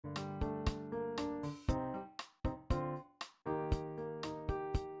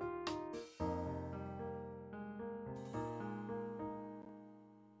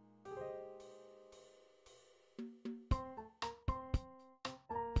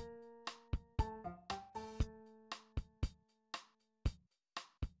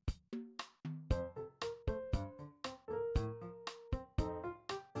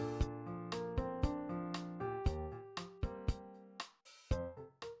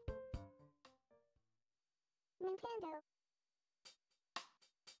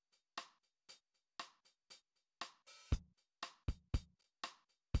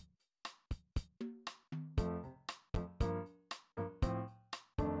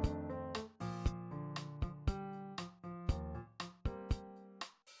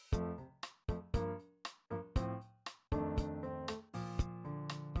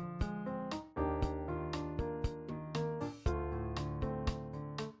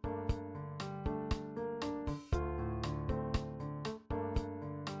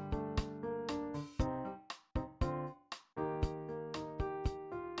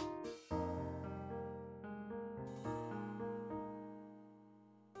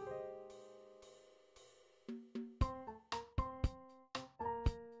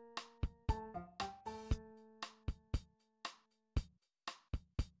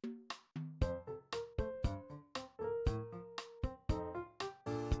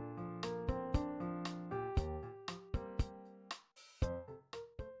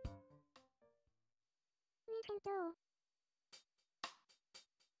Nintendo.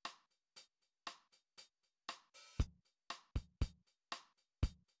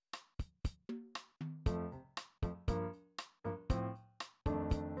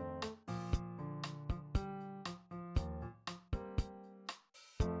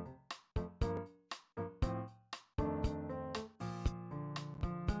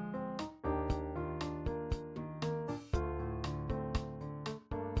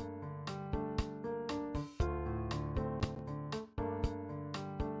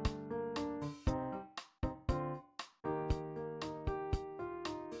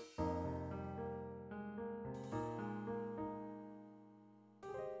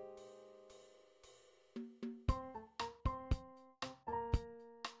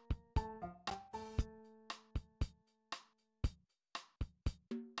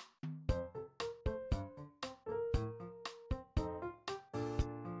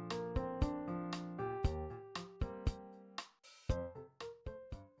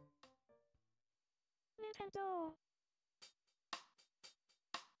 Nintendo.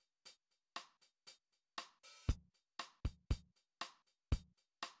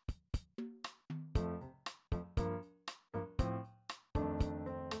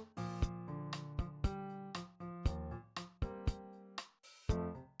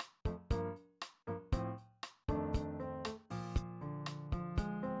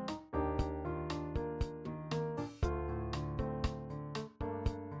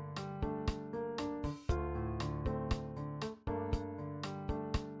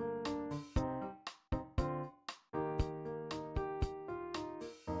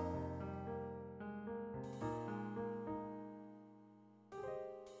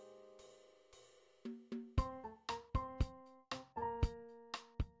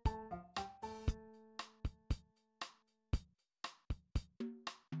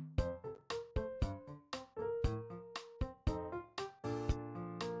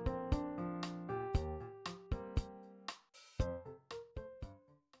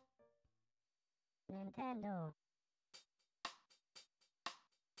 Nintendo.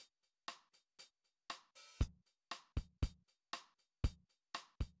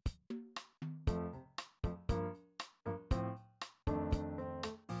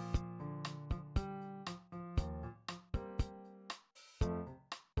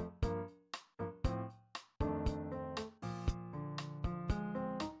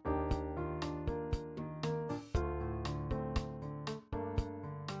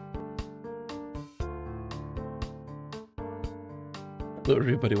 Hello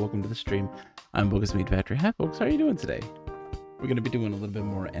everybody, welcome to the stream. I'm Bogus Meat Factory. Hi folks, how are you doing today? We're going to be doing a little bit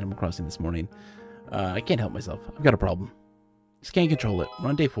more Animal Crossing this morning. I can't help myself. I've got a problem. Just can't control it. We're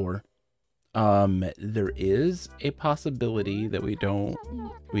on day 4. There is a possibility that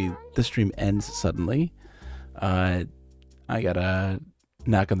the stream ends suddenly. I got a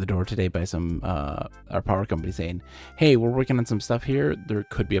knock on the door today by our power company saying, hey, we're working on some stuff here. There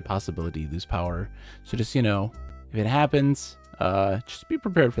could be a possibility you lose power. So just, if it happens, just be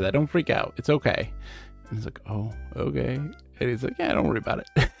prepared for that. Don't freak out. It's okay. And he's like, oh, okay. And he's like, yeah, don't worry about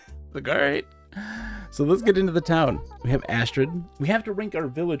it. Like, all right. So let's get into the town. We have Astrid. We have to rank our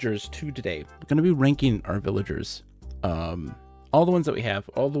villagers too today. We're going to be ranking our villagers. All the ones that we have,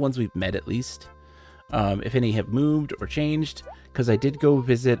 all the ones we've met at least. If any have moved or changed, because I did go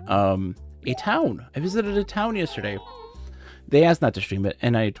visit a town. I visited a town yesterday. They asked not to stream it,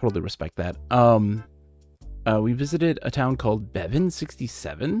 and I totally respect that. We visited a town called Bevan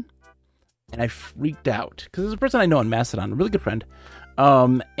 67, and I freaked out because there's a person I know on Mastodon, a really good friend,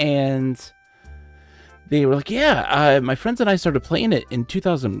 and they were like, yeah, my friends and I started playing it in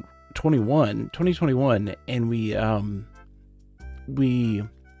 2021, and we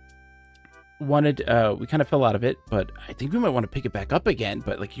wanted, we kind of fell out of it, but I think we might want to pick it back up again,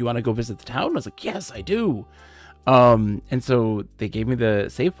 but like, you want to go visit the town? I was like, yes, I do. And so they gave me the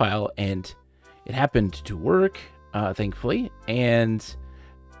save file, and it happened to work, thankfully. And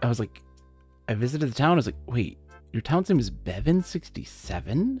I was like, I visited the town. I was like, wait, your town's name is Bevan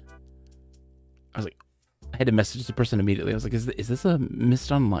 67? I was like, I had to message the person immediately. I was like, is this a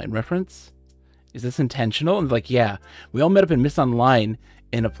Mist Online reference? Is this intentional? And like, yeah, we all met up in Mist Online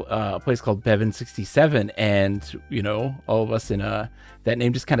in a place called Bevan 67. And, all of us in that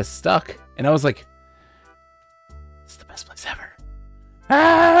name just kind of stuck. And I was like, it's the best place ever.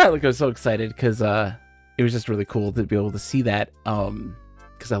 Like, I was so excited because it was just really cool to be able to see that,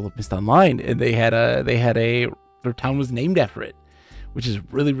 because I love Mist Online, and their town was named after it, which is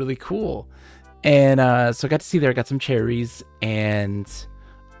really, really cool. And so I got to see there. I got some cherries, and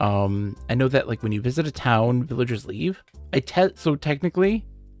I know that like when you visit a town, villagers leave. So technically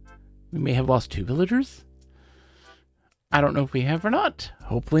we may have lost 2 villagers. I don't know if we have or not.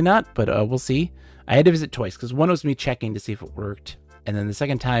 Hopefully not, but we'll see. I had to visit twice because one was me checking to see if it worked, and then the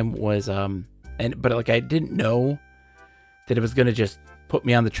second time was but like I didn't know that it was gonna just put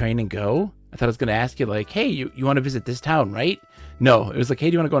me on the train and go. I thought I was gonna ask you like, hey, you want to visit this town, right? No, it was like, hey,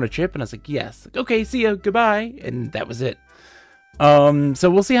 do you want to go on a trip? And I was like, yes. Like, okay, see ya, goodbye, and that was it. So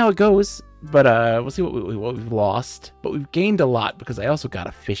we'll see how it goes, but we'll see what we've lost, but we've gained a lot because I also got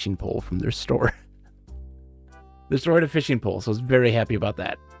a fishing pole from their store. The store had a fishing pole, so I was very happy about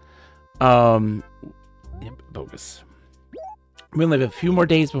that. Yep, bogus. We only have a few more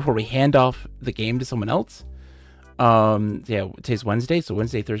days before we hand off the game to someone else. Yeah, today's Wednesday, so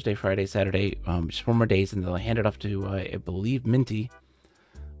Wednesday, Thursday, Friday, Saturday, just 4 more days, and they'll hand it off to, I believe, Minty.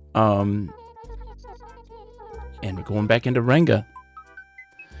 And we're going back into Renga.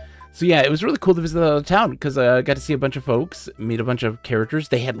 So yeah, it was really cool to visit the town, because I got to see a bunch of folks, meet a bunch of characters.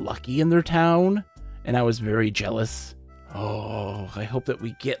 They had Lucky in their town, and I was very jealous. Oh, I hope that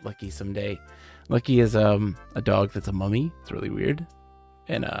we get Lucky someday. Lucky is a dog that's a mummy. It's really weird,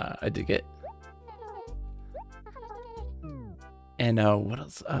 and I dig it. And what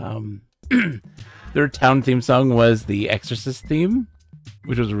else? Their town theme song was the Exorcist theme,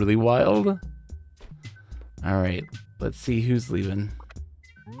 which was really wild. All right, let's see who's leaving.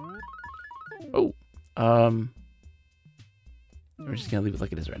 Oh, we're just gonna leave it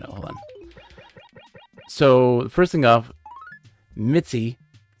like it is right now. Hold on. So first thing off, Mitzi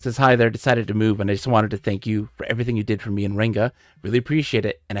says, hi there, decided to move, and I just wanted to thank you for everything you did for me and Renga. Really appreciate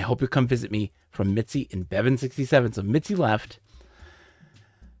it, and I hope you'll come visit me, from Mitzi in Bevan67. So Mitzi left.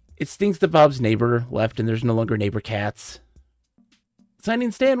 It stinks that Bob's neighbor left, and there's no longer neighbor cats.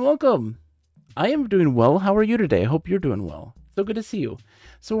 Signing Stan, welcome. I am doing well. How are you today? I hope you're doing well. So good to see you.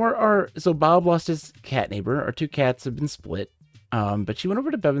 So so Bob lost his cat neighbor. Our 2 cats have been split. But she went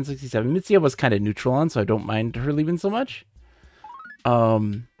over to Bevan67. Mitzi I was kind of neutral on, so I don't mind her leaving so much.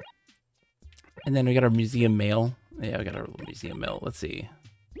 And then we got our museum mail. Yeah, we got our little museum mail. Let's see.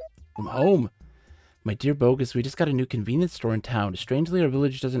 From home. My dear Bogus, we just got a new convenience store in town. Strangely, our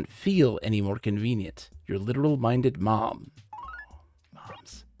village doesn't feel any more convenient. Your literal-minded mom.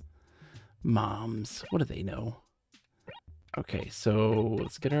 Moms. Moms. What do they know? Okay, so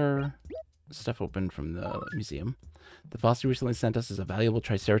let's get our stuff open from the museum. The foster recently sent us is a valuable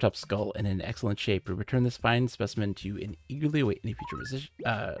Triceratops skull and in excellent shape. We return this fine specimen to you and eagerly await any future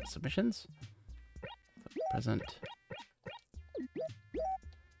submissions. Present.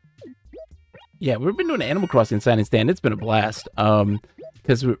 Yeah, we've been doing Animal Crossing Sign and Stand. It's been a blast.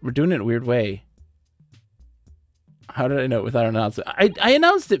 Because we're doing it in a weird way. How did I know it without announcing? I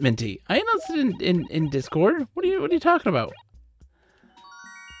announced it, Minty. I announced it in Discord. What are you talking about?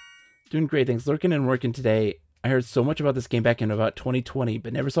 Doing great things. Lurking and working today. I heard so much about this game back in about 2020,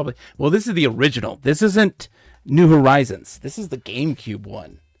 but never saw it. Well, this is the original. This isn't New Horizons. This is the GameCube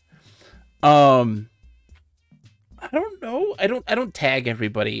one. I don't know. I don't tag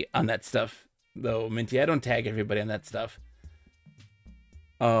everybody on that stuff, though, Minty. I don't tag everybody on that stuff.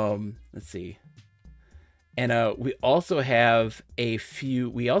 Let's see. And we also have a few.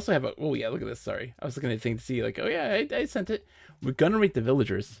 We also have a. Oh yeah, look at this. Sorry, I was looking at the thing to see. Like, oh yeah, I sent it. We're gonna rate the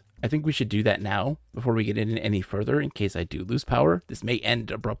villagers. I think we should do that now before we get in any further, in case I do lose power. This may end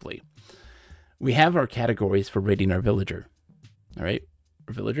abruptly. We have our categories for rating our villager. All right,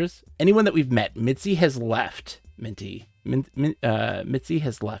 our villagers. Anyone that we've met. Mitzi has left. Minty. Mitzi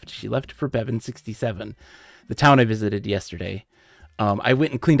has left. She left for Bevan67, the town I visited yesterday. I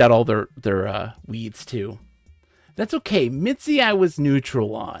went and cleaned out all their weeds too. That's okay. Mitzi I was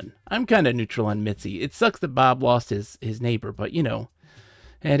neutral on. I'm kind of neutral on Mitzi. It sucks that Bob lost his neighbor, but you know,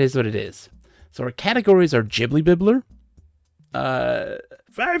 it is what it is. So our categories are Ghibli Bibbler.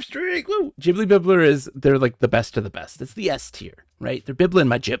 5 streak. Woo! Ghibli Bibbler they're like the best of the best. It's the S tier, right? They're bibbling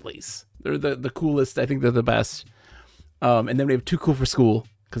my Ghiblis. They're the coolest. I think they're the best. And then we have Too Cool for School,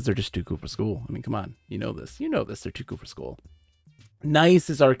 because they're just too cool for school. I mean, come on. You know this. You know this. They're too cool for school. Nice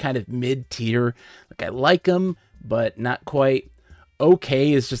is our kind of mid-tier. Like, I like them, but not quite.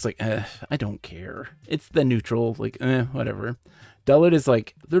 Okay is just like, I don't care. It's the neutral, like, whatever. Dullard is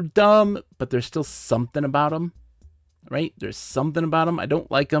like, they're dumb, but there's still something about them, right? There's something about them. I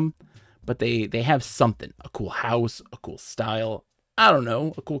don't like them, but they have something. A cool house, a cool style. I don't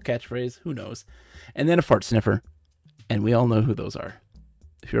know. A cool catchphrase. Who knows? And then a fart sniffer. And we all know who those are.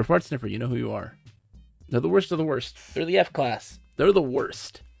 If you're a fart sniffer, you know who you are. They're the worst of the worst. They're the F class. They're the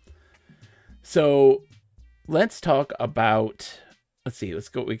worst. So let's talk about, let's see, let's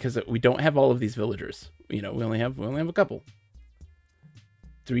go, because we don't have all of these villagers. You know, we only have a couple.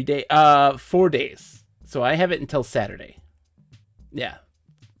 4 days. So I have it until Saturday. Yeah.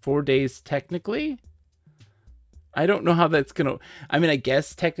 4 days technically. I don't know how that's gonna. I mean, I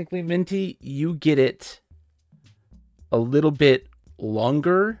guess technically, Minty, you get it a little bit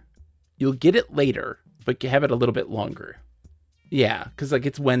longer. You'll get it later, but you have it a little bit longer. Yeah, because like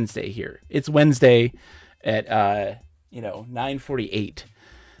it's Wednesday here. It's Wednesday at 9:48.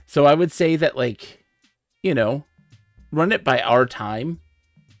 So I would say that like, run it by our time.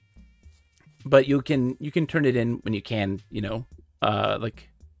 But you can turn it in when you can, like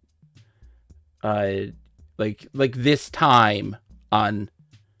this time on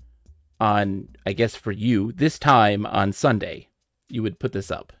I guess for you, this time on Sunday, you would put this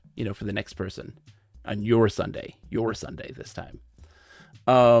up, for the next person on your Sunday this time.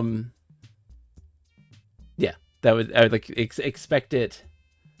 Yeah, I would like expect it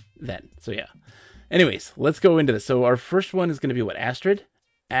then. So yeah. Anyways, let's go into this. So our first one is going to be what? Astrid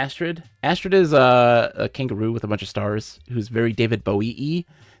is a kangaroo with a bunch of stars who's very David Bowie-y.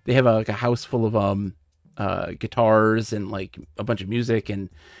 They have like a house full of guitars and like a bunch of music and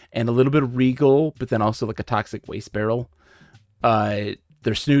a little bit of regal, but then also like a toxic waste barrel.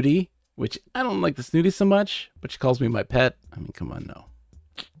 They're snooty, which I don't like the snooty so much, but she calls me my pet. I mean, come on, no.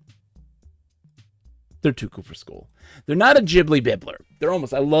 They're too cool for school. They're not a Ghibli Bibbler. They're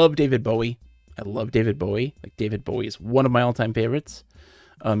almost. I love David Bowie. Like David Bowie is one of my all-time favorites.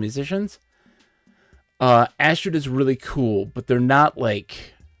 Musicians. Astrid is really cool, but they're not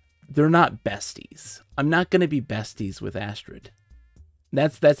besties. I'm not gonna be besties with Astrid.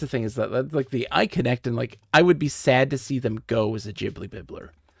 That's the thing, is that like I connect, and like I would be sad to see them go as a Ghibli Bibbler.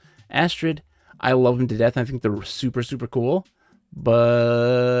 Astrid, I love them to death. I think they're super, super cool,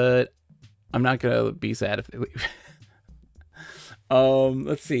 but I'm not gonna be sad if they leave.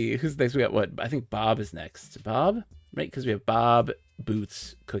 Let's see who's next. We got what? I think Bob is next. Bob, right? Because we have Bob,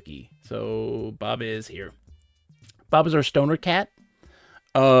 Boots, Cookie. So Bob is here. Bob is our stoner cat.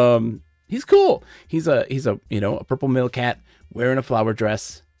 He's cool. He's a a purple male cat wearing a flower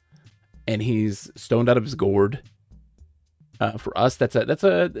dress, and he's stoned out of his gourd. For us,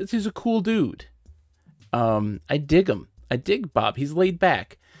 he's a cool dude. I dig him. I dig Bob. He's laid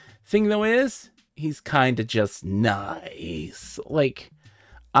back. Thing though is, he's kind of just nice. Like,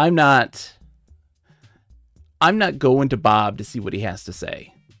 I'm not going to Bob to see what he has to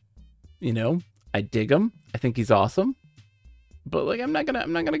say. I dig him. I think he's awesome. But like, I'm not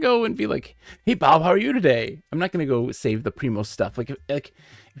gonna go and be like, "Hey Bob, how are you today?" I'm not gonna go save the primo stuff. Like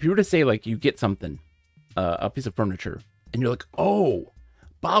if you were to say like you get something, a piece of furniture, and you're like, "Oh,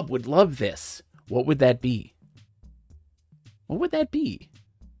 Bob would love this," what would that be? What would that be?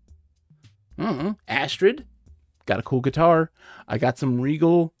 Astrid, got a cool guitar. I got some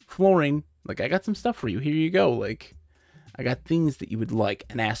regal flooring. Like, I got some stuff for you. Here you go. Like, I got things that you would like.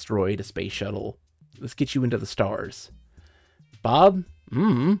 An asteroid, a space shuttle. Let's get you into the stars. Bob?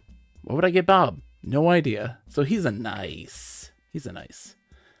 What would I get Bob? No idea. So he's a nice.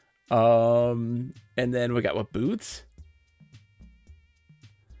 And then we got what, Boots?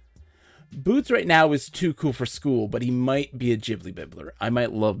 Boots right now is too cool for school, but he might be a Ghibli Bibbler. I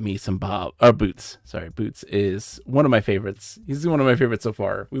might love me some Boots. Sorry, Boots is one of my favorites. He's one of my favorites so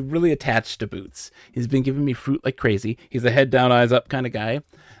far. We're really attached to Boots. He's been giving me fruit like crazy. He's a head down, eyes up kind of guy.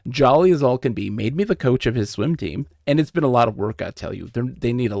 Jolly as all can be. Made me the coach of his swim team. And it's been a lot of work, I tell you.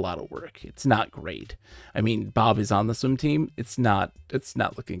 They need a lot of work. It's not great. I mean, Bob is on the swim team. It's not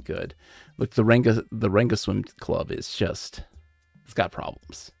looking good. Look, the Renga swim club is just, it's got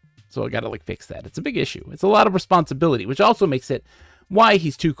problems. So I got to like fix that. It's a big issue. It's a lot of responsibility, which also makes it why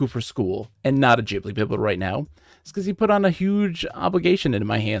he's too cool for school and not a Ghibli Bibbler right now. It's because he put on a huge obligation into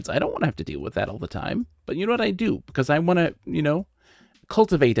my hands. I don't want to have to deal with that all the time. But you know what I do? Because I want to,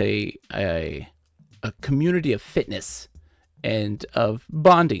 cultivate a community of fitness and of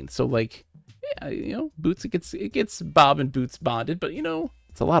bonding. So like, yeah, Boots, it gets Bob and Boots bonded, but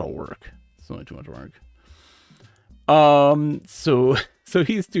it's a lot of work. It's only too much work. So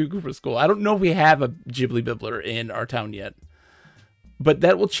he's too cool for school. I don't know if we have a Ghibli Bibbler in our town yet, but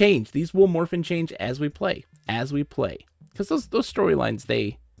that will change. These will morph and change as we play. Because those storylines,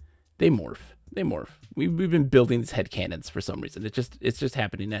 they morph. We've been building these headcanons for some reason. It's just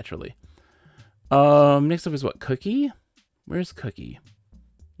happening naturally. Next up is what? Cookie? Where's Cookie?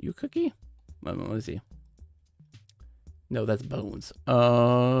 You Cookie? Let me see. No, that's Bones.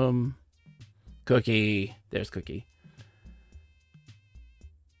 Cookie. There's Cookie.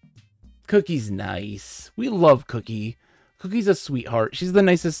 Cookie's nice. We love Cookie. Cookie's a sweetheart. She's the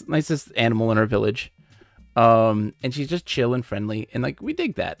nicest animal in our village. And she's just chill and friendly. And like, we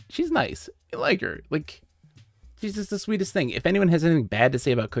dig that. She's nice. I like her. Like, she's just the sweetest thing. If anyone has anything bad to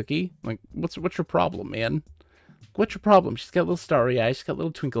say about Cookie, like, what's your problem, man? What's your problem? She's got little starry eyes. She's got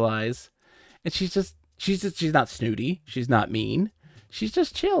little twinkle eyes. And she's She's not snooty. She's not mean. She's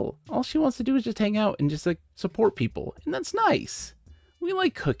just chill. All she wants to do is just hang out and just like support people. And that's nice. We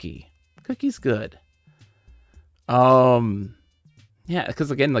like Cookie. Cookie's good. Yeah, because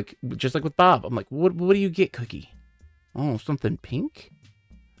again, like just like with Bob, I'm like, what do you get, Cookie? Oh, something pink?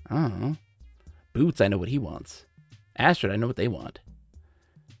 I don't know. Boots, I know what he wants. Astrid, I know what they want.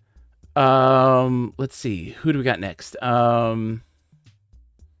 Let's see. Who do we got next?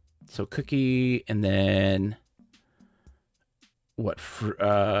 So Cookie, and then what?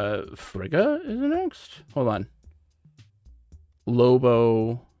 Frigga is the next? Hold on.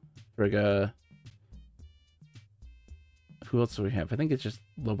 Lobo, Frigga. Who else do we have? I think it's just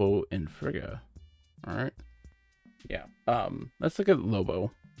Lobo and Frigga. All right. Yeah. Let's look at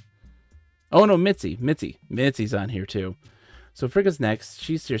Lobo. Oh no, Mitzi. Mitzi's on here too. So Frigga's next.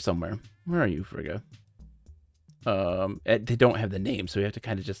 She's here somewhere. Where are you, Frigga? They don't have the name, so we have to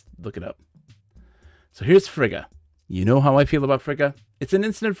kind of just look it up. So here's Frigga. You know how I feel about Frigga? It's an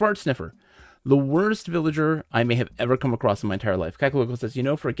instant fart sniffer. The worst villager I may have ever come across in my entire life. Kakaloko says, you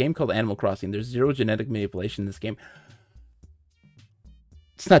know, for a game called Animal Crossing, there's zero genetic manipulation in this game.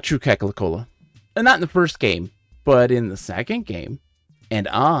 It's not true, Kakalokola. And not in the first game, but in the second game and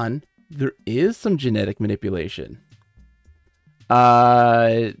on, there is some genetic manipulation.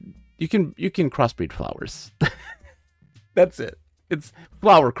 You can crossbreed flowers. That's it. It's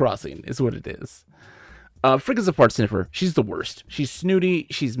flower crossing is what it is. Frigga's a fart sniffer. She's the worst. She's snooty,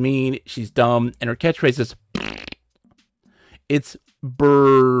 she's mean, she's dumb, and her catchphrase is it's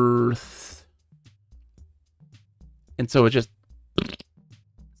birth. And so it just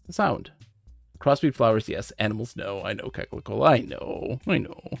the sound. Crossbreed flowers, yes. Animals, no. I know, Kakalokola. I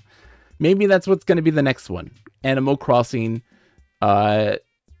know. Maybe that's what's going to be the next one. Animal Crossing, the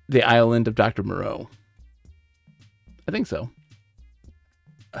island of Dr. Moreau. I think so.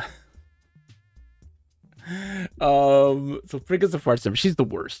 So Frigga's a fart sniffer. She's the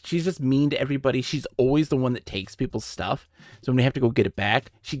worst. She's just mean to everybody. She's always the one that takes people's stuff. So when they have to go get it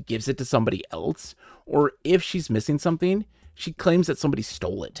back, she gives it to somebody else. Or if she's missing something, she claims that somebody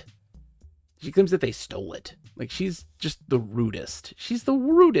stole it. She claims that they stole it. Like, she's just the rudest. She's the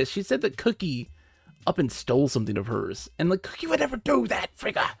rudest. She said that Cookie up and stole something of hers. And like, Cookie would never do that,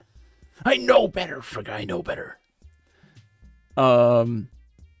 Frigga. I know better, Frigga. I know better.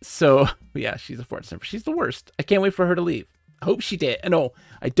 So, yeah, she's a fart sniffer. She's the worst. I can't wait for her to leave. I hope she did. No,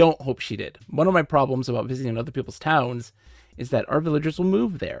 I don't hope she did. One of my problems about visiting other people's towns is that our villagers will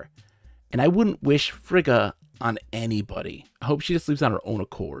move there. And I wouldn't wish Frigga on anybody. I hope she just leaves on her own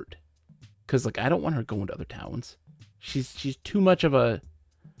accord. Because, like, I don't want her going to other towns. She's too much of a...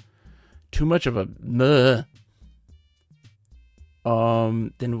 Then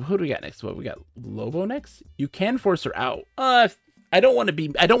who do we got next? What, we got Lobo next? You can force her out. I don't want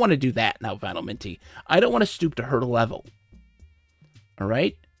to do that now, Final Minty. I don't want to stoop to her level. All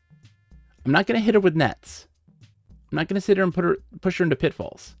right? I'm not going to hit her with nets. I'm not going to sit her and push her into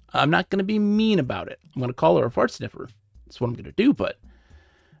pitfalls. I'm not going to be mean about it. I'm going to call her a fart sniffer. That's what I'm going to do, but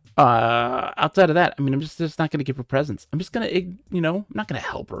outside of that, I mean, I'm just not going to give her presents. I'm just going to, I'm not going to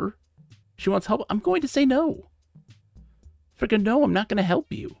help her. She wants help. I'm going to say no. Freaking no, I'm not going to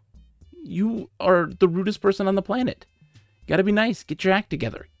help you. You are the rudest person on the planet. Gotta be nice. Get your act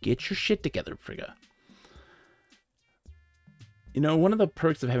together. Get your shit together, Frigga. You know, one of the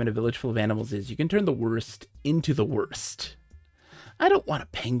perks of having a village full of animals is you can turn the worst into the worst. I don't want a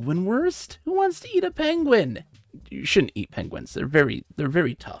penguin worst. Who wants to eat a penguin? You shouldn't eat penguins. They're very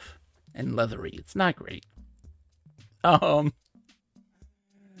tough and leathery. It's not great.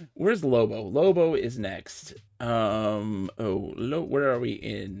 Where's Lobo? Lobo is next. Where are we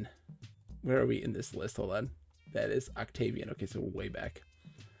in? Where are we in this list? Hold on. That is Octavian. Okay, so we're way back.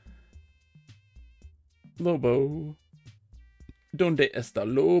 Lobo. Donde está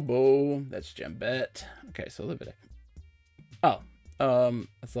Lobo? That's Gembet. Okay, so a little bit. Oh,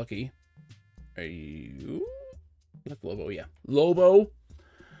 that's Lucky. Are you? That's Lobo, yeah. Lobo.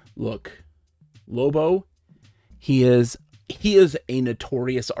 Look. Lobo. He is a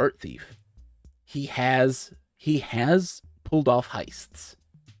notorious art thief. He has pulled off heists.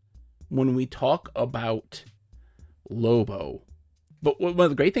 When we talk about Lobo, but one of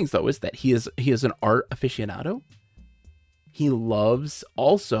the great things though is that he is an art aficionado. He loves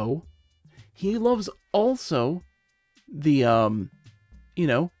also the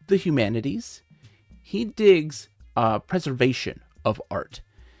the humanities. He digs preservation of art.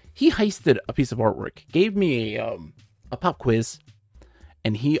 He heisted a piece of artwork, gave me a pop quiz,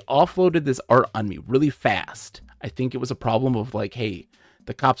 and he offloaded this art on me really fast. I think it was a problem of like, hey,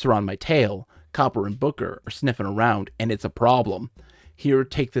 the cops are on my tail. Copper and Booker are sniffing around, and it's a problem. Here,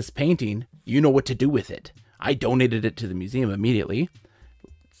 take this painting. You know what to do with it. I donated it to the museum immediately.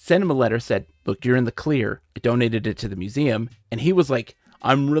 Sent him a letter, said, look, you're in the clear. I donated it to the museum. And he was like,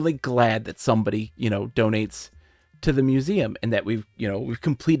 I'm really glad that somebody, donates to the museum and that we've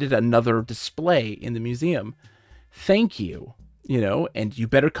completed another display in the museum. Thank you, and you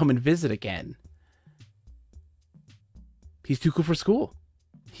better come and visit again. He's too cool for school.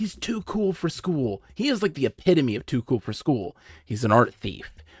 He's too cool for school. He is like the epitome of too cool for school. He's an art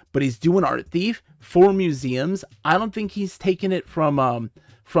thief, but he's doing art thief for museums. I don't think he's taken it from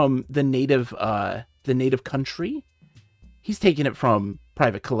the native country. He's taking it from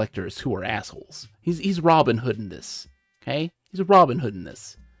private collectors who are assholes. He's Robin Hood in this. Okay? He's a Robin Hood in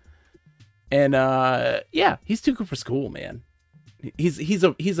this. And yeah, he's too good for school, man. He's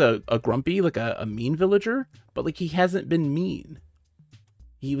a grumpy, like a mean villager, but like he hasn't been mean.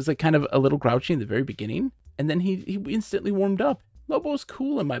 He was like kind of a little grouchy in the very beginning, and then he instantly warmed up. Lobo's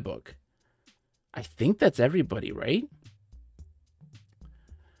cool in my book. I think that's everybody, right?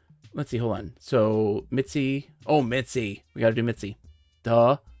 Let's see, hold on. So, Mitzi. Oh, Mitzi. We gotta do Mitzi.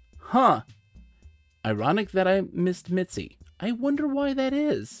 Duh. Huh. Ironic that I missed Mitzi. I wonder why that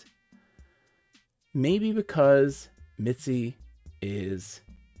is. Maybe because Mitzi is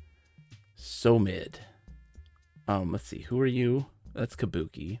so mid. Let's see. Who are you? That's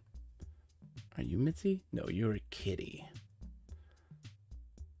Kabuki. Are you Mitzi? No, you're a kitty.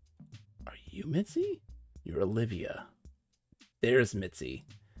 Are you Mitzi? You're Olivia. There's Mitzi.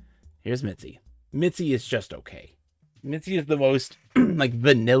 Here's Mitzi. Mitzi is just okay. Mitzi is the most like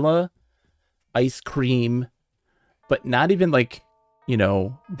vanilla ice cream, but not even like,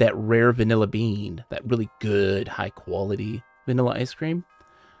 that rare vanilla bean, that really good, high quality vanilla ice cream.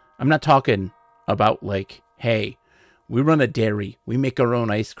 I'm not talking about like, hey, we run a dairy. We make our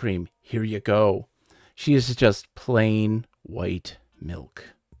own ice cream. Here you go. She is just plain white milk.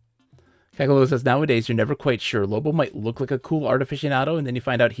 Kakalo says, nowadays, you're never quite sure. Lobo might look like a cool art aficionado, and then you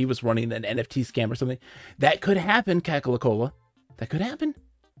find out he was running an NFT scam or something. That could happen, Kakalacola. That could happen.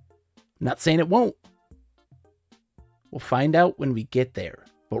 I'm not saying it won't. We'll find out when we get there.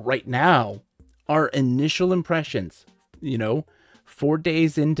 But right now, our initial impressions, 4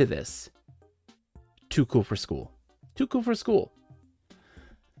 days into this, too cool for school. Too cool for school.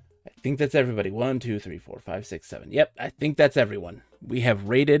 I think that's everybody. 1, 2, 3, 4, 5, 6, 7. Yep, I think that's everyone. We have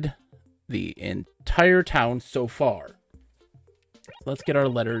rated the entire town so far. Let's get our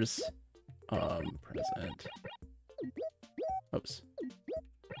letters. Present. Oops.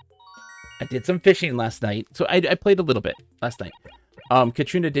 I did some fishing last night. So I played a little bit last night.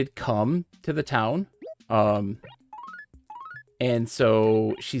 Katrina did come to the town. And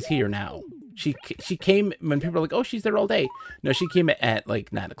so she's here now. She came when people were like, oh, she's there all day. No, she came at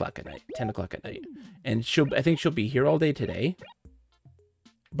like 9 o'clock at night, 10 o'clock at night. And I think she'll be here all day today.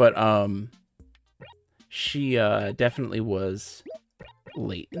 But she definitely was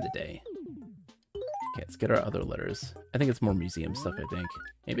late in the day. Okay, let's get our other letters. I think it's more museum stuff, I think.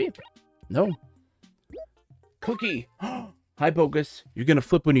 Maybe? No. Cookie! Hi, Bogus. You're gonna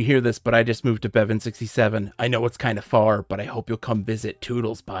flip when you hear this, but I just moved to Bevan 67. I know it's kind of far, but I hope you'll come visit.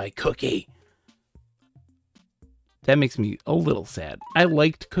 Toodles, bye. Cookie! That makes me a little sad. I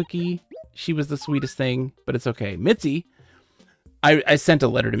liked Cookie. She was the sweetest thing, but it's okay. Mitzi! I sent a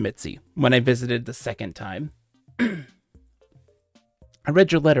letter to Mitzi when I visited the second time. I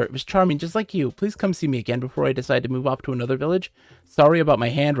read your letter. It was charming, just like you. Please come see me again before I decide to move off to another village. Sorry about my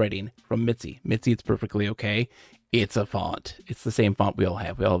handwriting. From Mitzi. Mitzi, it's perfectly okay. It's a font. It's the same font we all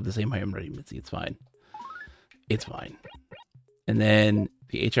have. We all have the same handwriting, Mitzi. It's fine. It's fine. And then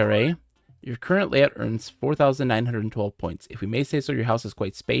the HRA. Your current layout earns 4,912 points. If we may say so, your house is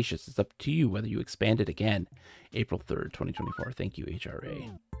quite spacious. It's up to you whether you expand it again. April 3rd, 2024. Thank you,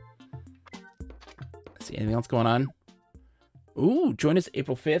 HRA. Let's see, anything else going on? Ooh, join us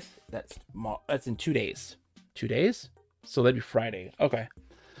April 5th. That's in 2 days. 2 days? So that'd be Friday. Okay.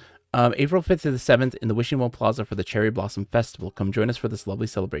 April 5th to the 7th in the Wishing Well Plaza for the Cherry Blossom Festival. Come join us for this lovely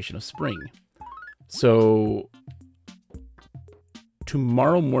celebration of spring. So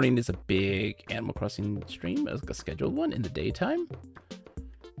tomorrow morning is a big Animal Crossing stream, as a scheduled one in the daytime.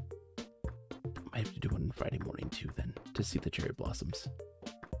 Might have to do one on Friday morning too, then, to see the cherry blossoms.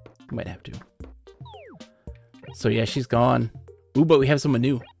 Might have to. So yeah, she's gone. Ooh, but we have someone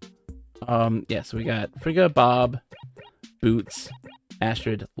new. Yeah, so we got Frigga, Bob, Boots,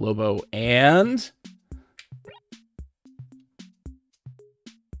 Astrid, Lobo, and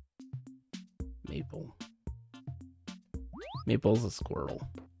Maple. Maple's a squirrel.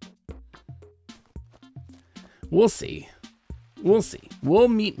 We'll see. We'll see. We'll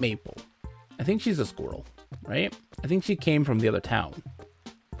meet Maple. I think she's a squirrel, right? I think she came from the other town.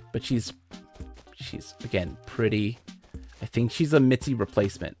 But she's again, pretty. I think she's a Mitzi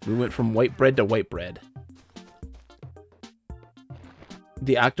replacement. We went from white bread to white bread.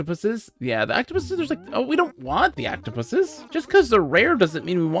 The octopuses? Yeah, the octopuses, there's like, oh, we don't want the octopuses. Just because they're rare doesn't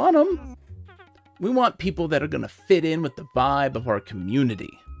mean we want them. We want people that are going to fit in with the vibe of our community.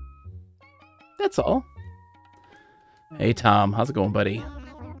 That's all. Hey, Tom. How's it going, buddy?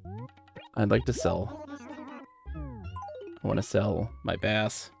 I'd like to sell. I want to sell my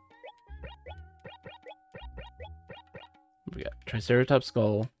bass. We got Triceratops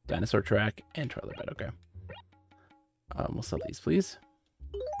skull, dinosaur track, and trailer bed. Okay. We'll sell these, please.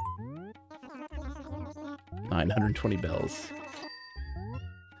 920 bells.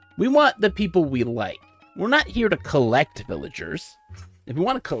 We want the people we like. We're not here to collect villagers. If we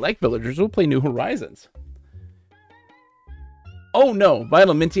want to collect villagers, we'll play New Horizons. Oh no,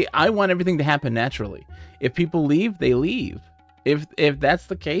 Vital Minty, I want everything to happen naturally. If people leave, they leave. If that's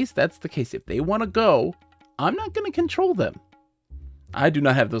the case, that's the case. If they want to go, I'm not going to control them. I do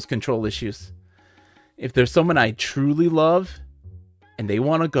not have those control issues. If there's someone I truly love and they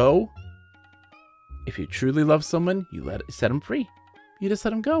want to go, if you truly love someone, you set them free. You just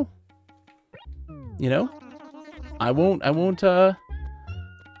let them go. You know? I'm not going to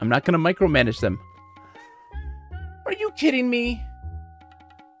micromanage them. Are you kidding me?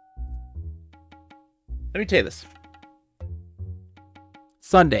 Let me tell you this.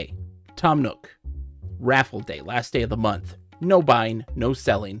 Sunday, Tom Nook. Raffle day, last day of the month. No buying, no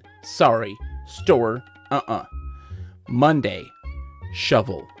selling. Sorry. Store. Monday,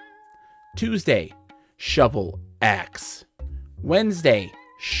 shovel. Tuesday, shovel, axe. Wednesday,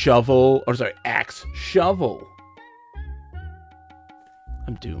 axe, shovel.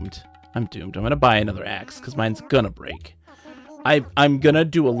 I'm doomed. I'm going to buy another axe because mine's going to break. I'm going to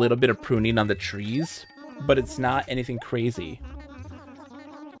do a little bit of pruning on the trees, but it's not anything crazy.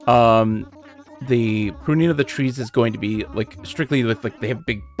 The pruning of the trees is going to be like strictly with like they have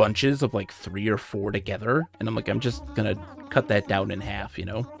big bunches of like 3 or 4 together, and I'm just going to cut that down in half, you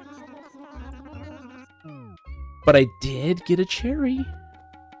know? But I did get a cherry.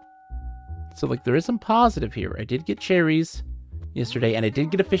 So, like, there is some positive here. I did get cherries yesterday, and I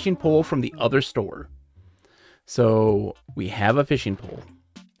did get a fishing pole from the other store. So, we have a fishing pole.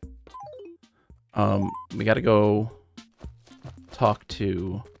 We gotta go talk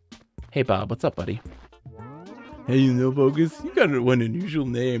to... Hey, Bob, what's up, buddy? Hey, you know, Bogus, you got one unusual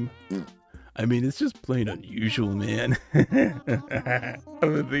name. I mean, it's just plain unusual, man. I've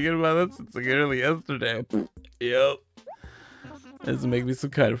been thinking about that since like early yesterday. Yep. Doesn't make me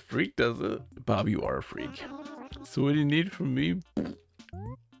some kind of freak, does it? Bob, you are a freak. So what do you need from me?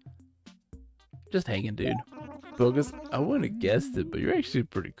 Just hanging, dude. Bogus, I wouldn't have guessed it, but you're actually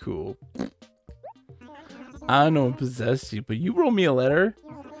pretty cool. I don't know what possessed you, but you wrote me a letter.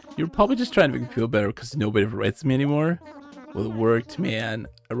 You're probably just trying to make me feel better because nobody ever writes me anymore. Well, it worked, man.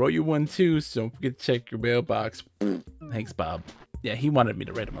 I wrote you one too, so don't forget to check your mailbox. Thanks, Bob. Yeah, he wanted me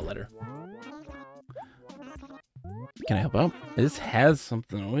to write him a letter. Can I help out? This has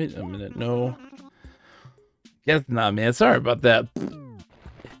something. Wait a minute. No. Guess not, man. Sorry about that.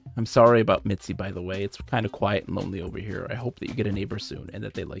 I'm sorry about Mitzi, by the way. It's kind of quiet and lonely over here. I hope that you get a neighbor soon and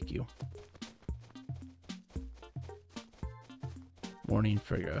that they like you. Morning,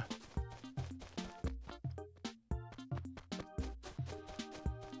 Frigga.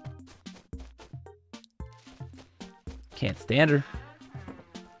 Can't stand her.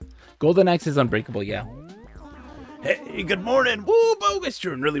 Golden Axe is unbreakable, yeah. Hey, good morning. Woo, Bogus,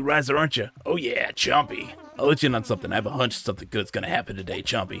 you're an early riser, aren't you? Oh yeah, Chompy. I'll let you in on something. I have a hunch something good's gonna happen today,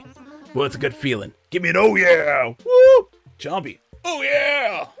 Chompy. Well, it's a good feeling. Give me an oh yeah. Woo! Chompy. Oh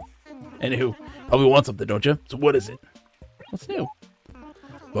yeah! Anywho, probably want something, don't you? So what is it? What's new?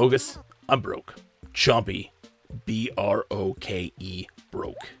 Bogus, I'm broke. Chompy. B-R-O-K-E.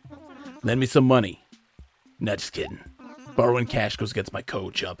 Broke. Lend me some money. Nah, just kidding. Borrowing cash goes against my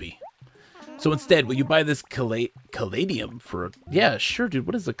code, Chompy. So instead, will you buy this caladium for a... Yeah, sure, dude.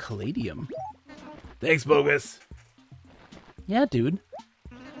 What is a caladium? Thanks, Bogus. Yeah, dude.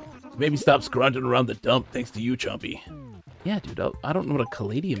 Maybe stop scrounging around the dump thanks to you, Chompy. Yeah, dude. I don't know what a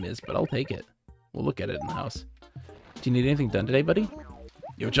caladium is, but I'll take it. We'll look at it in the house. Do you need anything done today, buddy?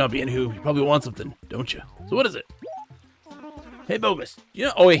 Yo, Chompy, anywho, you probably want something, don't you? So what is it? Hey, Bogus. You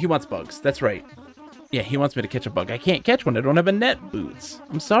know... Oh, yeah, he wants bugs. That's right. Yeah, he wants me to catch a bug. I can't catch one. I don't have a net, Boots.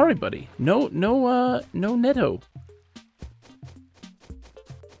 I'm sorry, buddy. No netto.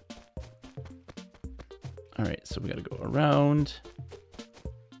 All right, so we gotta go around.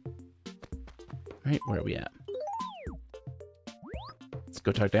 Right, where are we at? Let's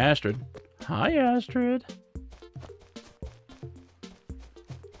go talk to Astrid. Hi, Astrid.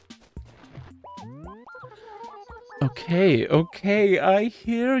 Okay, I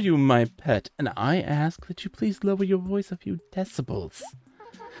hear you, my pet, and I ask that you please lower your voice a few decibels.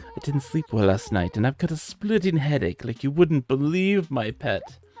 I didn't sleep well last night, and I've got a splitting headache like you wouldn't believe, my pet.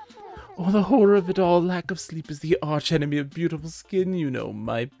 Oh, the horror of it all, lack of sleep is the arch enemy of beautiful skin, you know,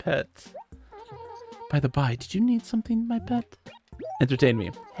 my pet. By the by, did you need something, my pet? Entertain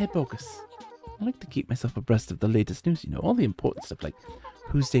me. Hey, Bogus. I like to keep myself abreast of the latest news, you know, all the important stuff like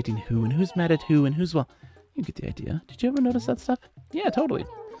who's dating who and who's mad at who and who's, well, you get the idea. Did you ever notice that stuff? Yeah, totally.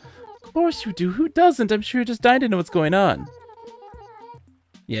 Of course you do. Who doesn't? I'm sure you're just dying to know what's going on.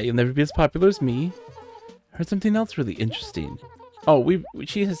 Yeah, you'll never be as popular as me. Heard something else really interesting. Oh,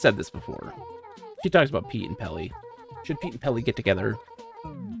 she has said this before. She talks about Pete and Pelly. Should Pete and Pelly get together?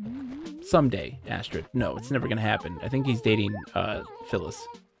 Someday, Astrid. No, it's never gonna happen. I think he's dating, Phyllis.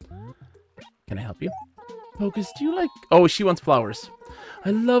 Can I help you? Bogus, do you like... Oh, she wants flowers. I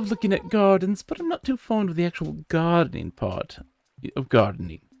love looking at gardens, but I'm not too fond of the actual gardening part of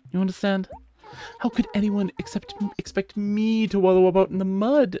gardening. You understand? How could anyone expect me to wallow about in the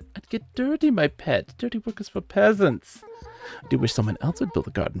mud? I'd get dirty, my pet. Dirty work is for peasants. I do wish someone else would build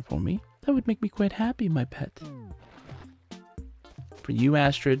a garden for me. That would make me quite happy, my pet. For you,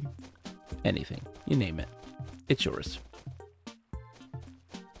 Astrid, anything. You name it. It's yours.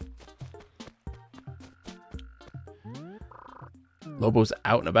 Lobo's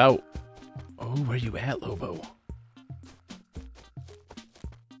out and about. Oh, where you at, Lobo?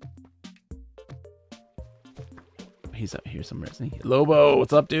 He's out here somewhere, isn't he? Lobo,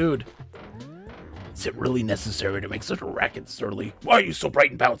 what's up, dude? Is it really necessary to make such a racket, Surly? Why are you so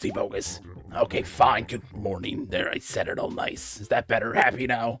bright and bouncy, Bogus? Okay, fine. Good morning. There, I said it all nice. Is that better? Happy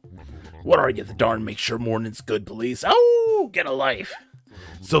now? What are you, the darn make sure morning's good police? Oh, get a life.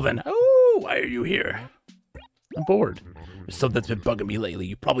 So then, oh, why are you here? I'm bored. There's something that's been bugging me lately.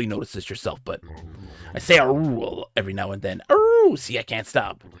 You probably noticed this yourself, but I say a rule every now and then. Oh, see, I can't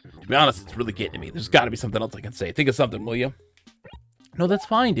stop. To be honest, it's really getting to me. There's got to be something else I can say. Think of something, will you? No, that's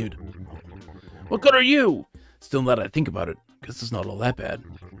fine, dude. What good are you? Still, now that I think about it, guess it's not all that bad.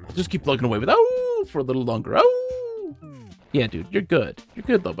 I'll just keep plugging away with oh for a little longer. Oh, yeah, dude, you're good. You're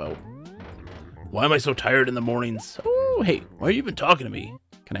good, Lobo. Why am I so tired in the mornings? Oh, hey, why are you even talking to me?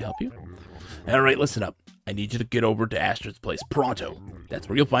 Can I help you? All right, listen up. I need you to get over to Astrid's place pronto. That's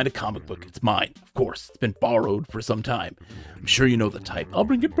where you'll find a comic book. It's mine, of course. It's been borrowed for some time. I'm sure you know the type. I'll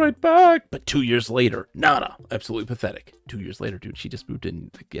bring it right back. But 2 years later, nada. Absolutely pathetic. 2 years later, dude, she just moved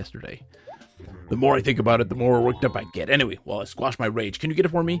in like yesterday. The more I think about it, the more worked up I get. Anyway, while I squash my rage, can you get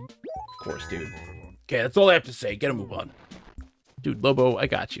it for me? Of course, dude. Okay, that's all I have to say. Get a move on. Dude, Lobo, I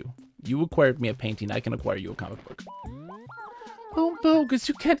got you. You acquired me a painting. I can acquire you a comic book. Oh, Bogus,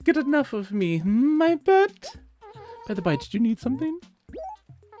 you can't get enough of me, my pet. By the by, did you need something?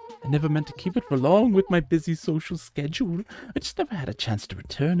 I never meant to keep it for long with my busy social schedule. I just never had a chance to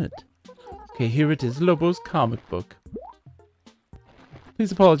return it. Okay, here it is, Lobo's comic book.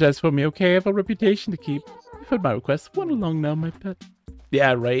 Please apologize for me, okay? I have a reputation to keep. You've heard my request. Run along now, my pet.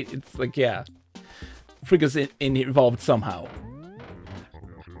 Yeah, right? It's like, yeah. Frigga's involved somehow.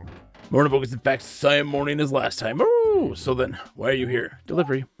 Morning, Bogus. In fact, same morning as last time. Oh, so then, why are you here?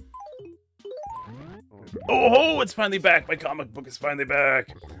 Delivery. Oh, it's finally back. My comic book is finally back.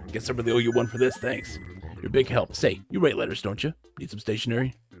 Guess I really owe you one for this. Thanks. You're a big help. Say, you write letters, don't you? Need some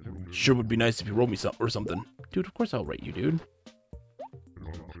stationery? Sure would be nice if you wrote me something or something. Dude, of course I'll write you, dude.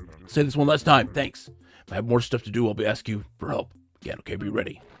 Say this one last time. Thanks. If I have more stuff to do, I'll be asking you for help. Again, okay? Be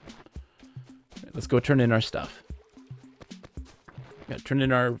ready. Right, let's go turn in our stuff. Gotta turn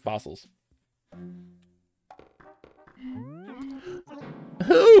in our fossils.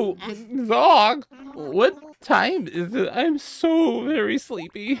 Who? Zog? What time is it? I'm so very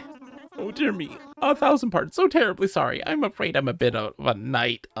sleepy. Oh dear me. 1,000 pardons. So terribly sorry. I'm afraid I'm a bit of a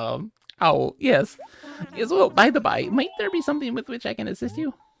night owl. Yes. Yes, well, by the by, might there be something with which I can assist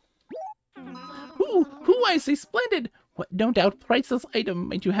you? Who I say splendid. What no doubt priceless item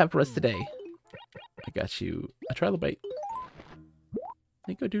might you have for us today? I got you a trilobite.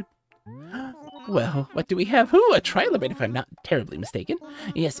 There you go, dude. Well, what do we have? Ooh, a trilobite, if I'm not terribly mistaken.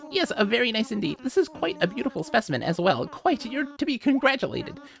 Yes, a very nice indeed. This is quite a beautiful specimen as well. Quite, you're to be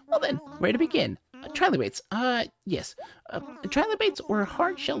congratulated. Well then, where to begin? Trilobites, yes. Trilobites were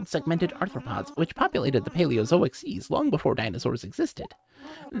hard-shelled segmented arthropods which populated the Paleozoic seas long before dinosaurs existed.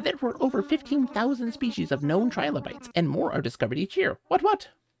 There were over 15,000 species of known trilobites, and more are discovered each year. What?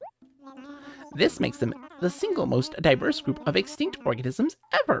 This makes them the single most diverse group of extinct organisms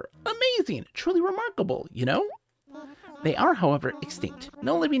ever. Amazing! Truly remarkable, you know? They are, however, extinct.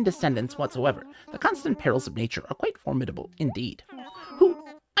 No living descendants whatsoever. The constant perils of nature are quite formidable indeed.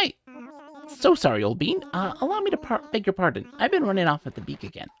 So sorry, old bean. Allow me to beg your pardon. I've been running off at the beak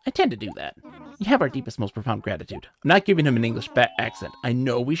again. I tend to do that. You have our deepest, most profound gratitude. I'm not giving him an English accent. I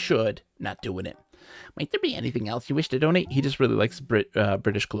know we should. Not doing it. Might there be anything else you wish to donate? He just really likes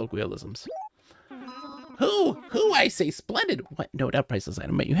British colloquialisms. Who, I say, splendid. What no doubt priceless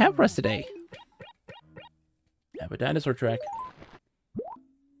item might you have for us today? Have a dinosaur track.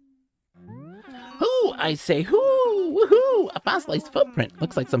 Who, I say, woohoo, a fossilized footprint.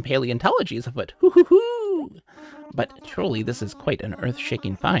 Looks like some paleontology is afoot. Hoo. But truly, this is quite an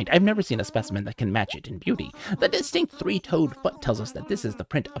earth-shaking find. I've never seen a specimen that can match it in beauty. The distinct three-toed foot tells us that this is the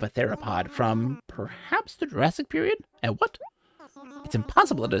print of a theropod from perhaps the Jurassic period? And what? It's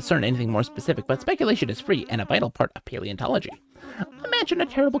impossible to discern anything more specific, but speculation is free and a vital part of paleontology. Imagine a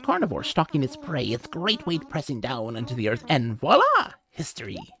terrible carnivore stalking its prey, its great weight pressing down onto the earth, and voila!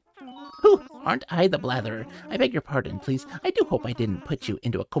 History. Whew, aren't I the blatherer? I beg your pardon, please. I do hope I didn't put you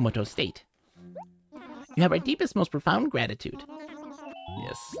into a comatose state. You have our deepest, most profound gratitude.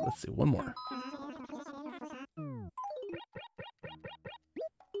 Yes, let's see, one more.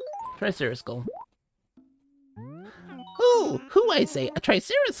 Triceratops skull. Who I say, a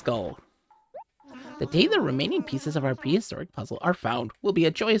Triceratops skull. The day the remaining pieces of our prehistoric puzzle are found will be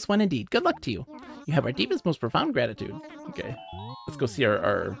a joyous one indeed. Good luck to you. You have our deepest, most profound gratitude. Okay, let's go see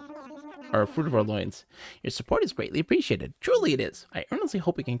our fruit of our loins. Your support is greatly appreciated. Truly it is. I earnestly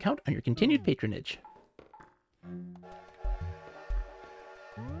hope we can count on your continued patronage.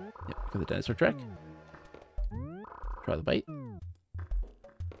 Yep, for the dinosaur track. Try the bite.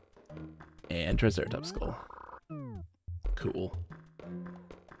 And Triceratops skull. Cool.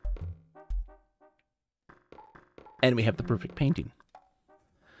 And we have the perfect painting.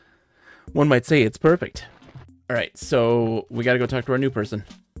 One might say it's perfect. Alright, so we gotta go talk to our new person.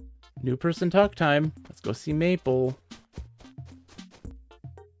 New person talk time. Let's go see Maple.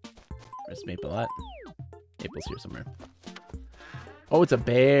 Where's Maple at? Maple's here somewhere. Oh, it's a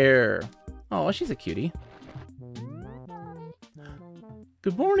bear. Oh, she's a cutie.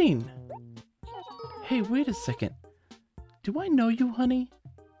 Good morning. Hey, wait a second. Do I know you, honey?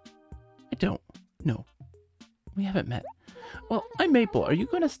 I don't. No. We haven't met. Well, I'm Maple. Are you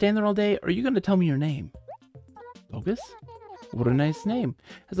going to stand there all day, or are you going to tell me your name? Bogus? What a nice name.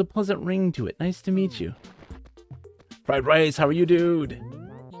 Has a pleasant ring to it. Nice to meet you. Fried rice, how are you, dude?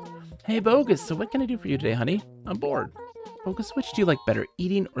 Hey, Bogus, so what can I do for you today, honey? I'm bored. Bogus, which do you like better,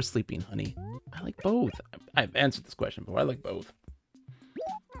 eating or sleeping, honey? I like both. I've answered this question before. I like both.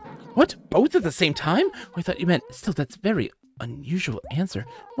 What? Both at the same time? Oh, I thought you meant... Still, that's a very unusual answer.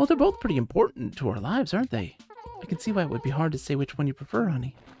 Well, they're both pretty important to our lives, aren't they? I can see why it would be hard to say which one you prefer,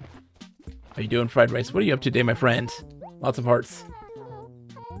 honey. How you doing, Fried Rice? What are you up to today, my friend? Lots of hearts.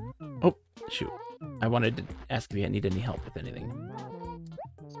 Oh, shoot. I wanted to ask if you need any help with anything.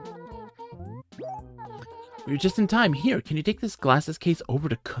 You're just in time. Here, can you take this glasses case over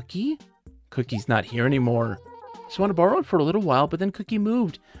to Cookie? Cookie's not here anymore. Just want to borrow it for a little while, but then Cookie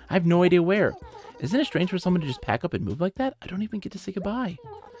moved. I have no idea where. Isn't it strange for someone to just pack up and move like that? I don't even get to say goodbye.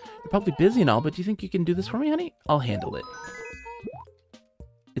 You're probably busy and all, but do you think you can do this for me, honey? I'll handle it.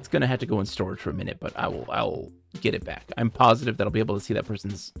 It's gonna have to go in storage for a minute, but I'll get it back. I'm positive that I'll be able to see that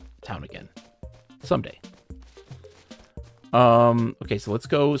person's town again. Someday. Okay, so let's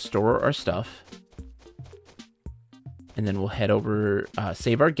go store our stuff. And then we'll head over,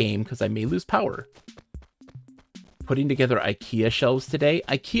 save our game, because I may lose power. Putting together IKEA shelves today.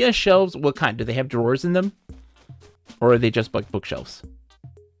 IKEA shelves, what kind? Do they have drawers in them? Or are they just like bookshelves?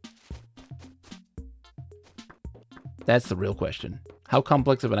 That's the real question. How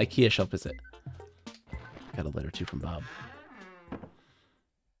complex of an IKEA shelf is it? Got a letter too from Bob.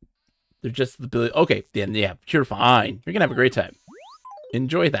 They're just the ability. Okay, then yeah, you're fine. You're gonna have a great time.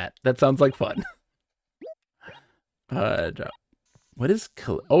 Enjoy that. That sounds like fun. What is?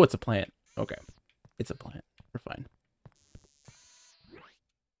 Oh, it's a plant. Okay, it's a plant. We're fine.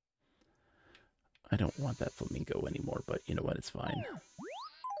 I don't want that flamingo anymore, but you know what? It's fine.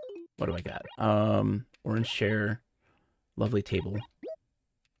 What do I got? Orange chair, lovely table.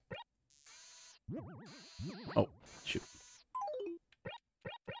 Oh, shoot.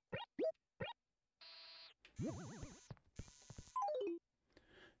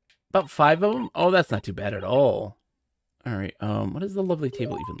 About 5 of them? Oh, that's not too bad at all. All right, what does the lovely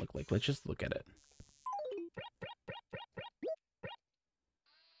table even look like? Let's just look at it.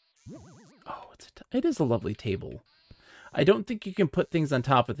 Oh, it is a lovely table. I don't think you can put things on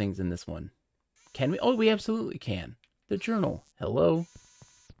top of things in this one. Can we? Oh, we absolutely can. The journal. Hello.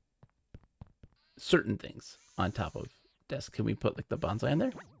 Certain things on top of desk. Can we put like the bonsai in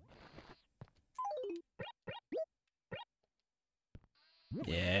there?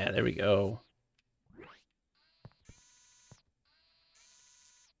 Yeah, there we go.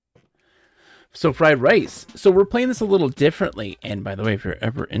 So fried rice. So we're playing this a little differently. And by the way, if you're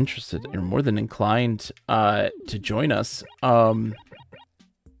ever interested, you're more than inclined to join us. I'm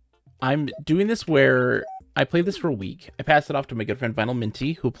doing this where I play this for a week. I pass it off to my good friend Vinyl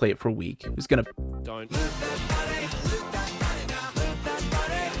Minty, who'll play it for a week. Who's gonna Don't.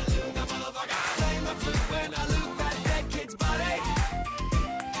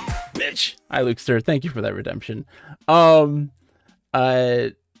 Bitch. Hi, Lukester. Thank you for that redemption.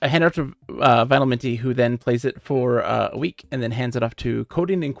 I hand it off to Vinyl Minty, who then plays it for a week, and then hands it off to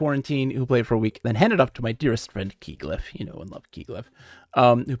Coding in Quarantine, who played it for a week, then hand it off to my dearest friend Keyglyph, you know, and love Keyglyph,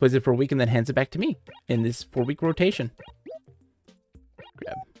 who plays it for a week, and then hands it back to me in this 4-week rotation.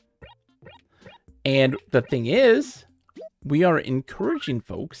 Grab. And the thing is, we are encouraging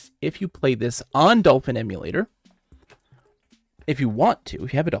folks, if you play this on Dolphin Emulator, if you want to,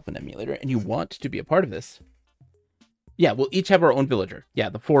 if you have a Dolphin Emulator, and you want to be a part of this, yeah, we'll each have our own villager. Yeah,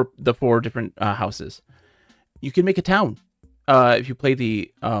 the four different houses. You can make a town. If you play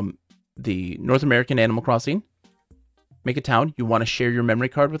the North American Animal Crossing, make a town. You want to share your memory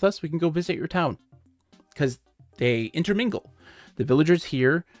card with us? We can go visit your town because they intermingle. The villagers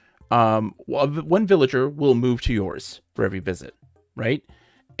here, one villager will move to yours for every visit, right?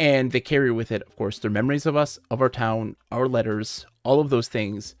 And they carry with it, of course, their memories of us, of our town, our letters, all of those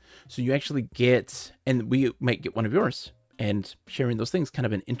things. So you actually get, and we might get one of yours, and sharing those things, kind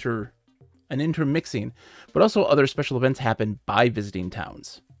of an intermixing, but also other special events happen by visiting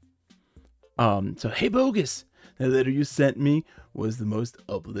towns. So hey Bogus, that letter you sent me was the most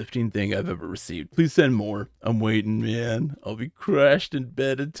uplifting thing I've ever received. Please send more. I'm waiting, man. I'll be crashed in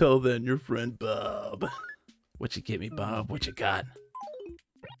bed until then. Your friend Bob. What you get me, Bob? What you got?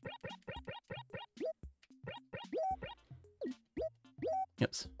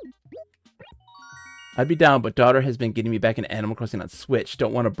 Yes. I'd be down, but daughter has been getting me back in Animal Crossing on Switch.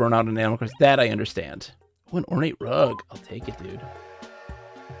 Don't want to burn out on Animal Crossing. That I understand. Oh, an ornate rug. I'll take it, dude.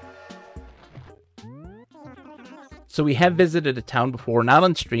 So we have visited a town before, not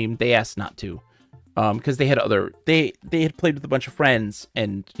on stream. They asked not to, because they had played with a bunch of friends,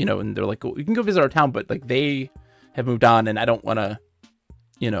 and you know, and they're like, well, you can go visit our town, but like they have moved on, and I don't want to,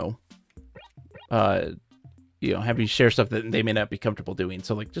 have you share stuff that they may not be comfortable doing.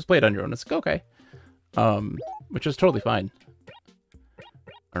 So like, just play it on your own. It's like, okay. Which is totally fine.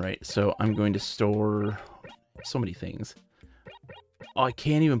 All right, so I'm going to store so many things. Oh, I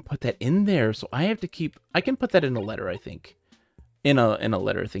can't even put that in there. So I have to keep, I can put that in a letter, I think. In a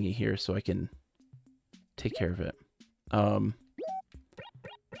letter thingy here, so I can take care of it. Here,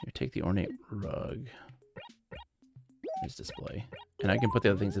 take the ornate rug. There's display. And I can put the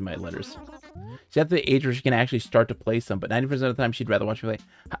other things in my letters. She's at the age where she can actually start to play some, but 90% of the time she'd rather watch me play.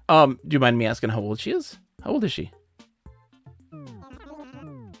 Do you mind me asking how old she is? How old is she?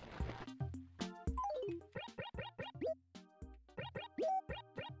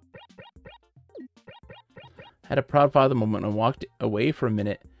 Had a proud father moment and walked away for a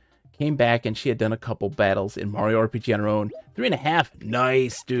minute. Came back and she had done a couple battles in Mario RPG on her own. 3.5.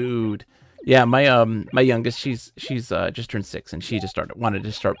 Nice, dude. Yeah, my my youngest, she's just turned 6 and she just wanted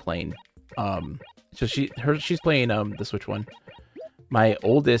to start playing. So she's playing the Switch one. My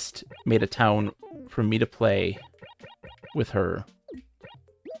oldest made a town for me to play with her.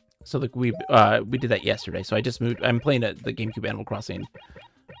 So like we did that yesterday. So I just moved. I'm playing the GameCube Animal Crossing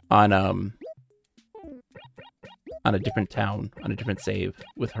on a different town, on a different save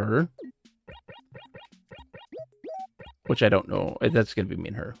with her. Which I don't know. That's gonna be me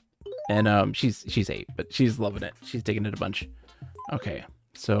and her. And she's 8, but she's loving it. She's digging it a bunch. Okay,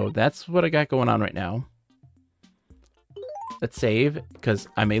 so that's what I got going on right now. Let's save, because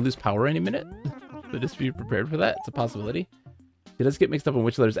I may lose power any minute. So just be prepared for that. It's a possibility. She does get mixed up on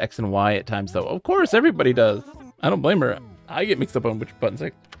which letters X and Y at times, though. Of course, everybody does. I don't blame her. I get mixed up on which buttons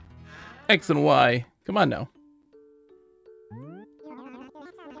X and Y. Come on now.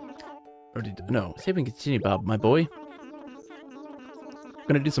 No, save and continue, Bob, my boy. I'm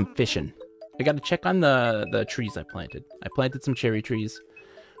gonna do some fishing. I gotta check on the trees I planted. I planted some cherry trees.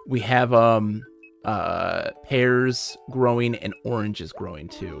 We have pears growing and oranges growing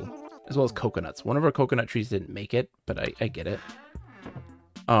too, as well as coconuts. One of our coconut trees didn't make it, but I get it.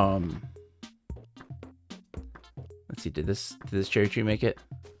 Let's see, did this cherry tree make it?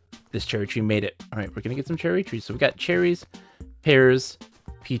 This cherry tree made it. All right, we're gonna get some cherry trees. So we got cherries, pears,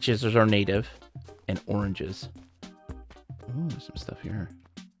 peaches is our native, and oranges. Ooh, some stuff here.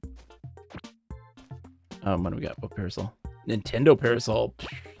 What do we got? What parasol? Nintendo parasol.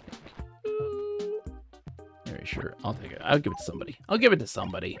 There cherry, sure. I'll take it. I'll give it to somebody. I'll give it to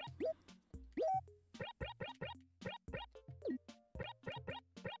somebody.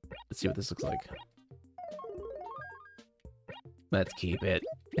 Let's see what this looks like. Let's keep it.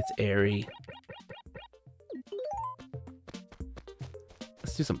 It's airy.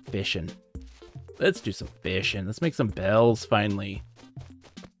 Let's do some fishing. Let's do some fishing. Let's make some bells, finally.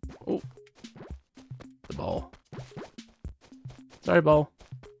 Oh. The ball. Sorry, ball.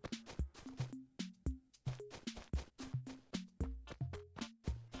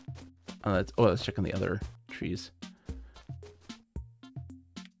 Let's check on the other trees.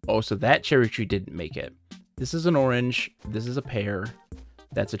 Oh, so that cherry tree didn't make it. This is an orange. This is a pear.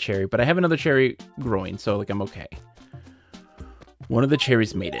 That's a cherry. But I have another cherry growing, so like I'm okay. One of the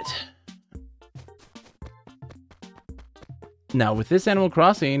cherries made it. Now with this Animal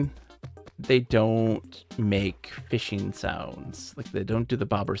Crossing, they don't make fishing sounds. Like they don't do the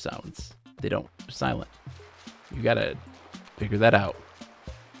bobber sounds. They don't. They're silent. You gotta figure that out.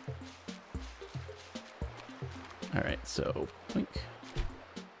 All right, so blink.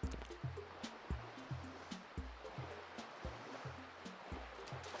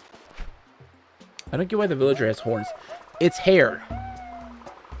 I don't get why the villager has horns. It's hair.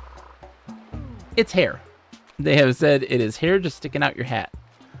 It's hair. They have said it is hair just sticking out your hat.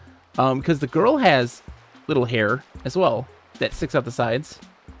 Because the girl has little hair as well that sticks out the sides.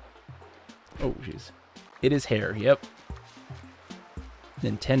 Oh, jeez. It is hair, yep.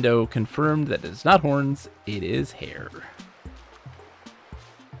 Nintendo confirmed that it is not horns, it is hair.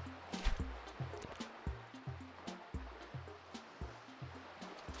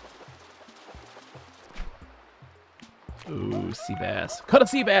 Ooh, sea bass. Caught a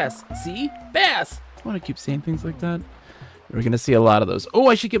sea bass! Sea bass! I want to keep saying things like that. We're going to see a lot of those. Oh,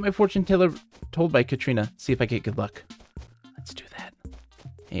 I should get my fortune teller told by Katrina. See if I get good luck. Let's do that.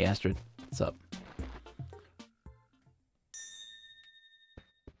 Hey, Astrid. What's up?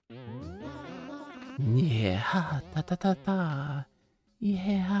 Yeah, ta ta ta ta.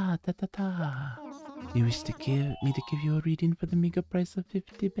 Yeah, ta ta ta. You wish to give you a reading for the meager price of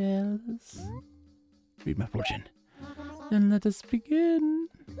 50 bells? Read my fortune. Then let us begin.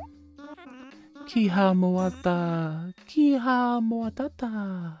 Kiha moata, kiha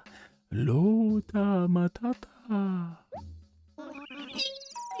moatata, lota matata.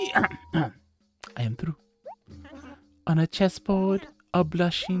 I am through. On a chessboard, a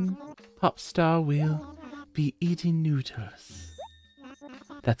blushing pop star will be eating noodles.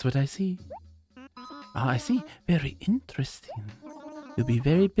 That's what I see. Ah, I see. Very interesting. You'll be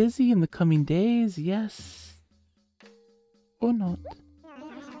very busy in the coming days, yes. Or not.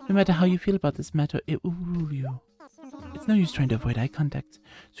 No matter how you feel about this matter, it will rule you. It's no use trying to avoid eye contact,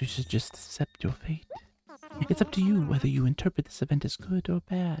 so you should just accept your fate. It's up to you whether you interpret this event as good or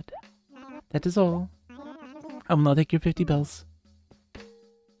bad. That is all. I will now take your 50 bells.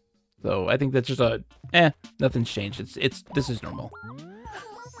 So I think that's just a nothing's changed. This is normal.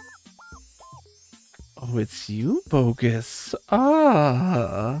 Oh, it's you, Bogus.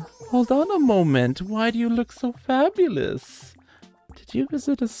 Ah, hold on a moment. Why do you look so fabulous? Did you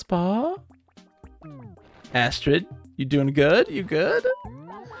visit a spa? Astrid, you doing good? You good?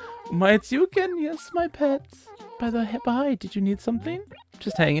 My, it's you again. Yes, my pet. By the by, did you need something?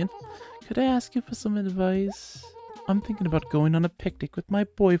 Just hanging. Could I ask you for some advice? I'm thinking about going on a picnic with my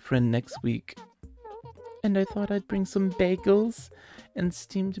boyfriend next week. And I thought I'd bring some bagels and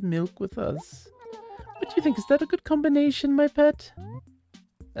steamed milk with us. What do you think? Is that a good combination, my pet?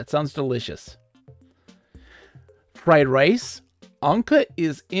 That sounds delicious. Fried rice. Anka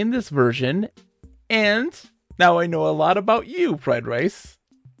is in this version. And now I know a lot about you, Fried Rice.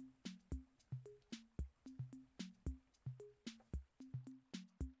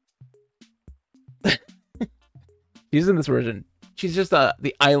 She's in this version. She's just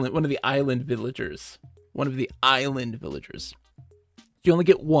the island, one of the island villagers. One of the island villagers. You only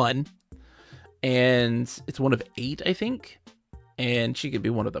get one. And it's one of 8, I think. And she could be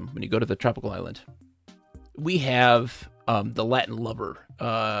one of them when you go to the tropical island. We have the Latin lover.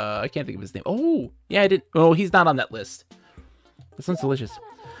 I can't think of his name. Oh, yeah, I didn't. Oh, he's not on that list. That sounds delicious.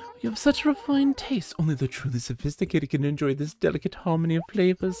 You have such refined taste. Only the truly sophisticated can enjoy this delicate harmony of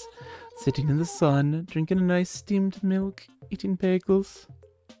flavors. Sitting in the sun, drinking a nice steamed milk, eating bagels.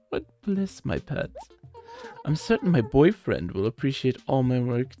 What bliss, my pet. I'm certain my boyfriend will appreciate all my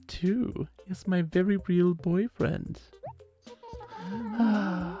work too. Yes, my very real boyfriend.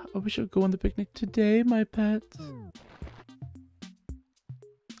 I wish I would go on the picnic today, my pet.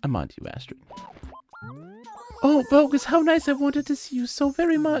 I'm on to you, Astrid. Oh, Bogus, how nice. I wanted to see you so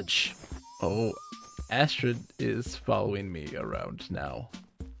very much. Oh, Astrid is following me around now.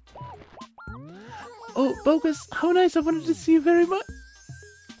 Oh, Bogus, how nice. I wanted to see you very much.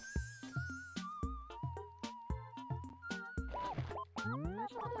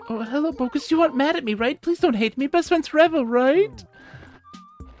 Oh, hello, Bogus. You aren't mad at me, right? Please don't hate me. Best friends forever, right?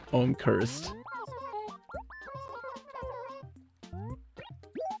 Oh, I'm cursed.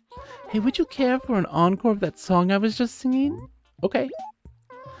 Hey, would you care for an encore of that song I was just singing? Okay.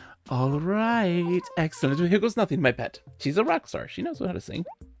 All right. Excellent. Here goes nothing, my pet. She's a rock star. She knows how to sing.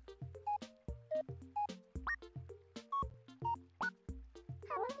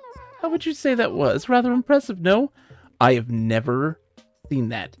 How would you say that was? Rather impressive, no? I have never seen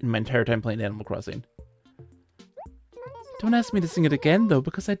that in my entire time playing Animal Crossing. Don't ask me to sing it again, though,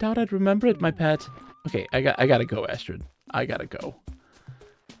 because I doubt I'd remember it, my pet. Okay, I gotta go, Astrid. I gotta go.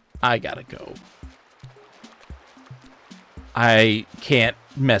 I gotta go. I can't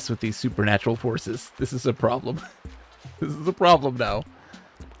mess with these supernatural forces. This is a problem. This is a problem now.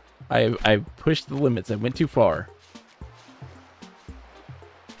 I pushed the limits. I went too far.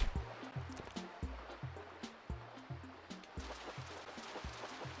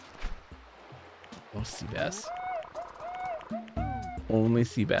 Oh, sea bass. Only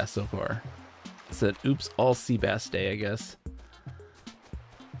sea bass so far. It's an oops all sea bass day, I guess.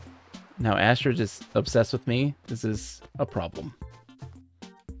 Now Astrid is obsessed with me. This is a problem.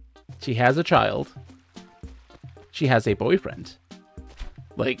 She has a child. She has a boyfriend.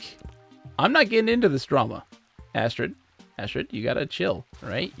 Like, I'm not getting into this drama. Astrid, you gotta chill,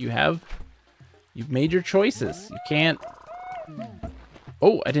 right? You've made your choices. You can't...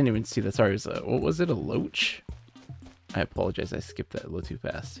 Oh, I didn't even see that. Sorry, it was what was it? A loach? I apologize. I skipped that a little too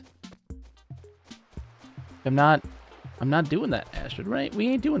fast. I'm not doing that, Astrid, right? We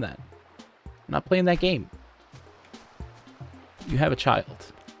ain't doing that. I'm not playing that game. You have a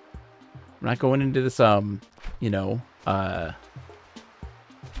child. We're not going into this, you know,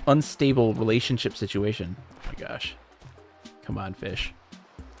 unstable relationship situation. Oh my gosh. Come on, fish.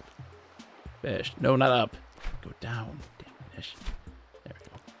 Fish. No, not up. Go down. Damn fish. There we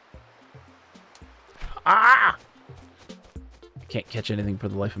go. Ah! I can't catch anything for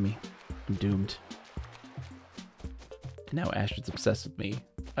the life of me. I'm doomed. And now Astrid's obsessed with me.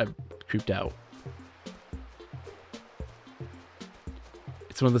 I've creeped out.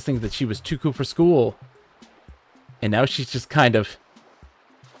 It's one of those things that she was too cool for school. And now she's just kind of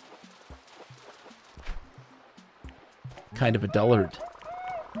a dullard.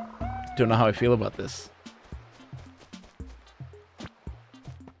 Don't know how I feel about this.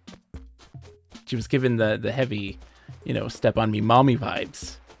 She was given the heavy, you know, step on me mommy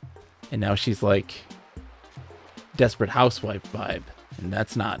vibes. And now she's like desperate housewife vibe. And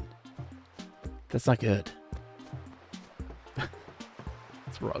that's not good.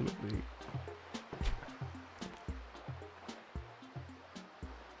 What's wrong with me?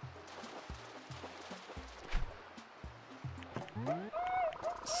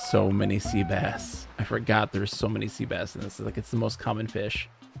 So many sea bass. I forgot there's so many sea bass in this. Like, it's the most common fish.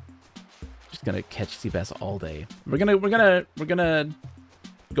 Just gonna catch sea bass all day. We're gonna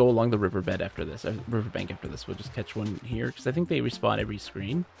go along the riverbed after this. Riverbank after this. We'll just catch one here because I think they respawn every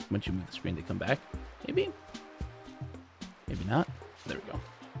screen. Once you move the screen, they come back. Maybe. Maybe not. There we go.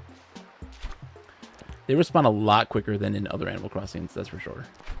 They respawn a lot quicker than in other Animal Crossings, that's for sure.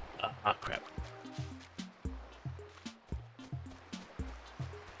 Ah, crap.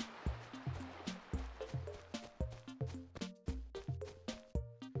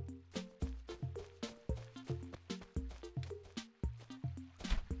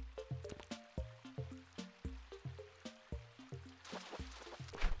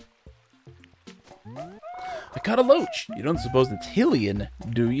 I caught a loach. You don't suppose it's Hylian,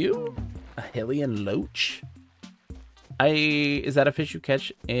 do you? A Hylian loach? Is that a fish you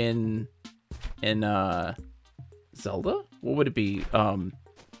catch in Zelda? What would it be?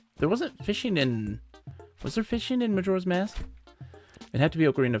 There wasn't fishing in... Was there fishing in Majora's Mask? It'd have to be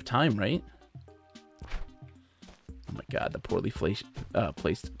Ocarina of Time, right? Oh my god, the poorly placed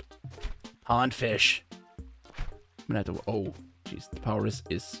pond fish. I'm gonna have to... Oh, jeez, the power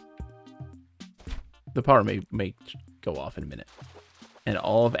is... The power may go off in a minute. And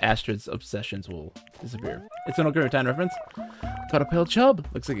all of Astrid's obsessions will disappear. It's an Ocarina of Time reference. Caught a pale chub.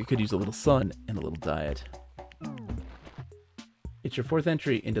 Looks like it could use a little sun and a little diet. It's your 4th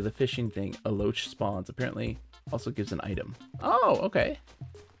entry into the fishing thing. A loach spawns. Apparently also gives an item. Oh, okay.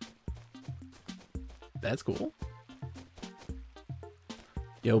 That's cool.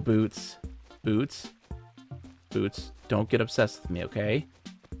 Yo, Boots. Boots. Boots. Don't get obsessed with me, okay?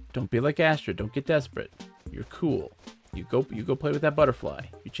 Don't be like Astrid. Don't get desperate. You're cool. You go play with that butterfly.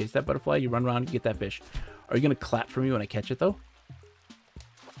 You chase that butterfly, you run around and get that fish. Are you gonna clap for me when I catch it though?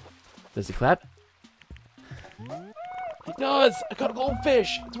 Does he clap? does! I got a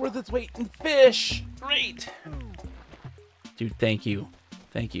goldfish! It's worth its weight in fish! Great! Dude, thank you.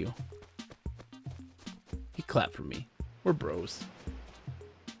 Thank you. He clapped for me. We're bros.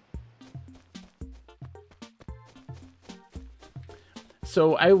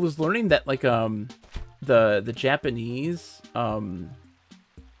 So I was learning that like the Japanese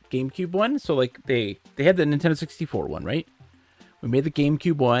GameCube one, so like they had the Nintendo 64 one, right? We made the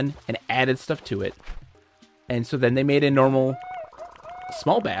GameCube one and added stuff to it. And so then they made a normal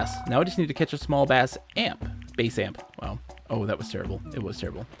small bass. Now I just need to catch a small bass amp. Bass amp. Wow. Oh, that was terrible. It was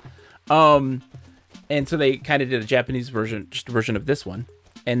terrible. And so they kind of did a Japanese version, just a version of this one.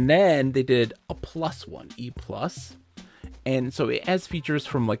 And then they did a plus one, E+. And so it has features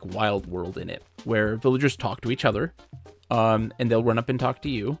from like Wild World in it, where villagers talk to each other. And they'll run up and talk to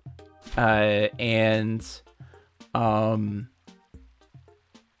you. There's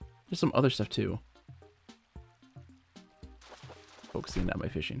some other stuff too. Focusing on my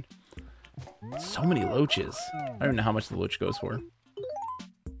fishing. So many loaches. I don't know how much the loach goes for.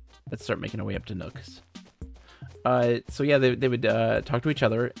 Let's start making our way up to Nooks. So yeah, they would talk to each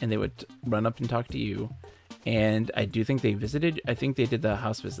other, and they would run up and talk to you. And I do think they visited. I think they did the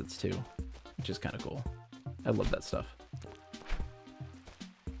house visits too, which is kind of cool. I love that stuff.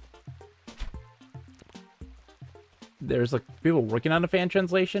 There's like people working on a fan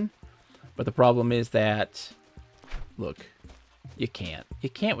translation, but the problem is that, look, you can't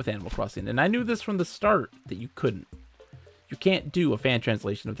with Animal Crossing. And I knew this from the start that you couldn't. You can't do a fan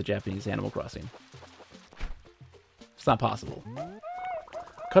translation of the Japanese Animal Crossing. It's not possible.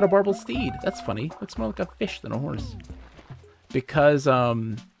 Cut a barbel steed. That's funny. Looks more like a fish than a horse. Because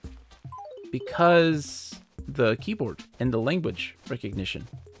the keyboard and the language recognition,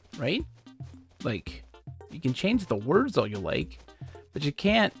 right? Like, you can change the words all you like, but you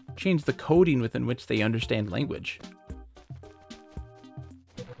can't change the coding within which they understand language.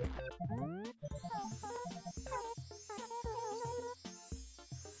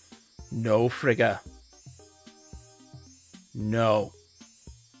 No, Frigga. No.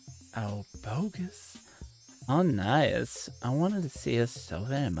 Oh, bogus. Oh, nice. I wanted to see us so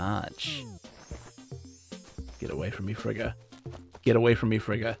very much. Get away from me, Frigga. Get away from me,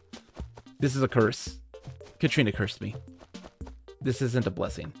 Frigga. This is a curse. Katrina cursed me. This isn't a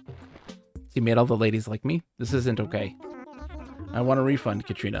blessing. She made all the ladies like me. This isn't okay. I want a refund,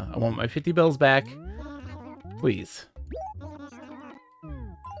 Katrina. I want my 50 bells back. Please.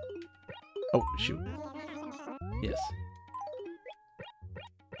 Oh, shoot. Yes.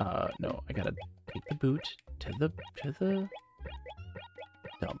 No, I gotta take the boot to the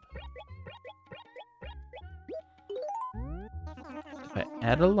dump. If I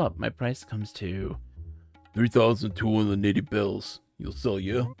add it all up, my price comes to 3,280 bells. You'll sell,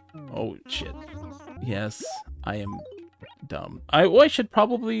 yeah? Oh, shit. Yes, I am dumb. I've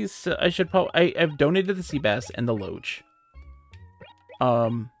donated the sea bass and the loach.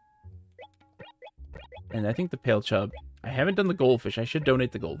 And I think the pale chub. I haven't done the goldfish. I should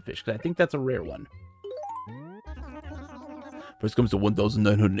donate the goldfish, because I think that's a rare one. First comes to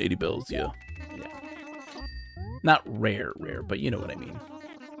 1,980 bells, yeah. Not rare, but you know what I mean.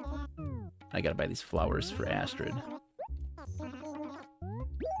 I gotta buy these flowers for Astrid.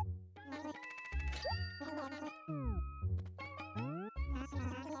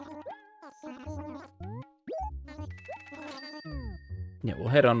 Yeah, we'll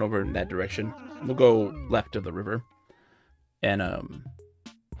head on over in that direction. We'll go left of the river. And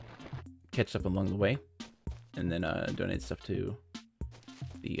catch stuff along the way, and then donate stuff to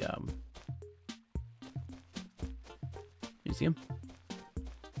the museum.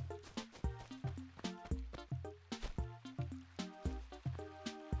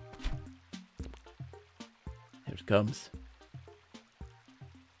 Here it comes.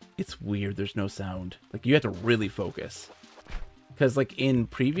 It's weird. There's no sound. Like, you have to really focus, because like in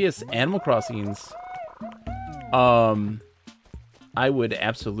previous Animal Crossings, I would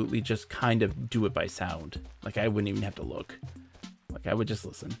absolutely just kind of do it by sound. Like, I wouldn't even have to look. Like, I would just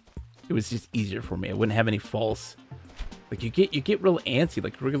listen. It was just easier for me. I wouldn't have any false. Like, you get real antsy,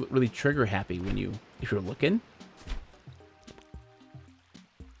 like really trigger happy when if you're looking.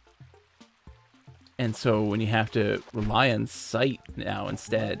 And so when you have to rely on sight now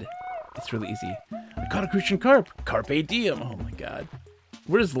instead, it's really easy. I caught a Christian carp. Carpe diem. Oh my god.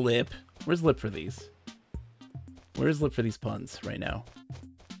 Where's Lip? Where's Lip for these? Where's Lip for these puns right now?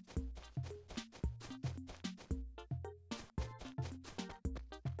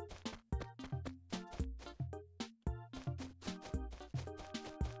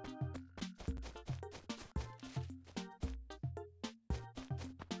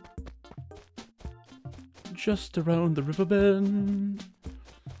 just around the river bend.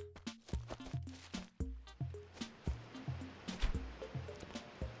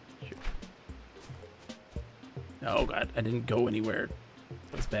 Oh god, I didn't go anywhere.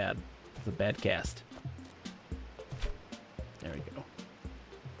 That was bad. It was a bad cast. There we go.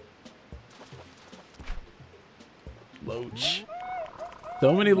 Loach.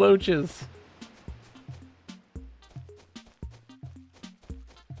 So many loaches.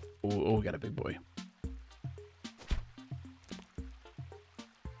 Oh, we got a big boy.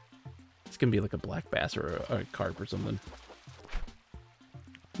 It's gonna be like a black bass or a carp or something.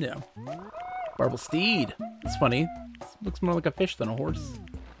 Yeah. Barbel steed. It's funny. It looks more like a fish than a horse.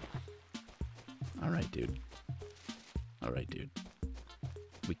 Alright, dude. Alright, dude.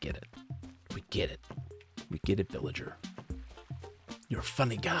 We get it. We get it. We get it, villager. You're a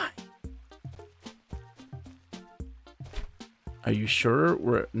funny guy. Are you sure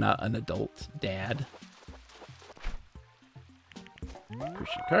we're not an adult dad?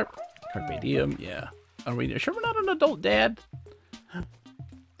 Christian carp. Carpe diem. Yeah. Are we sure we're not an adult dad?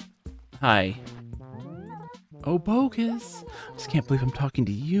 Hi. Oh, Bogus. I just can't believe I'm talking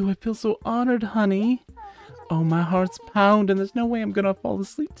to you. I feel so honored, honey. Oh, my heart's pounding. There's no way I'm gonna fall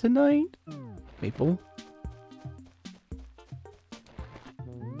asleep tonight. Maple.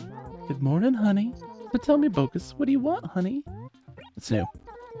 Good morning, honey. But tell me, Bogus, what do you want, honey? It's new.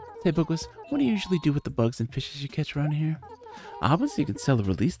 Say, Bogus, what do you usually do with the bugs and fishes you catch around here? Obviously, you can sell or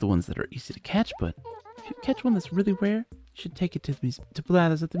release the ones that are easy to catch, but if you catch one that's really rare, you should take it to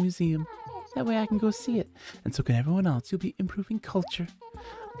Blathers at the museum. That way I can go see it, and so can everyone else. You'll be improving culture.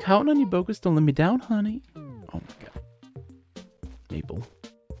 I'm counting on you, Bogus. Don't let me down, honey. Oh my god. Maple.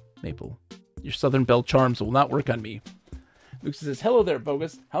 Maple. Your Southern Belle charms will not work on me. Luke says, hello there,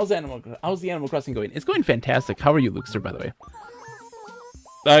 Bogus. How's the Animal Crossing going? It's going fantastic. How are you, Lukester, by the way?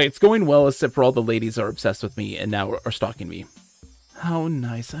 It's going well, except for all the ladies are obsessed with me and now are stalking me. How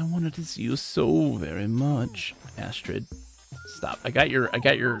nice. I wanted to see you so very much. Astrid. Stop. I got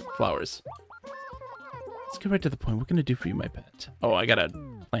your flowers. Let's get right to the point. What can I do for you, my pet? Oh, I gotta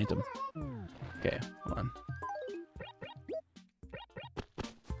plant them. Okay, hold on.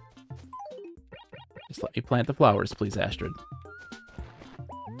 Just let me plant the flowers, please, Astrid.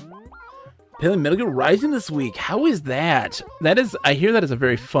 Playing Metal Gear Rising this week. How is that? I hear that is a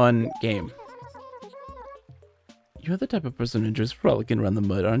very fun game. You're the type of person who enjoys frolicking around the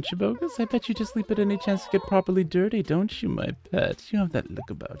mud, aren't you, Bogus? I bet you just leap at any chance to get properly dirty, don't you, my pet? You have that look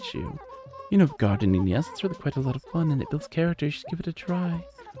about you. You know, gardening, yes, it's really quite a lot of fun, and it builds character. You should give it a try.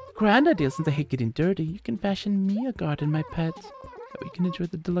 Grand idea, since I hate getting dirty. You can fashion me a garden, my pet. That way you can enjoy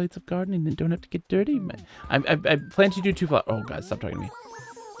the delights of gardening and don't have to get dirty. I plan to do 2 flowers. Oh, God, stop talking to me.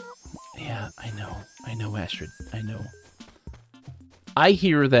 Yeah, I know, Astrid. I know. I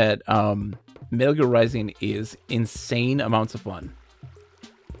hear that, Metal Gear Rising is insane amounts of fun.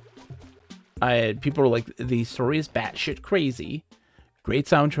 People are like, the story is batshit crazy, great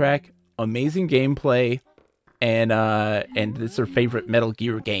soundtrack, amazing gameplay, and it's their favorite Metal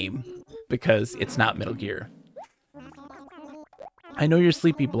Gear game because it's not Metal Gear. I know you're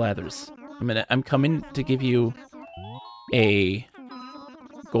sleepy, Blathers. I'm coming to give you a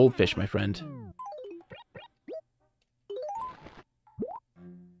goldfish, my friend.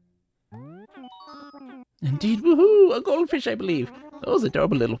 Indeed, woohoo! A goldfish, I believe. Those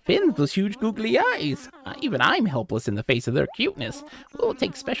adorable little fins, those huge googly eyes. Even I'm helpless in the face of their cuteness. We'll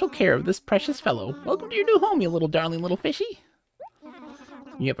take special care of this precious fellow. Welcome to your new home, you little darling little fishy.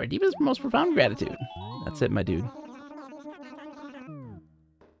 You have our deepest, most profound gratitude. That's it, my dude.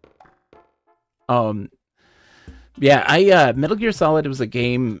 Yeah, Metal Gear Solid was a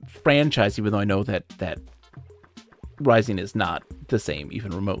game franchise, even though I know that Rising is not the same,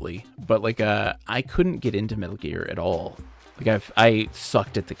 even remotely. But like, I couldn't get into Metal Gear at all. Like, I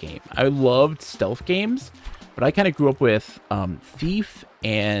sucked at the game. I loved stealth games, but I kind of grew up with Thief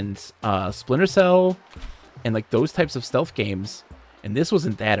and Splinter Cell and like those types of stealth games, and this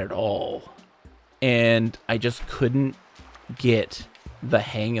wasn't that at all. And I just couldn't get the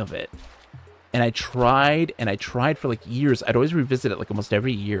hang of it. And I tried for like years. I'd always revisit it like almost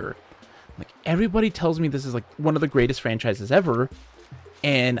every year. Like, everybody tells me this is like one of the greatest franchises ever,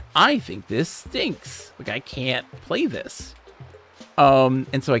 and I think this stinks. Like, I can't play this.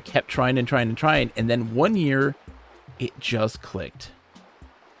 And so I kept trying, and then one year it just clicked.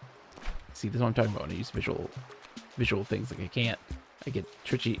 See, this is what I'm talking about when I use visual things. Like, I get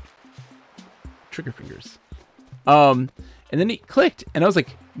trigger fingers. And then it clicked, and I was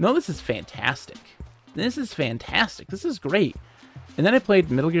like, no, this is fantastic. This is fantastic. This is great. And then I played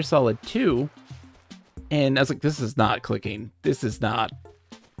Metal Gear Solid 2, and I was like, this is not clicking. This is not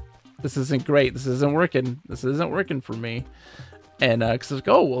This isn't great. This isn't working. This isn't working for me. And because I was like,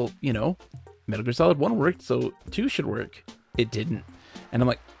 oh, well, you know, Metal Gear Solid 1 worked, so 2 should work. It didn't. And I'm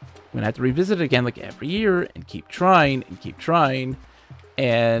like, I'm going to have to revisit it again like every year and keep trying and keep trying.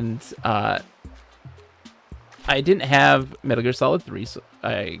 And I didn't have Metal Gear Solid 3, so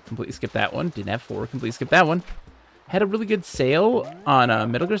I completely skipped that one. Didn't have 4, completely skipped that one. Had a really good sale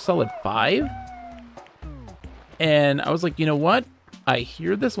on Metal Gear Solid 5. And I was like, you know what? I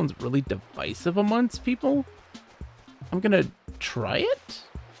hear this one's really divisive amongst people. I'm going to try it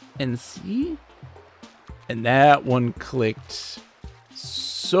and see. And that one clicked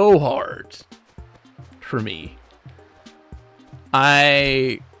so hard for me.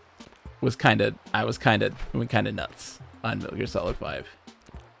 I went kind of nuts on Metal Gear Solid 5.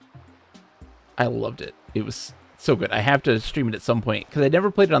 I loved it. It was so good. I have to stream it at some point because I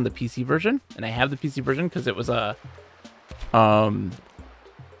never played it on the PC version, and I have the PC version because it was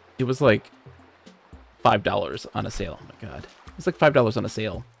it was like $5 on a sale. Oh my god, it was like $5 on a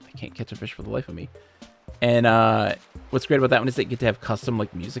sale. I can't catch a fish for the life of me. And what's great about that one is that you get to have custom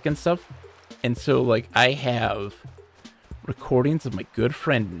like music and stuff. And so like I have recordings of my good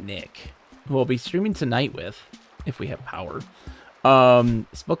friend Nick, who I'll be streaming tonight with if we have power.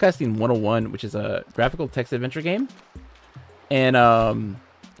 Spellcasting 101, which is a graphical text adventure game, and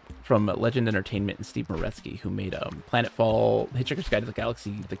from Legend Entertainment and Steve Moretsky, who made Planetfall, Hitchhiker's Guide to the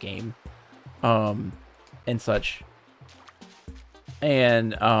Galaxy, the game, and such.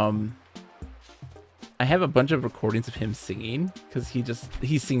 And I have a bunch of recordings of him singing because he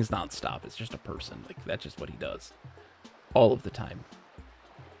sings nonstop. It's just a person, like that's just what he does all of the time.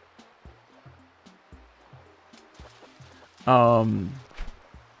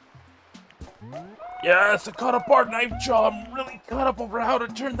 Yes, a cut apart knife jaw. I'm really caught up over how to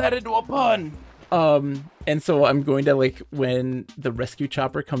turn that into a pun. And so I'm going to, like, when the rescue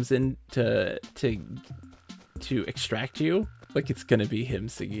chopper comes in to extract you, like, it's gonna be him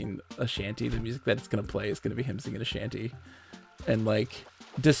singing a shanty. The music that it's gonna play is gonna be him singing a shanty. And like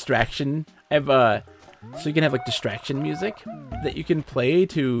distraction, I have so you can have like distraction music that you can play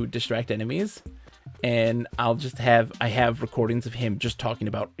to distract enemies. And I have recordings of him just talking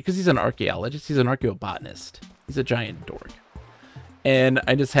about, because he's an archaeologist, he's an archaeobotanist, he's a giant dork. And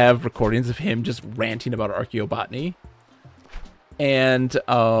I just have recordings of him just ranting about archaeobotany. And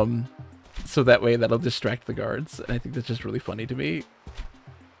so that way that'll distract the guards. And I think that's just really funny to me.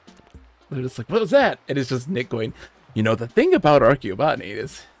 They're just like, what was that? And it's just Nick going, you know, the thing about archaeobotany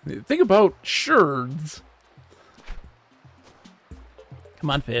is, the thing about sherds. Come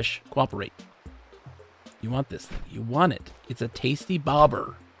on, fish, cooperate. You want this thing. You want it. It's a tasty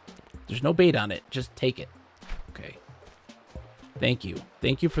bobber. There's no bait on it. Just take it. Okay. Thank you.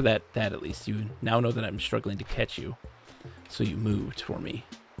 Thank you for that at least. You now know that I'm struggling to catch you. So you moved for me.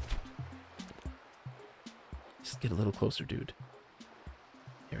 Just get a little closer, dude.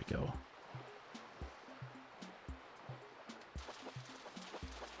 There we go.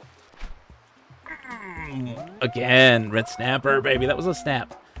 Again, red snapper, baby. That was a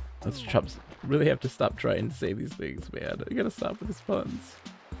snap. Let's really have to stop trying to say these things, man. I gotta stop with these puns.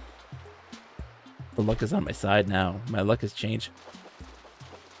 The luck is on my side now. My luck has changed.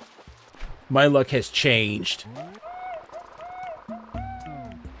 My luck has changed.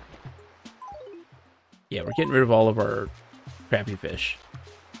 Yeah, we're getting rid of all of our crappy fish.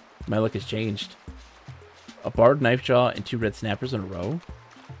 My luck has changed. A barred knife jaw and 2 red snappers in a row?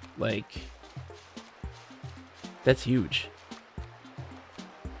 Like, that's huge.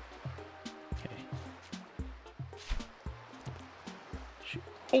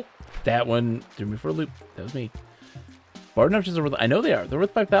 That one threw me for a loop. That was me. Barred knives are worth... I know they are. They're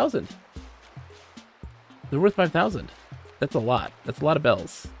worth 5,000. They're worth 5,000. That's a lot. That's a lot of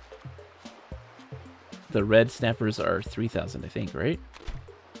bells. The red snappers are 3,000, I think, right?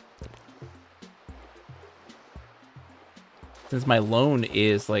 Since my loan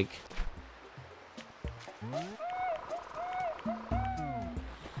is like...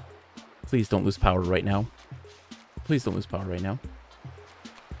 Please don't lose power right now. Please don't lose power right now.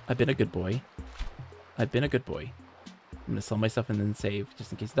 I've been a good boy. I've been a good boy. I'm going to sell myself and then save,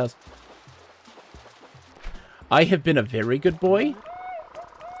 just in case it does. I have been a very good boy.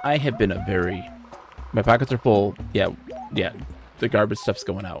 I have been a very... My pockets are full. Yeah. The garbage stuff's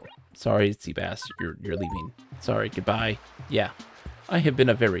going out. Sorry, Seabass. You're leaving. Sorry, goodbye. Yeah. I have been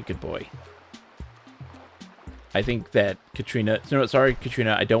a very good boy. I think that Katrina... No, sorry,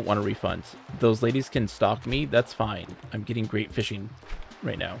 Katrina. I don't want a refund. Those ladies can stalk me. That's fine. I'm getting great fishing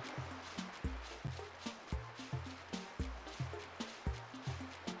right now.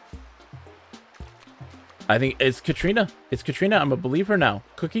 I think it's Katrina. It's Katrina. I'm a believer now.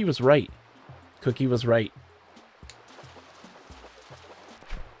 Cookie was right. Cookie was right.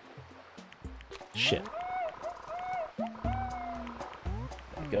 Shit. There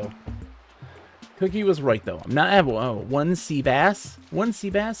we go. Cookie was right, though. I'm not... one sea bass. One sea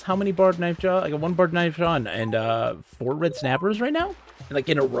bass? How many barred knife jaw? I got one barred knife jaw and 4 red snappers right now? Like,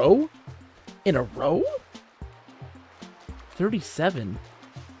 in a row? In a row? 37.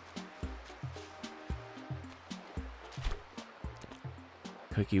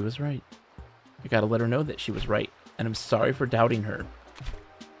 Cookie was right. I gotta let her know that she was right. And I'm sorry for doubting her.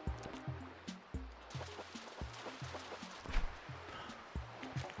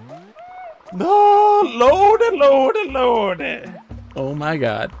 No, load it. Oh my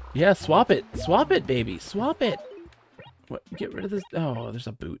god. Yeah, swap it. Swap it, baby. Swap it. What? Get rid of this. Oh, there's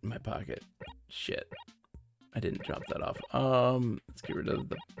a boot in my pocket. Shit. I didn't drop that off. Let's get rid of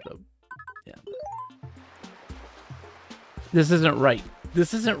the yeah. This isn't right.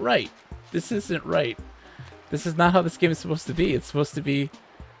 This isn't right. This isn't right. This is not how this game is supposed to be. It's supposed to be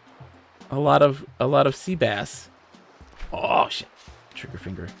a lot of sea bass. Oh shit. Trigger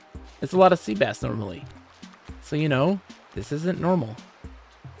finger. It's a lot of sea bass normally. So you know, this isn't normal.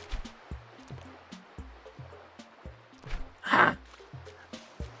 Ha!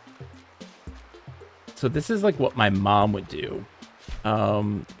 So this is like what my mom would do.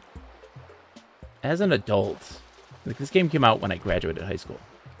 As an adult. Like, this game came out when I graduated high school.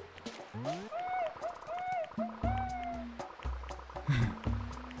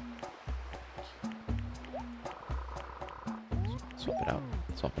 Swap it out.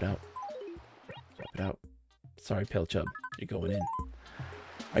 Swap it out. Swap it out. Sorry, Pale Chub. You're going in.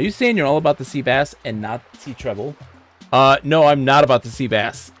 Are you saying you're all about the sea bass and not sea treble? No, I'm not about the sea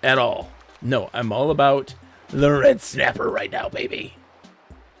bass at all. No, I'm all about the red snapper right now, baby.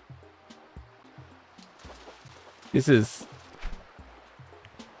 This is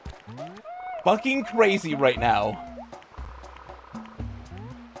fucking crazy right now.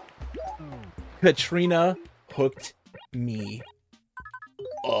 Katrina hooked me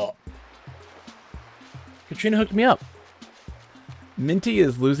up. Katrina hooked me up. Minty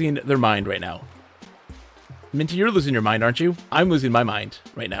is losing their mind right now. Minty, you're losing your mind, aren't you? I'm losing my mind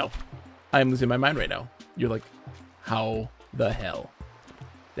right now. I'm losing my mind right now. You're like, how the hell?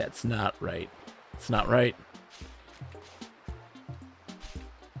 That's not right. It's not right.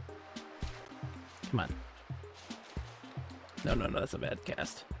 Come on. No, that's a bad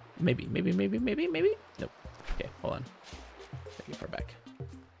cast. Maybe. Nope. Okay, hold on. Take it far back.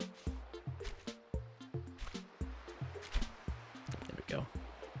 There we go.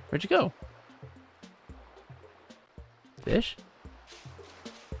 Where'd you go? Fish?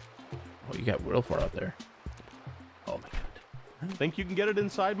 Oh, you got real far out there. Oh my god. Think you can get it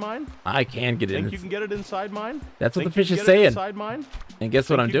inside mine? I can get it. Think you can get it inside mine? That's what the fish is saying. Inside mine? And guess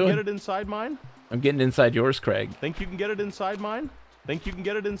what I'm doing? Get it inside mine? I'm getting inside yours, Craig. Think you can get it inside mine? Think you can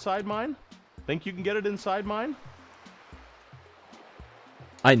get it inside mine? Think you can get it inside mine?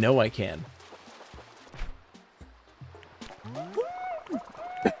 I know I can. I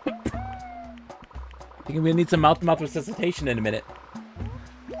think I'm gonna need some mouth-to-mouth resuscitation in a minute.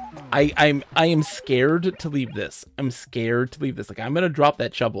 I am scared to leave this. I'm scared to leave this. Like, I'm gonna drop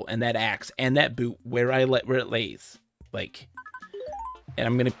that shovel and that axe and that boot where it lays. Like, and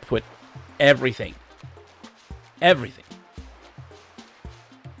I'm gonna put everything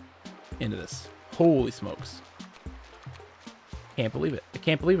into this. Holy smokes. Can't believe it. I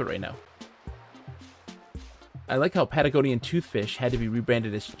can't believe it right now. I like how Patagonian toothfish had to be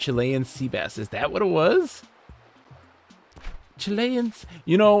rebranded as Chilean sea bass. Is that what it was? Chileans?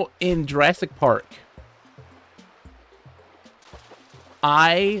 You know, in Jurassic Park,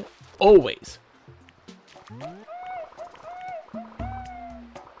 I always...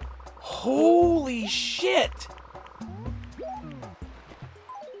 Holy shit!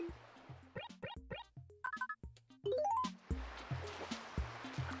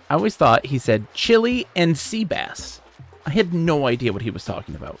 I always thought he said chili and sea bass. I had no idea what he was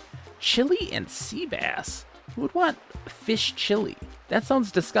talking about. Chili and sea bass? Who would want fish chili? That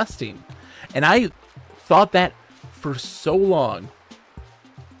sounds disgusting. And I thought that for so long.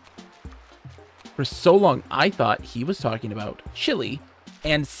 For so long, I thought he was talking about chili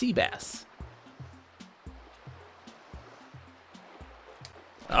and sea bass.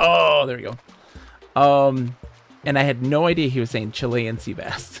 Oh, there we go. And I had no idea he was saying Chilean sea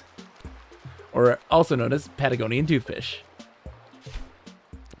bass. Or also known as Patagonian toothfish.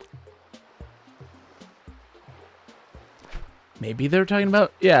 Maybe they were talking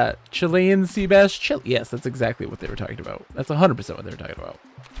about, yeah, Chilean sea bass chili. Yes, that's exactly what they were talking about. That's 100% what they were talking about.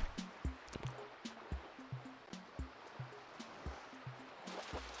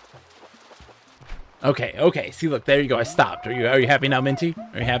 Okay, okay. See, look, there you go. I stopped. Are you happy now, Minty?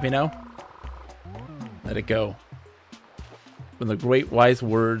 Are you happy now? Let it go. From the great wise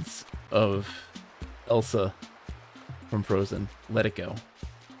words of Elsa from Frozen, let it go.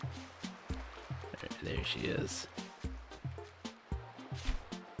 There she is.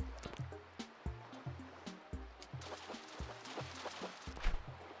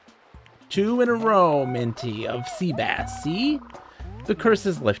 Two in a row, Minty, of sea bass. See? The curse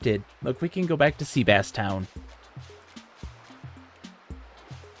is lifted. Look, we can go back to Sea Bass Town.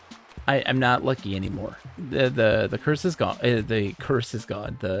 I'm not lucky anymore. The curse is gone. The curse is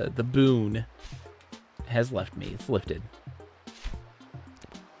gone. The boon has left me. It's lifted.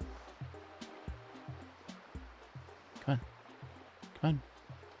 Come on. Come on.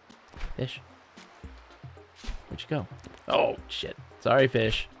 Fish. Where'd you go? Oh, shit. Sorry,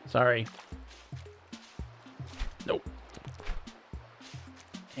 fish. Sorry. Nope.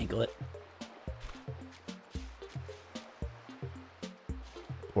 Angle it.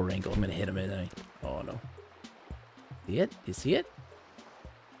 Poor angle. I'm gonna hit him, isn't I? Oh, no. See it? You see it?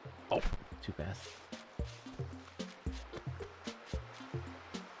 Oh, too fast.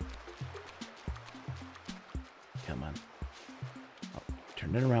 Come on. Oh,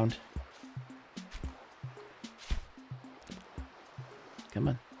 turn it around. Come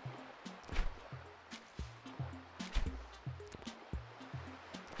on.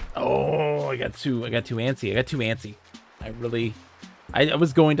 Oh, I got too antsy. I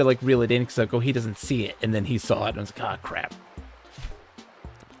was going to like reel it in because like, oh, he doesn't see it, and then he saw it, and I was like, ah, crap.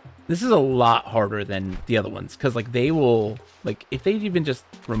 This is a lot harder than the other ones because like they will like if they even just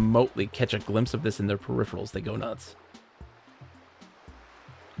remotely catch a glimpse of this in their peripherals, they go nuts.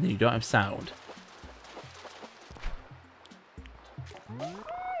 And then you don't have sound.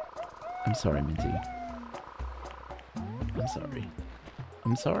 I'm sorry, Minty. I'm sorry.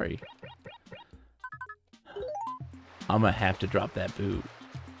 I'm sorry. I'm gonna have to drop that boot.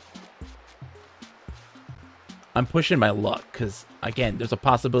 I'm pushing my luck, because, again, there's a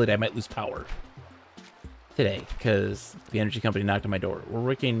possibility I might lose power today, because the energy company knocked on my door. We're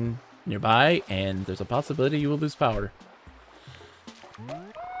working nearby, and there's a possibility you will lose power.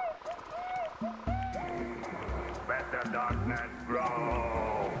 Better darkness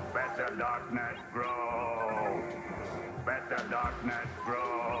grow. Better darkness grow. Better darkness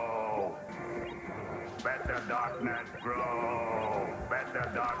grow. Better darkness grow.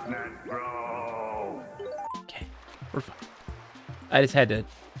 Better darkness grow. Okay, we're fine. I just had to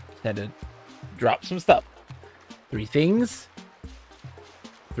drop some stuff. 3 things,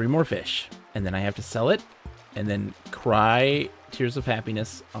 3 more fish, and then I have to sell it, and then cry tears of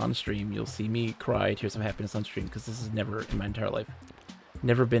happiness on stream. You'll see me cry tears of happiness on stream because this has never in my entire life,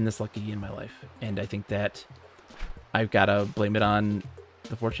 never been this lucky in my life, and I think that I've got to blame it on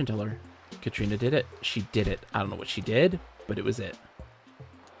the fortune teller. Katrina did it. She did it. I don't know what she did, but it was it.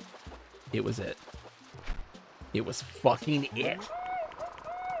 It was it. It was fucking it.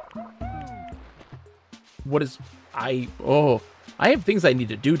 What is... I have things I need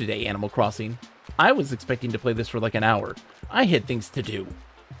to do today, Animal Crossing. I was expecting to play this for like an hour. I had things to do.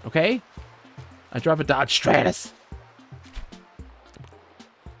 Okay? I drive a Dodge Stratus.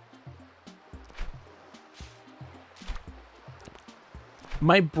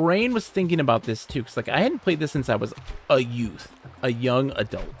 My brain was thinking about this too, because like I hadn't played this since I was a youth, a young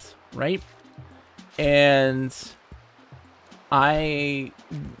adult, right? And I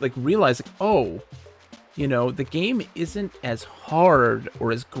like realized like, oh, you know, the game isn't as hard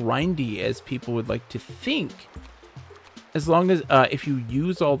or as grindy as people would like to think, as long as if you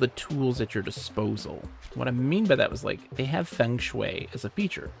use all the tools at your disposal. What I mean by that was like they have feng shui as a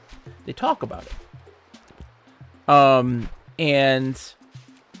feature. They talk about it. And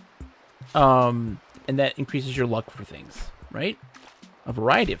that increases your luck for things, right? A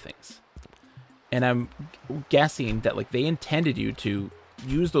variety of things. And I'm guessing that like they intended you to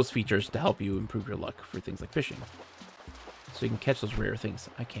use those features to help you improve your luck for things like fishing. So you can catch those rare things.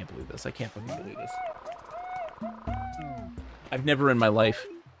 I can't believe this. I can't fucking believe this. I've never in my life,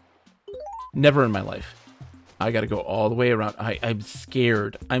 I gotta go all the way around. I'm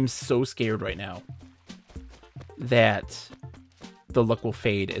scared. I'm so scared right now that the luck will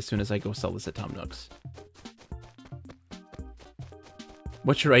fade as soon as I go sell this at Tom Nook's.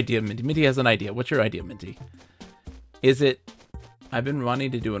 What's your idea, Minty? Minty has an idea. What's your idea, Minty? Is it... I've been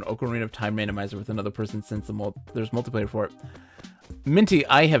wanting to do an Ocarina of Time randomizer with another person since there's multiplayer for it. Minty,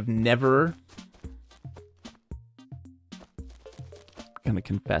 I have never... I'm gonna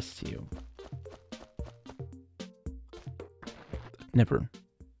confess to you. Never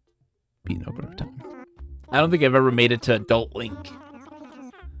beaten Ocarina of Time. I don't think I've ever made it to Adult Link.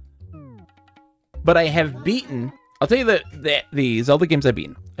 But I have beaten... I'll tell you the Zelda games I've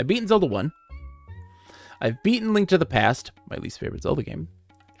beaten. I've beaten Zelda 1. I've beaten Link to the Past, my least favorite Zelda game.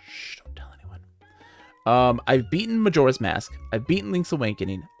 Shh, don't tell anyone. I've beaten Majora's Mask. I've beaten Link's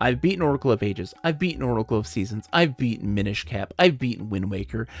Awakening. I've beaten Oracle of Ages. I've beaten Oracle of Seasons. I've beaten Minish Cap. I've beaten Wind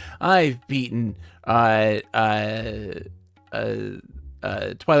Waker. I've beaten Twilight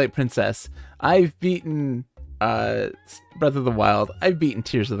Princess. I've beaten Breath of the Wild. I've beaten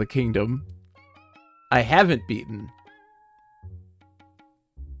Tears of the Kingdom. I haven't beaten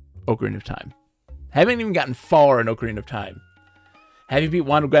Ocarina of Time. Haven't even gotten far in Ocarina of Time. Have you beat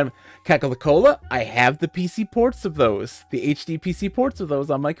Wand of Grand Kakalakola? I have the PC ports of those. The HD PC ports of those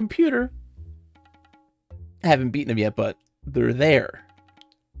on my computer. I haven't beaten them yet, but they're there.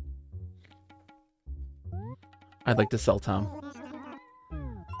 I'd like to sell Tom.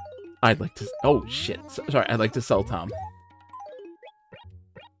 I'd like to... Oh, shit. Sorry, I'd like to sell Tom.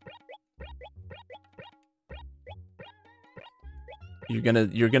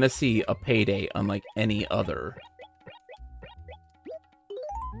 You're gonna see a payday unlike any other.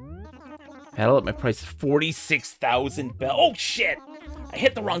 Paddle up, my price is 46,000 bells. Oh shit! I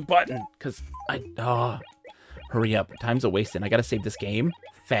hit the wrong button because hurry up. Time's a wasting. I gotta save this game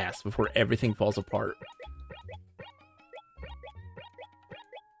fast before everything falls apart.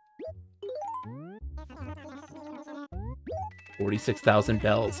 $46,000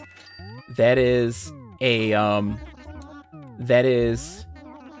 bells. That is a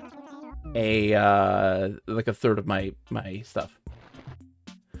like a third of my stuff.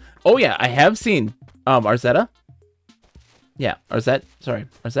 Oh yeah, I have seen Arzetta. Yeah,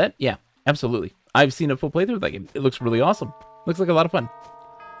 Arzette. Yeah, absolutely. I've seen a full playthrough of that game. It looks really awesome. Looks like a lot of fun.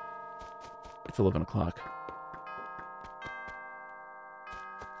 It's 11 o'clock.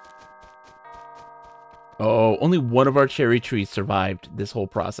 Oh, only one of our cherry trees survived this whole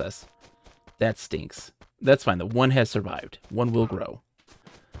process. That stinks. That's fine. The one has survived. One will grow.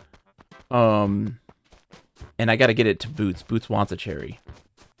 And I gotta get it to Boots. Boots wants a cherry.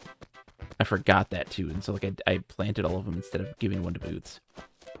 I forgot that too, and so like I planted all of them instead of giving one to Boots.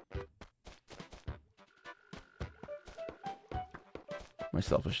 My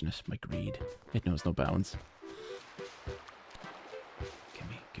selfishness, my greed, it knows no bounds.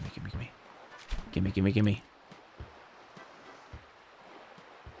 Gimme.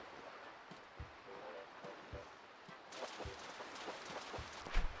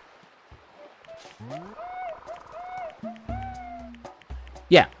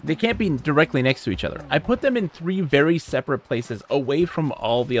 Yeah, they can't be directly next to each other. I put them in 3 very separate places away from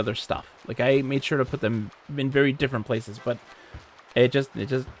all the other stuff. Like, I made sure to put them in very different places, but it just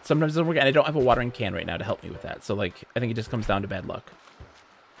sometimes doesn't work, and I don't have a watering can right now to help me with that. So, like, I think it just comes down to bad luck.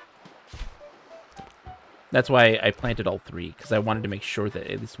 That's why I planted all 3, because I wanted to make sure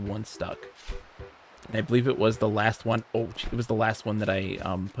that at least one stuck. And I believe it was the last one. Oh, it was the last one that I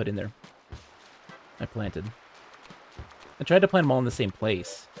put in there. I planted. I tried to plant them all in the same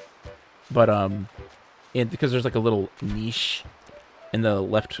place, but because there's like a little niche in the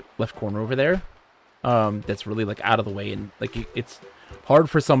left corner over there, that's really like out of the way, and like it's hard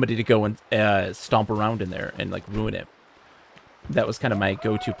for somebody to go and stomp around in there and like ruin it. That was kind of my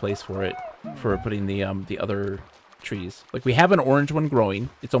go-to place for it, for putting the other trees. Like, we have an orange one growing;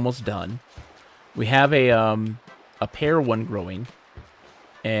 it's almost done. We have a pear one growing,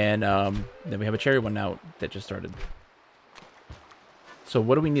 and then we have a cherry one now that just started. So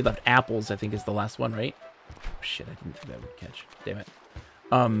what do we need left? Apples, I think, is the last one, right? Oh, shit, I didn't think that would catch. Damn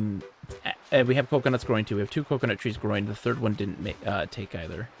it. We have coconuts growing, too. We have 2 coconut trees growing. The third one didn't take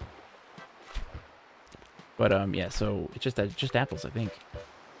either. But, yeah, so it's just apples, I think,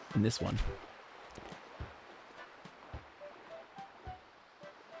 in this one.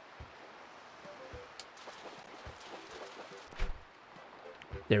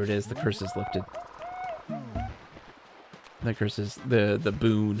 There it is. The curse is lifted. The curse is the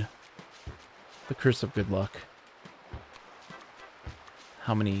boon. The curse of good luck.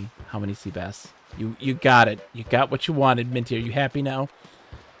 How many sea bass? You got it. You got what you wanted, Minty. Are you happy now?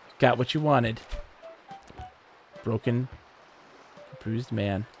 You got what you wanted. Broken, bruised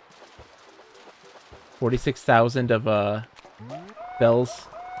man. 46,000 of bells,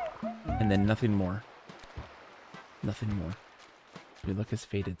 and then nothing more. Nothing more. Your look has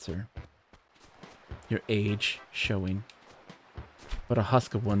faded, sir. Your age showing. But a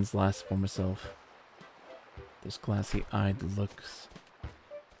husk of one's last former self. Those glassy-eyed looks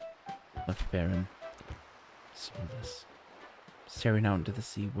left barren, soulless. Staring out into the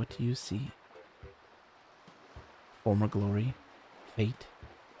sea, what do you see? Former glory? Fate?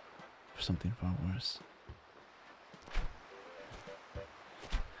 Or something far worse?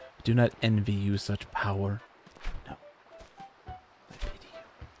 Do not envy you such power. No. I pity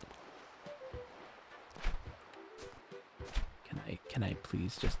you. Can I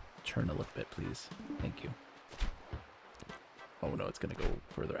please just turn a little bit, please? Thank you. Oh no, it's gonna go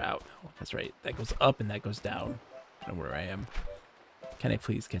further out. No, that's right. That goes up and that goes down. I don't know where I am. Can I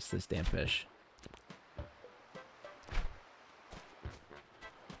please catch this damn fish?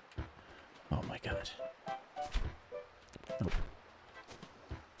 Oh my god. Nope.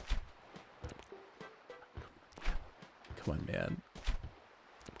 Come on, man.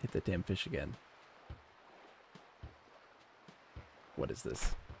 Hit that damn fish again. What is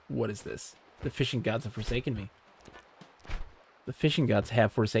this? What is this? The fishing gods have forsaken me. The fishing gods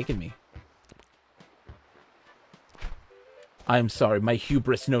have forsaken me. I am sorry. My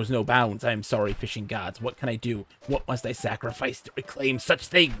hubris knows no bounds. I am sorry, fishing gods. What can I do? What must I sacrifice to reclaim such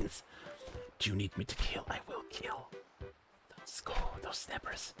things? Do you need me to kill? I will kill. Those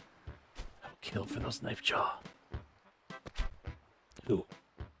snappers. I will kill for those knife jaw. Who?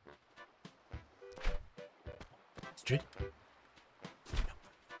 Astrid?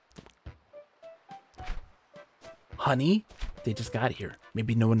 Honey? They just got here.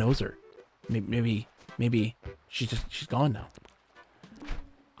 Maybe no one knows her. Maybe she's gone now.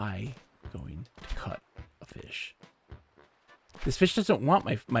 I'm going to cut a fish. This fish doesn't want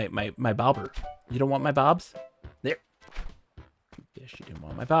my bobber. You don't want my bobs? There. Fish, you didn't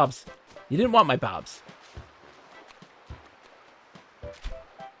want my bobs. You didn't want my bobs.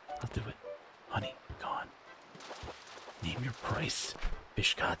 I'll do it. Honey, gone. Name your price.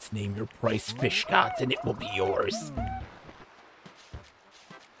 Fish gods, name your price, fish gods, and it will be yours.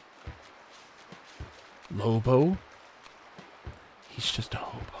 Lobo? He's just a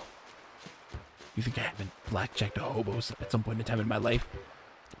hobo. You think I haven't blackjacked a hobo at some point in time in my life?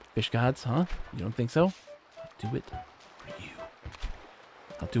 Fish gods, huh? You don't think so? I'll do it for you.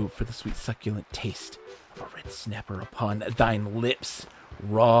 I'll do it for the sweet succulent taste of a red snapper upon thine lips,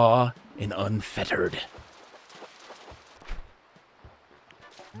 raw and unfettered.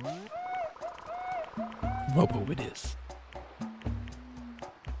 Lobo it is.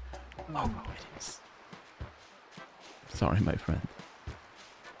 Lobo it is. Sorry, my friend.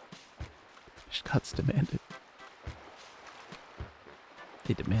 The fish gods demand it.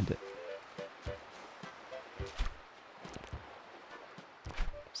 They demand it.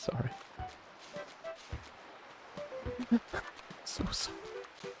 Sorry. So sorry.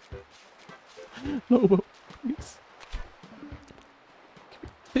 Lobo, please.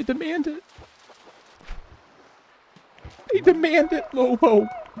 They demand it. They demand it, Lobo.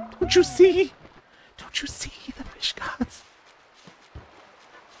 Don't you see? Don't you see the fish gods?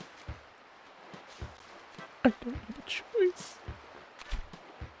 I don't have a choice.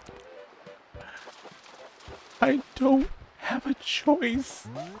 I don't have a choice.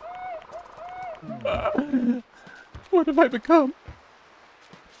 What have I become?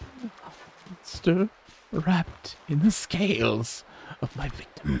 A monster wrapped in the scales of my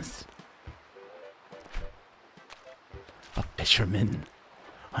victims. A fisherman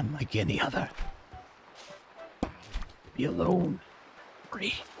unlike any other. Be alone.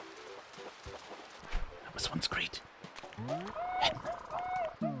 Free. I was once great. And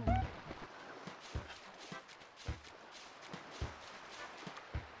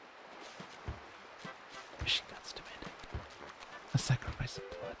fishing gods demanded a sacrifice of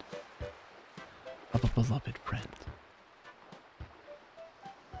blood of a beloved friend.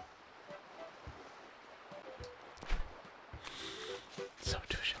 So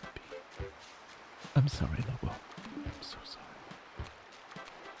too shall it be. I'm sorry, Lobo. I'm so sorry.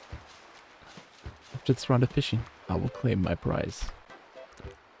 After this round of fishing, I will claim my prize.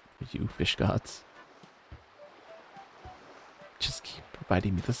 For you, fish gods. Just keep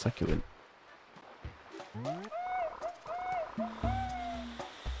providing me the succulent.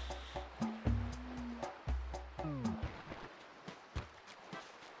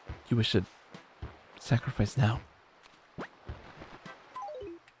 You wish to sacrifice now?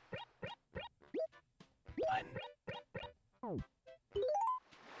 Fine.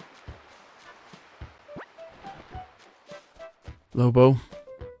 Lobo?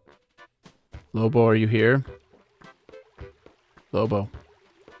 Lobo, are you here? Lobo.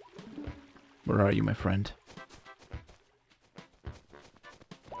 Where are you, my friend?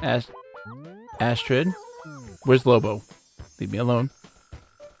 Astrid? Where's Lobo? Leave me alone.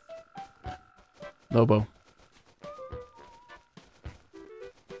 Lobo.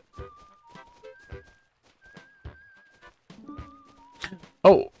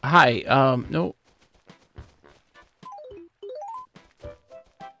 Oh, hi. No.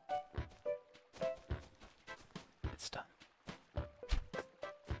 It's done.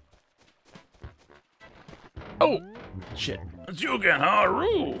 Oh, shit. It's you again, huh?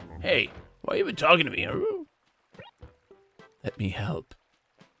 Roo. Hey, why you been talking to me, Roo? Let me help.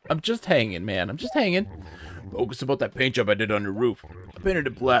 I'm just hanging, man. I'm just hanging. Focus about that paint job I did on your roof. I painted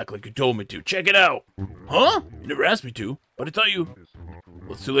it black like you told me to. Check it out. Huh? You never asked me to, but I thought you...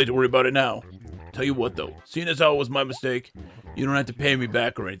 Well, it's too late to worry about it now. Tell you what, though. Seeing as how it was my mistake, you don't have to pay me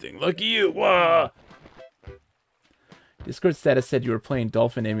back or anything. Lucky you. Wah! Discord status said you were playing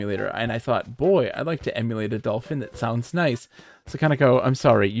Dolphin Emulator, and I thought, boy, I'd like to emulate a dolphin. That sounds nice. So kind of go, I'm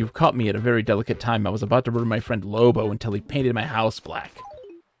sorry, you've caught me at a very delicate time. I was about to murder my friend Lobo until he painted my house black.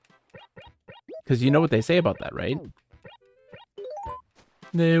 Because you know what they say about that, right?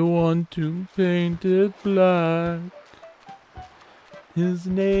 They want to paint it black. His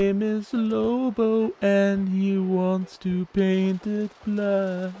name is Lobo, and he wants to paint it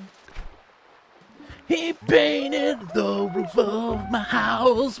black. He painted the roof of my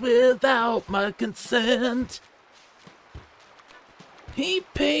house without my consent. He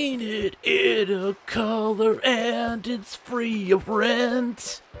painted it a color and it's free of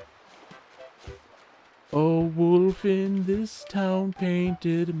rent. A wolf in this town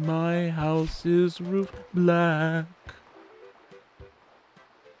painted my house's roof black.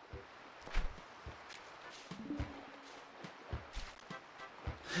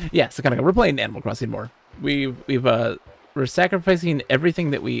 Yeah, so kind of we're playing Animal Crossing more. We're sacrificing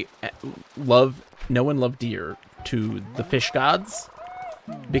everything that we love, know and love dear to the fish gods,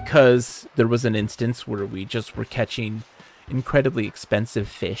 because there was an instance where we just were catching incredibly expensive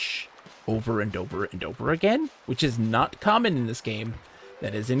fish over and over and over again, which is not common in this game.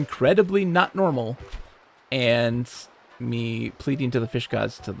 That is incredibly not normal. And me pleading to the fish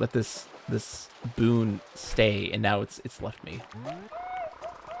gods to let this boon stay, and now it's left me.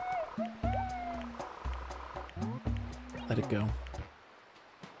 Let it go.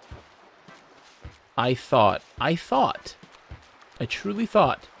 I truly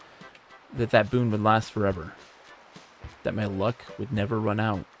thought that boon would last forever. That my luck would never run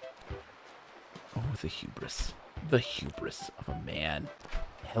out. Oh, the hubris. The hubris of a man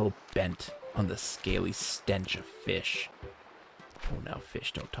hell-bent on the scaly stench of fish. Oh, now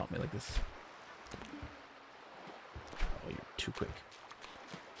fish, don't taunt me like this. Oh, you're too quick.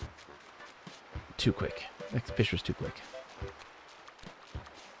 Too quick. That fish was too quick.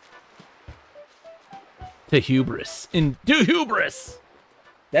 The hubris. Into hubris!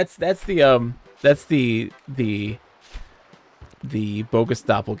 That's the bogus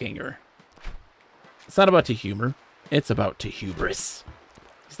doppelganger. It's not about to humor. It's about to hubris.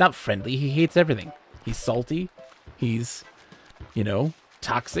 He's not friendly. He hates everything. He's salty. He's, you know,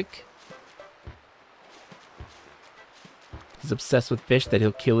 toxic. He's obsessed with fish that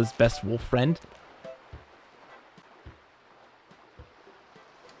he'll kill his best wolf friend.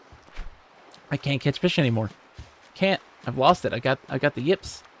 I can't catch fish anymore. Can't. I've lost it. I got the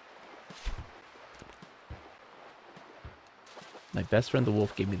yips. My best friend the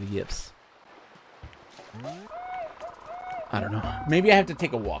wolf gave me the yips. I don't know. Maybe I have to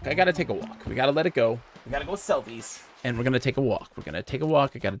take a walk. I gotta take a walk. We gotta let it go. We gotta go sell these. And we're gonna take a walk. We're gonna take a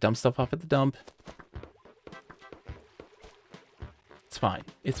walk. I gotta dump stuff off at the dump. It's fine.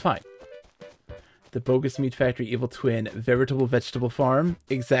 It's fine. The bogus meat factory evil twin, veritable vegetable farm.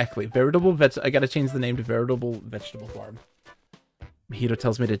 Exactly. Veritable I gotta change the name to veritable vegetable farm. Mojito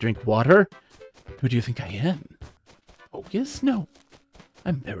tells me to drink water. Who do you think I am? Bogus? No.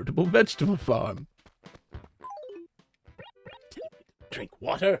 I'm veritable vegetable farm. Drink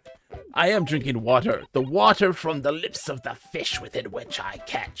water? I am drinking water. The water from the lips of the fish within which I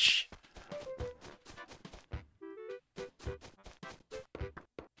catch.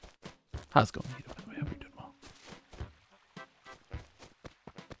 How's it going, Mojito? I hope you're doing well.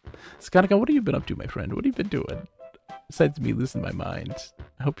 Scottica, what have you been up to, my friend? What have you been doing? Besides me losing my mind.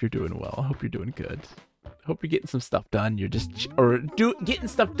 I hope you're doing well. I hope you're doing good. I hope you're getting some stuff done. You're just... getting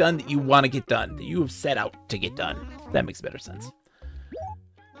stuff done that you want to get done. That you have set out to get done. That makes better sense.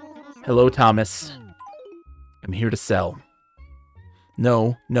 Hello, Thomas. I'm here to sell.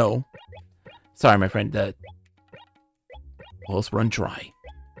 No. Sorry, my friend. Wells run dry.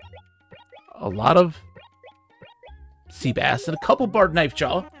 A lot of sea bass and a couple barred knife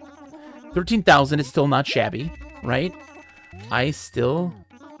jaw. 13,000 is still not shabby, right? I still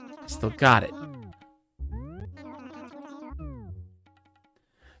got it.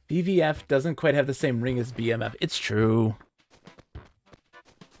 BVF doesn't quite have the same ring as BMF. It's true.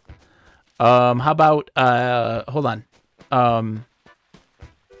 How about, hold on.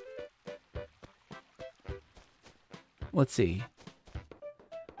 Let's see.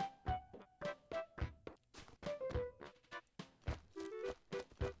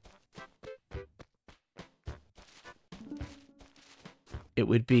 it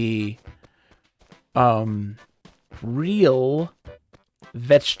would be real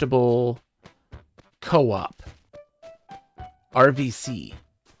vegetable co-op. RVC.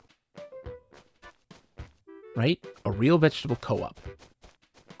 Right? A real vegetable co-op.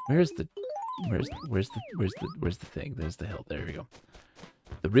 Where's the thing? There's the hill. There we go.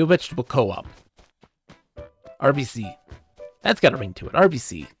 The real vegetable co-op. RVC. That's got a ring to it.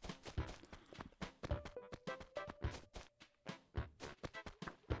 RVC.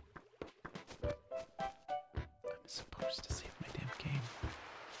 I'm supposed to save my damn game.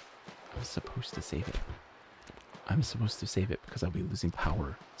 I was supposed to save it. I'm supposed to save it because I'll be losing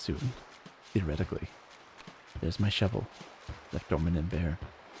power soon. Theoretically. There's my shovel. Left dormant and bare.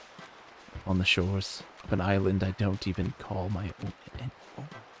 On the shores of an island I don't even call my own anymore.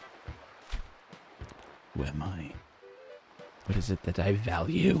 Who am I? What is it that I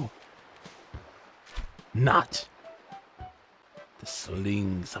value? Not the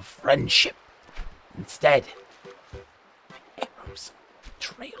slings of friendship. Instead, the arrows of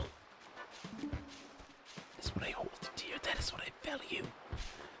betrayal. That is what I hold dear. That is what I value.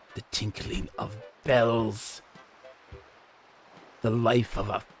 The tinkling of bells. The life of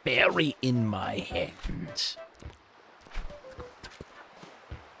a fairy in my hand.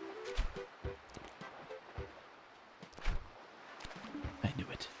 I knew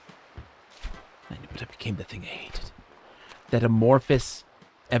it. I knew it. I became the thing I hated. That amorphous,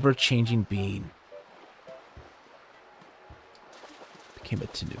 ever-changing being. Became a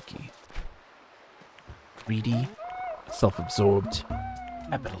tanuki. Greedy, self-absorbed,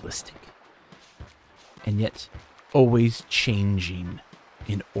 capitalistic. And yet, always changing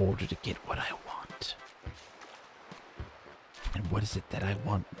in order to get what I want. And what is it that I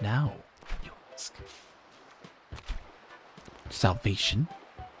want now, you ask? Salvation?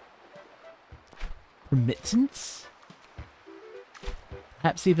 Remittance?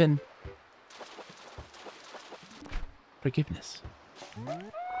 Perhaps even forgiveness. Oh, no.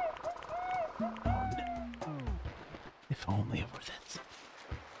 If only it were that.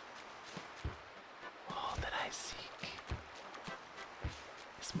 All that I seek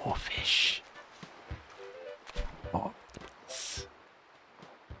is more fish, more boots,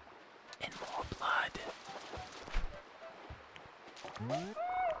 and more blood.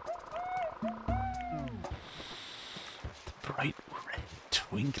 The bright red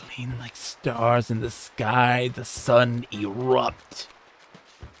twinkling like stars in the sky, the sun erupt.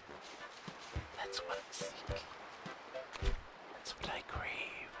 That's what I seek. That's what I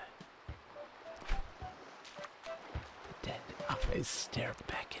crave. The dead eyes stare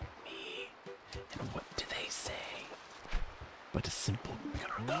back at me, and what do they say? But a simple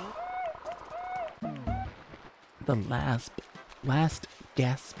gurgle. The last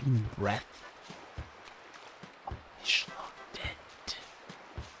gasping breath of my schlong dead.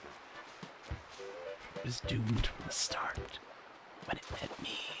 It was doomed from the start when it met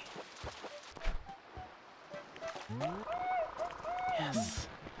me. Yes.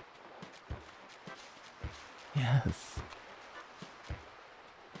 Yes.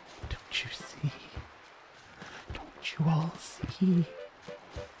 Don't you see? Don't you all see?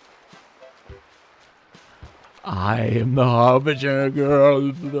 I am the harbinger girl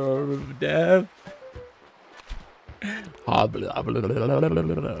of death.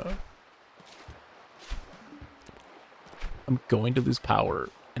 I'm going to lose power,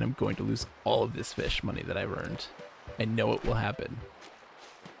 and I'm going to lose all of this fish money that I've earned. I know it will happen.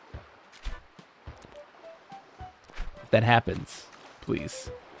 If that happens,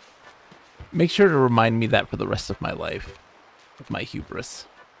 please, make sure to remind me that for the rest of my life, of my hubris.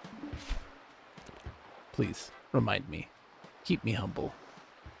 Please, remind me. Keep me humble.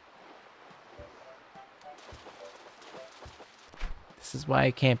 This is why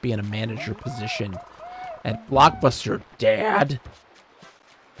I can't be in a manager position at Blockbuster, Dad.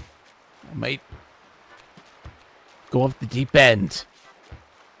 I might go off the deep end.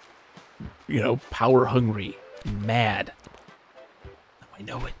 You know, power hungry and mad. Now I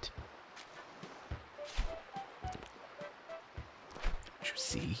know it. Don't you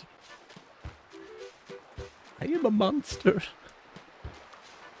see? I am a monster.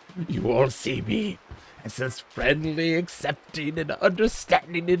 You all see me as this friendly, accepting, and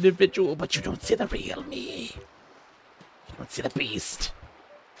understanding individual, but you don't see the real me. You don't see the beast.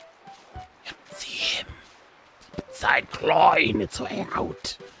 You don't see him inside clawing its way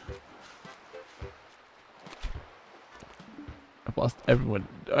out. I've lost everyone.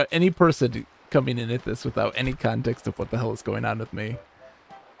 Any person coming in at this without any context of what the hell is going on with me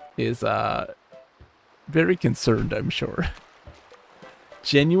is, very concerned, I'm sure.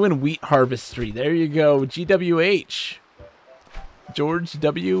 Genuine wheat harvestry. There you go. GWH. George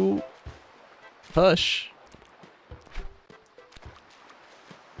W. Bush.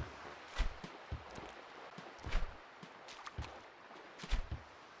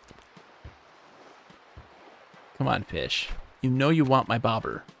 Come on, fish. You know you want my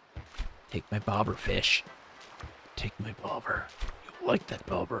bobber. Take my bobber, fish. Take my bobber. You like that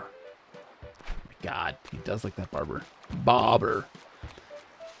bobber. Oh my God, he does like that bobber.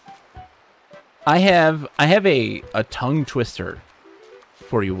 I have a tongue twister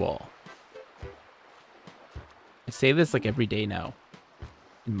for you all. I say this like every day now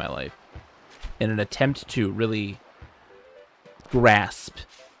in my life in an attempt to really grasp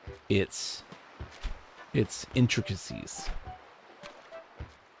its intricacies.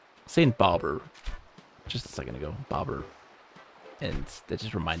 Saying bobber just a second ago, bobber, and that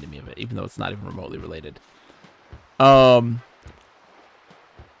just reminded me of it, even though it's not even remotely related. Oh my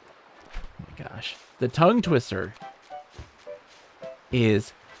gosh, the tongue twister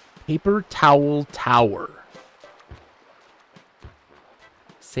is paper towel tower.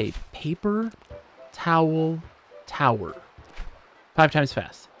 Say paper towel tower 5 times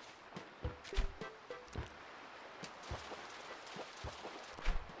fast.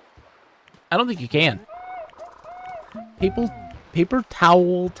 I don't think you can. Paper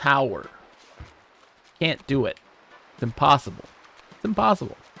towel tower. Can't do it. It's impossible. It's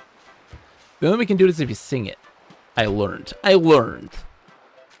impossible. The only way we can do it is if you sing it. I learned. If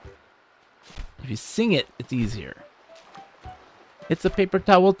you sing it, it's easier. It's a paper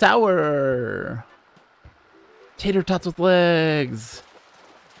towel tower. Tater tots with legs.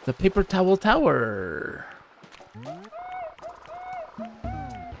 The paper towel tower.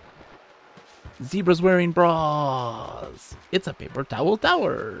 Zebras wearing bras. It's a paper towel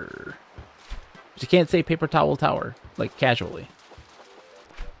tower. But you can't say paper towel tower, like, casually.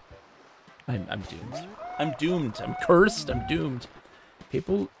 I'm doomed. I'm doomed. I'm cursed. I'm doomed.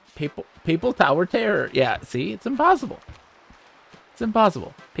 People tower terror. Yeah, see? It's impossible. It's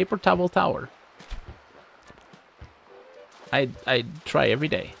impossible. Paper towel tower. I try every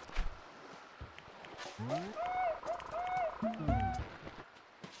day.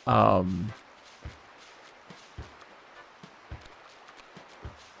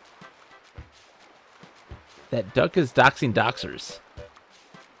 That duck is doxing doxers.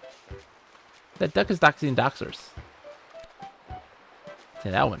 That duck is doxing doxers.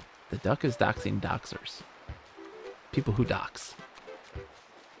 Say that one. The duck is doxing doxers. People who dox.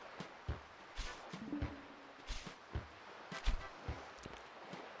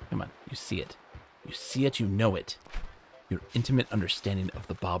 Come on, you see it. You see it, you know it. Your intimate understanding of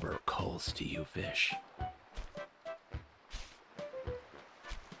the bobber calls to you, fish.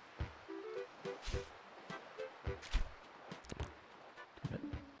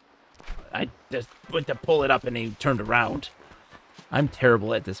 I just went to pull it up and he turned around. I'm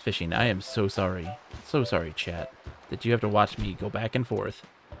terrible at this fishing. I am so sorry. So sorry, chat, that you have to watch me go back and forth,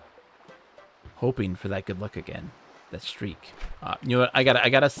 hoping for that good luck again. That streak. You know what? I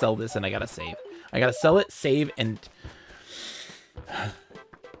gotta sell this and I gotta save. I gotta sell it, save, and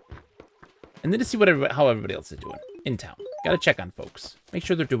then to see what how everybody else is doing in town. Gotta check on folks. Make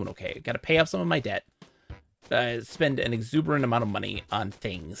sure they're doing okay. Gotta pay off some of my debt. Spend an exuberant amount of money on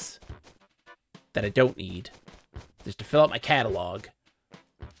things that I don't need, just to fill out my catalog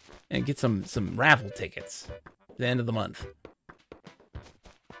and get some raffle tickets at the end of the month.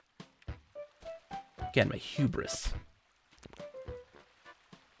 Again, my hubris.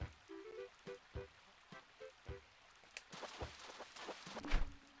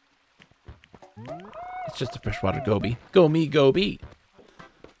 It's just a freshwater goby. Go me, goby.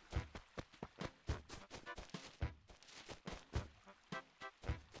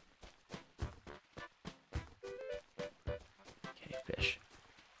 Okay, fish.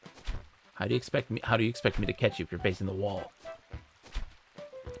 How do you expect me to catch you if you're facing the wall?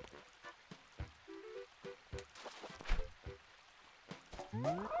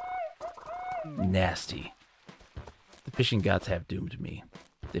 Nasty. The fishing gods have doomed me.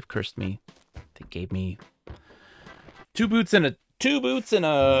 They've cursed me. They gave me two boots in a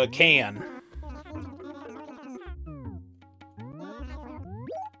can.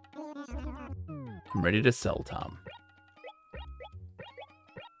 I'm ready to sell, Tom.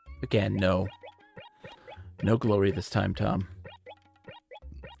 Again, no. No glory this time, Tom.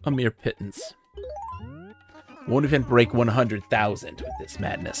 A mere pittance. Won't even break 100,000 with this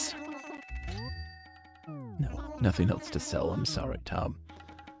madness. No, nothing else to sell. I'm sorry, Tom.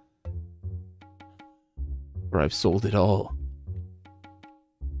 For I've sold it all.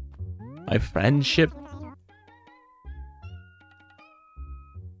 My friendship.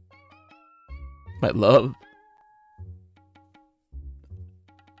 My love.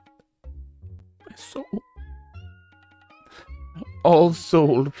 All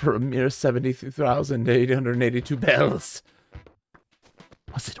sold for a mere 73,882 bells.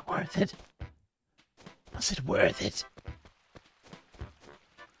 Was it worth it? Was it worth it?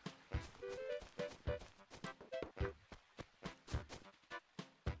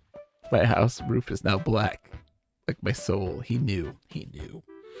 My house roof is now black, like my soul. He knew. He knew.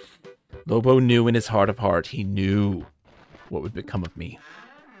 Lobo knew in his heart of heart. He knew what would become of me.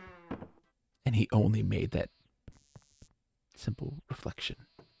 And he only made that simple reflection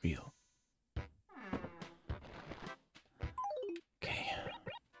real. Okay.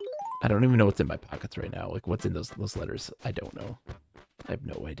 I don't even know what's in my pockets right now. Like, what's in those letters? I don't know. I have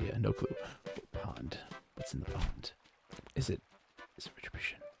no idea. No clue. Pond. What's in the pond? Is it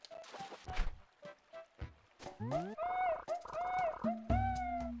retribution?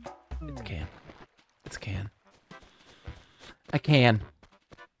 It's a can. It's a can. I can.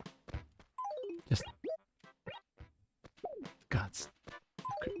 Just gods.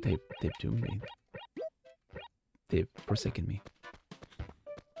 They've doomed me. They've forsaken me.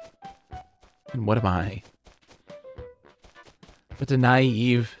 And what am I? But a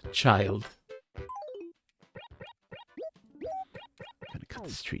naive child. I'm gonna cut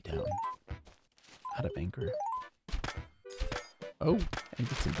this tree down. Out of anger. Oh, and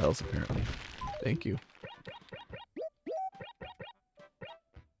get some bells apparently. Thank you.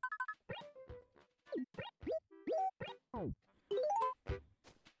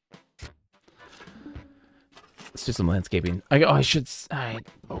 Let's do some landscaping. I should.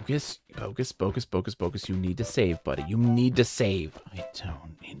 Bogus. You need to save, buddy. You need to save. I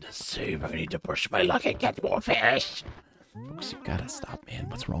don't need to save. I need to push my luck and get more fish. Bogus, you gotta stop, man.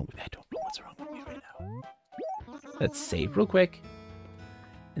 What's wrong with me? I don't know what's wrong with me right now. Let's save real quick.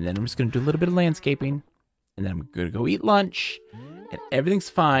 And then I'm just gonna do a little bit of landscaping. And then I'm gonna go eat lunch. And everything's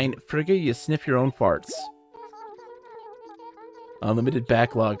fine. Frigga, you sniff your own farts. Unlimited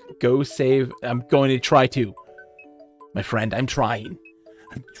backlog. Go save. I'm going to try to. My friend, I'm trying.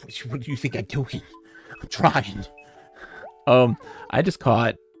 What do you think I'm doing? I'm trying. I just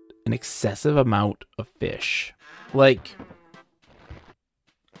caught an excessive amount of fish. Like,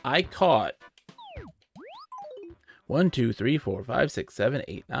 I caught 1, 2, 3, 4, 5, 6, 7,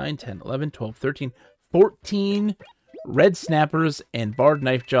 8, 9, 10, 11, 12, 13, 14 red snappers and barred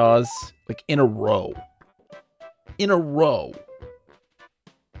knife jaws, like, in a row. In a row.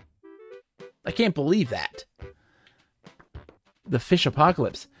 I can't believe that. The fish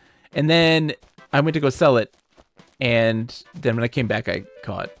apocalypse. And then I went to go sell it. And then when I came back, I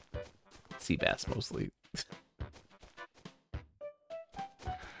caught sea bass mostly.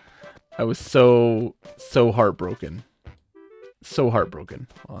 I was so heartbroken. So heartbroken.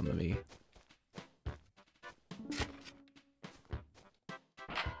 Hold on, let me.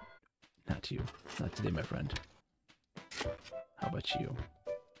 Not you. Not today, my friend. How about you?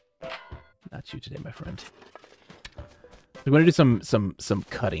 Not you today, my friend. We're gonna do some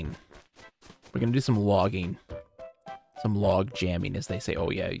cutting. We're gonna do some logging, some log jamming, as they say.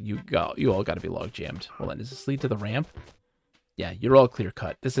 Oh yeah, you all got to be log jammed. Hold on, does this lead to the ramp? Yeah, you're all clear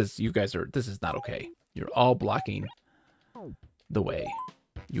cut. This is not okay. You're all blocking the way.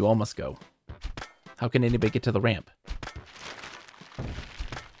 You all must go. How can anybody get to the ramp?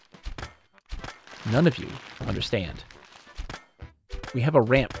 None of you understand. We have a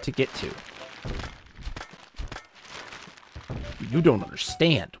ramp to get to. You don't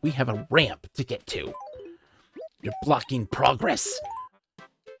understand. We have a ramp to get to. You're blocking progress.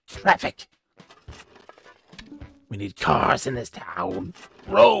 Traffic. We need cars in this town.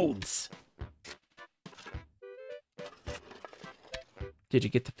 Roads. Did you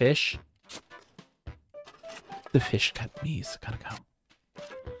get the fish? The fish got me, so gotta go.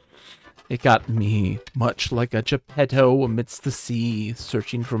 It got me, much like a Geppetto amidst the sea,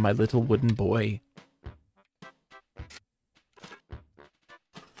 searching for my little wooden boy.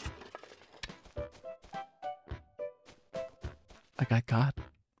 I got caught.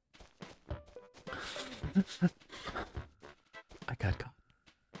 I got caught.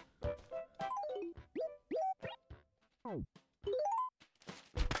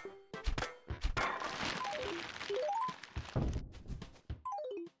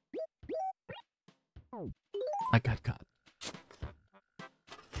 I got caught.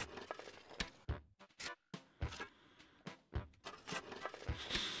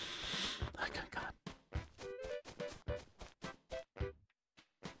 I got caught.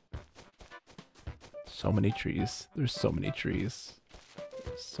 So many trees. There's so many trees.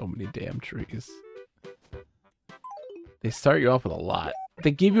 So many damn trees. They start you off with a lot.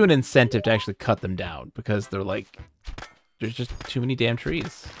 They give you an incentive to actually cut them down because they're like, there's just too many damn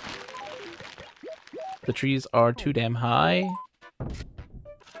trees. The trees are too damn high.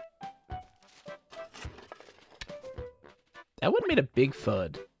 That one made a big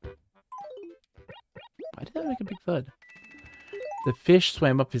thud. Why did that make a big thud? The fish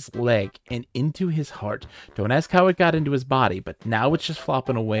swam up his leg and into his heart. Don't ask how it got into his body, but now it's just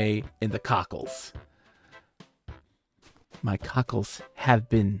flopping away in the cockles. My cockles have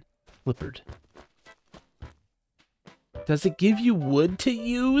been flippered. Does it give you wood to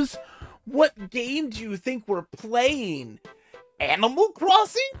use? What game do you think we're playing? Animal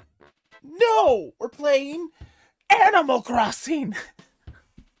Crossing? No, we're playing Animal Crossing.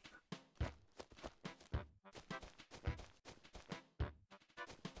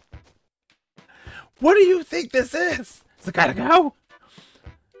 What do you think this is? Is it gotta go?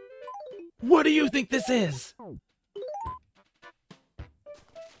 What do you think this is?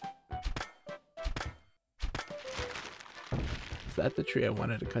 Is that the tree I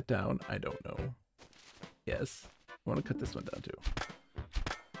wanted to cut down? I don't know. Yes. I want to cut this one down too.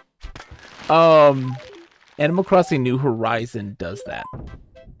 Animal Crossing New Horizon does that.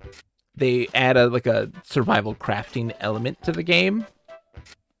 They add a survival crafting element to the game,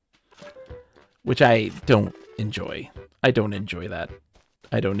 which I don't enjoy. I don't enjoy that.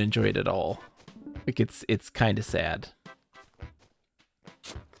 I don't enjoy it at all. Like it's kind of sad.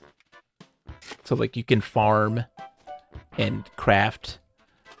 So like you can farm and craft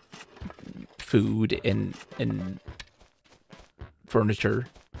food and furniture.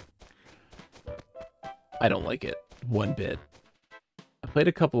 I don't like it one bit. I played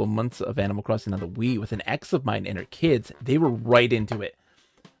a couple of months of Animal Crossing on the Wii with an ex of mine and her kids. They were right into it.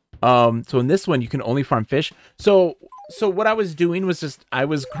 So in this one, you can only farm fish. So what I was doing was I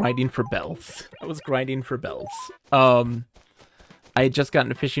was grinding for bells. I had just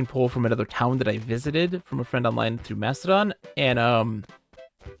gotten a fishing pole from another town that I visited from a friend online through Mastodon, and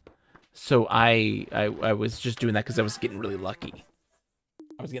so I was just doing that because I was getting really lucky.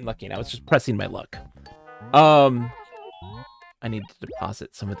 And I was just pressing my luck. I need to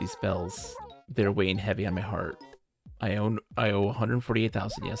deposit some of these bells. They're weighing heavy on my heart. I owe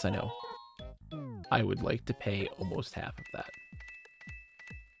 148,000. Yes, I know. I would like to pay almost half of that.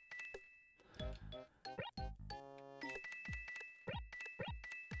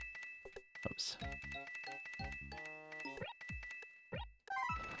 Oops.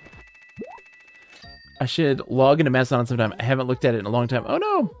 I should log into Mastodon sometime. I haven't looked at it in a long time. Oh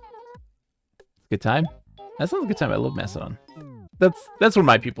no! Good time. That sounds like a good time. I love Mastodon. That's where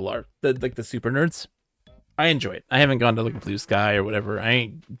my people are. Like the super nerds. I enjoy it. I haven't gone to like Blue Sky or whatever. I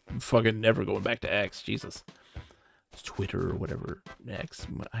ain't fucking never going back to X. Jesus. It's Twitter or whatever. X.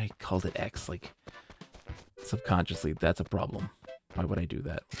 I called it X like subconsciously. That's a problem. Why would I do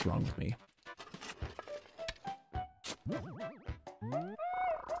that? What's wrong with me?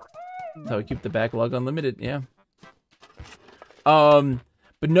 That's how I keep the backlog unlimited. Yeah.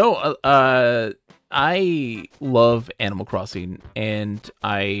 But no, I love Animal Crossing, and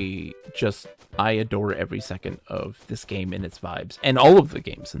I adore every second of this game and its vibes, and all of the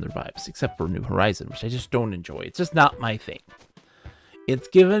games and their vibes, except for New Horizon, which I just don't enjoy. It's just not my thing. It's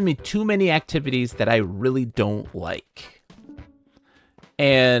given me too many activities that I really don't like.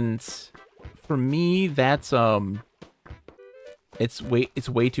 And for me, that's it's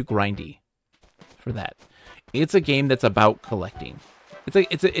way too grindy for that. It's a game that's about collecting.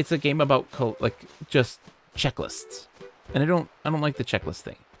 It's a game about just checklists, and I don't like the checklist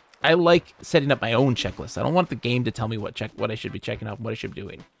thing. I like setting up my own checklist. I don't want the game to tell me what I should be checking out, what I should be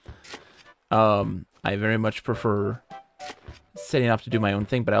doing. I very much prefer setting off to do my own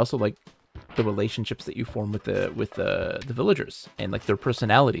thing, but I also like the relationships that you form with the villagers, and like their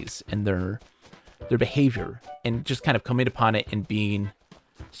personalities and their behavior, and just kind of coming upon it and being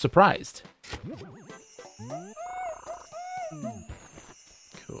surprised.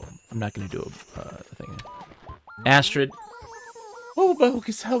 Cool. I'm not gonna do a thing. Astrid. Oh,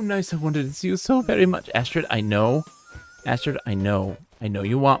 Bogus, how nice. I wanted to see you so very much. Astrid, I know. Astrid, I know. I know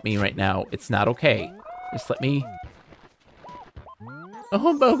you want me right now. It's not okay. Just let me...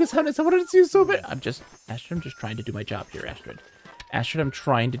 Oh, Bogus, how nice. I wanted to see you so very... Astrid, I'm just trying to do my job here, Astrid. Astrid, I'm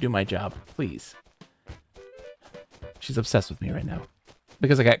trying to do my job. Please. She's obsessed with me right now.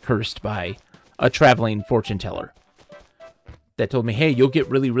 Because I got cursed by a traveling fortune teller that told me, hey, you'll get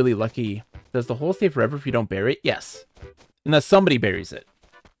really, really lucky. Does the hole stay forever if you don't bury it? Yes. Unless somebody buries it.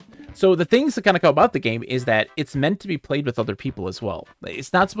 So the things that kind of go about the game is that it's meant to be played with other people as well.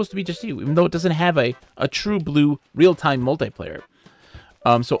 It's not supposed to be just you, even though it doesn't have a true blue real-time multiplayer.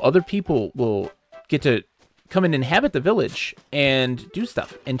 So other people will get to come and inhabit the village and do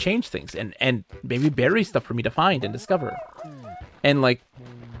stuff and change things and maybe bury stuff for me to find and discover. And like,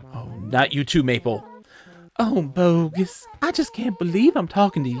 oh, not you too, Maple. Oh, Bogus. I just can't believe I'm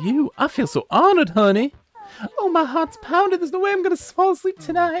talking to you. I feel so honored, honey. Oh, my heart's pounding. There's no way I'm going to fall asleep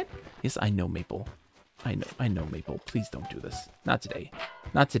tonight. Yes, I know, Maple. I know, Maple. Please don't do this. Not today.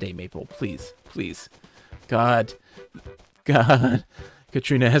 Not today, Maple. Please. Please. God.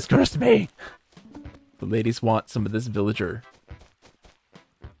 Katrina has cursed me. The ladies want some of this villager.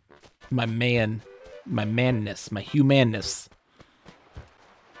 My manness, my humanness.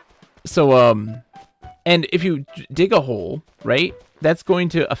 So, and if you dig a hole, right, that's going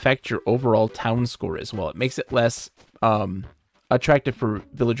to affect your overall town score as well. It makes it less attractive for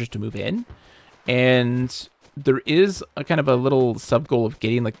villagers to move in. And there is a kind of a little sub goal of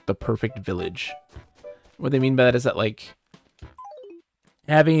getting like the perfect village. What they mean by that is that like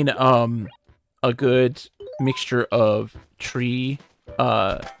having a good mixture of tree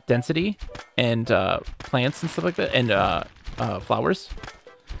density and plants and stuff like that, and flowers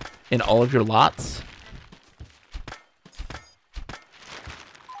in all of your lots.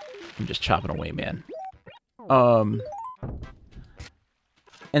 I'm just chopping away, man.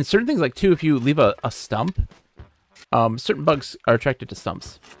 And certain things, like, too, if you leave a stump, certain bugs are attracted to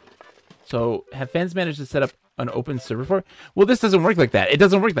stumps. So, have fans managed to set up an open server for? Well, this doesn't work like that. It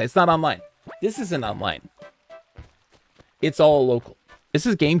doesn't work like that. It's not online. This isn't online. It's all local. This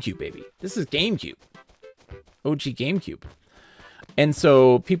is Gamecube, baby. This is Gamecube. OG Gamecube. And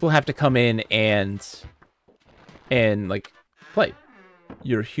so, people have to come in and like, play.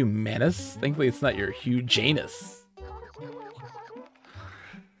 Your humanus? Thankfully, it's not your Janus.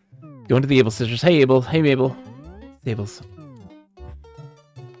 Going to the Able sisters. Hey, Abel. Hey, Mabel. Sables.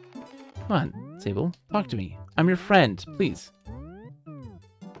 Come on, Sable. Talk to me. I'm your friend. Please.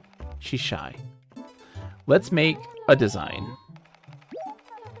 She's shy. Let's make a design.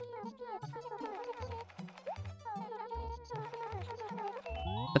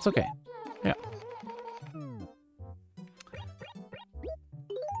 That's okay. Yeah.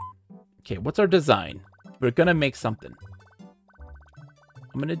 Okay, what's our design? We're gonna make something.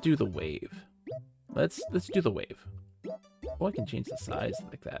 I'm gonna do the wave. Let's do the wave. Oh, I can change the size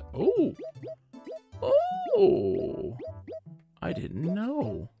like that. Oh! Oh! I didn't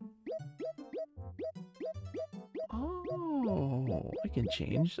know. Oh, I can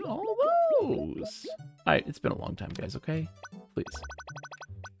change all those. It's been a long time, guys, okay? Please.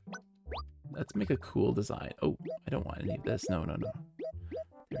 Let's make a cool design. Oh, I don't want any of this. No, no, no.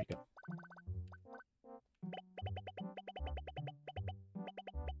 There we go.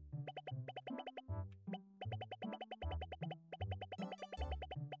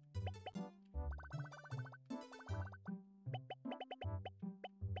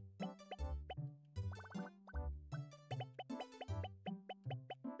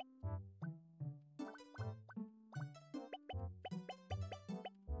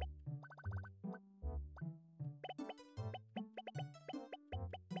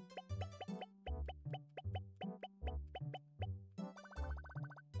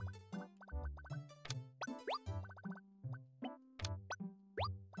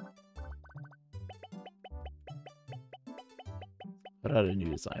 Put out a new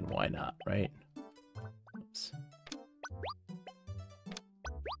design. Why not, right? Oops.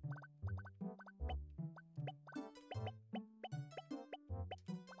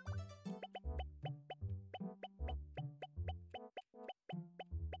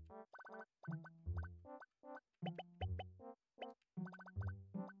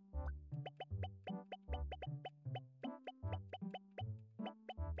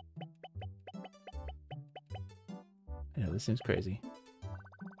 I know, this seems crazy.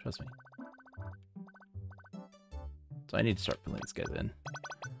 Trust me. So I need to start filling these guys in.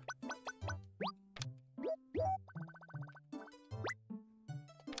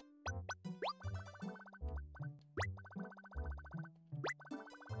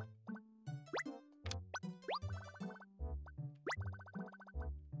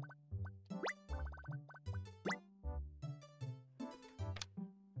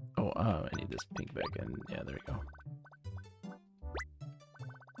 Oh, I need this pink back in. Yeah, there we go.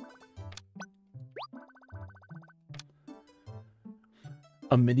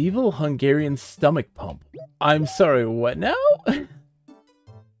 A medieval Hungarian stomach pump. I'm sorry, what now?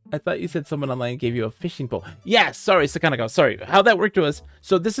 I thought you said someone online gave you a fishing pole. Yeah, sorry, Sakanako, sorry. How that worked was,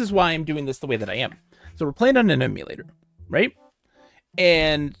 so this is why I'm doing this the way that I am. So we're playing on an emulator, right?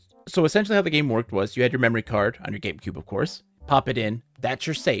 And so essentially how the game worked was you had your memory card on your GameCube, of course. Pop it in. That's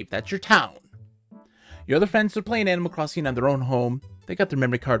your save. That's your town. Your other friends are playing Animal Crossing on their own home. They got their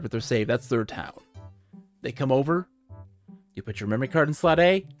memory card with their save. That's their town. They come over. You put your memory card in slot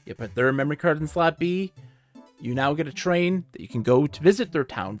A, you put their memory card in slot B, you now get a train that you can go to visit their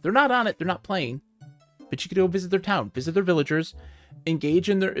town. They're not on it, they're not playing. but you could go visit their town, visit their villagers, engage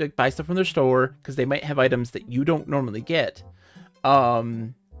in their, like, buy stuff from their store, because they might have items that you don't normally get.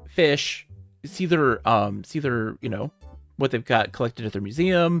 Fish, see their, you know, what they've got collected at their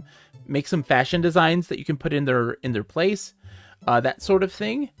museum, make some fashion designs that you can put in their place, that sort of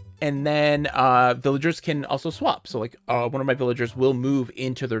thing. And then villagers can also swap. So like one of my villagers will move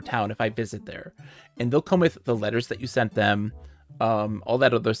into their town if I visit there, and they'll come with the letters that you sent them, all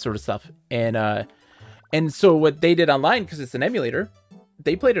that other sort of stuff. And so what they did online, because it's an emulator,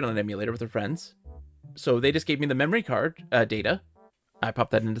 they played it on an emulator with their friends. So they just gave me the memory card data. I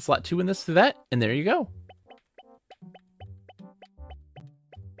popped that into slot 2 in this to that, and there you go.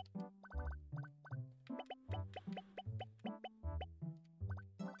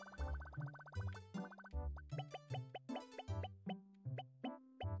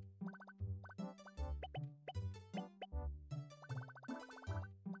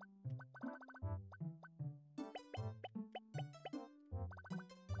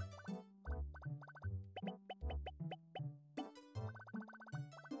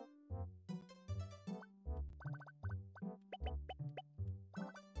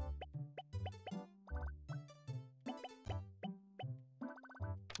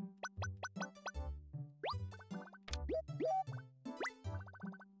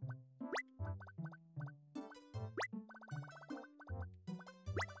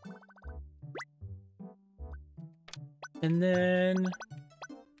 And then,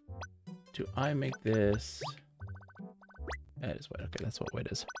 do I make this? That is white. Okay, that's what white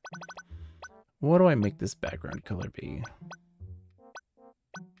is. What do I make this background color be?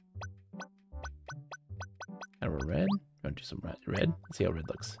 Kind of a red? I'm gonna do some red. Let's see how red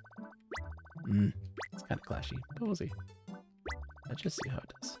looks. It's kind of clashy, but we'll see. Let's just see how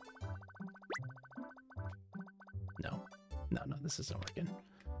it does. No, this isn't working.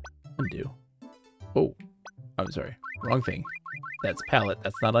 Undo. Oh, I'm sorry. Wrong thing. That's palette.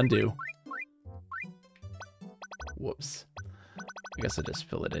 That's not undo. Whoops. I guess I'll just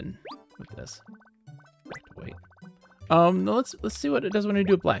fill it in with this. Wait. No, let's see what it does when we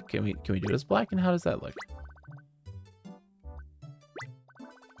do it black. Can we do it as black, and how does that look?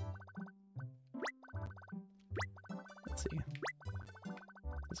 Let's see.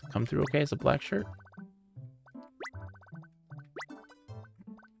 Does it come through okay as a black shirt?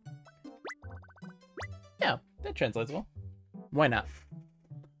 Yeah, that translates well. Why not?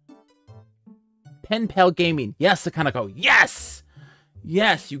 Pen Pal Gaming. Yes, Sakanako. Yes!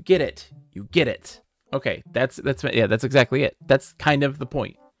 Yes, you get it. You get it. Okay, that's exactly it. That's kind of the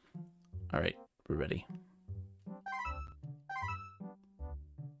point. All right, we're ready.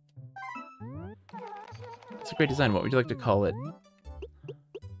 It's a great design. What would you like to call it?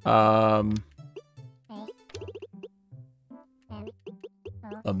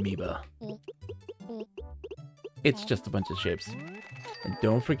 Amoeba. It's just a bunch of shapes. And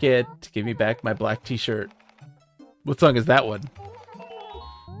don't forget to give me back my black t-shirt. What song is that one?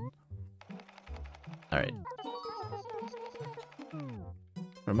 Alright.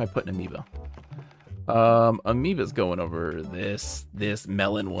 Where am I putting Amoeba? Amoeba's going over this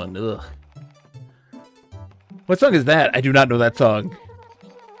melon one. Ugh. What song is that? I do not know that song.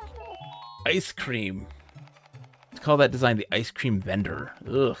 Ice cream. Let's call that design the ice cream vendor.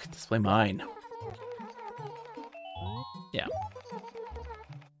 Ugh, display mine. Yeah.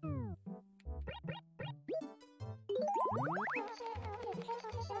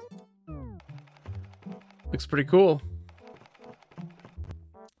 Looks pretty cool.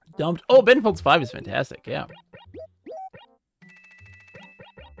 Dumped. Oh, Benfold's 5 is fantastic. Yeah.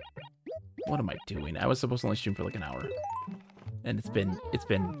 What am I doing? I was supposed to only stream for like an hour, and it's been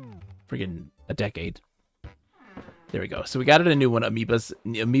friggin' a decade. There we go. So we got it a new one.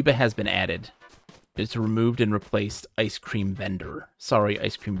 Amoeba has been added. It's removed and replaced ice cream vendor. Sorry,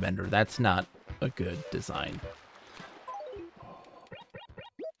 ice cream vendor. That's not a good design.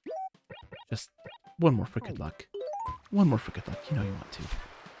 Just one more for good luck. One more for good luck. You know you want to.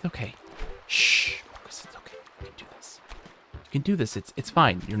 It's okay. Shh. Focus. It's okay. You can do this. You can do this. It's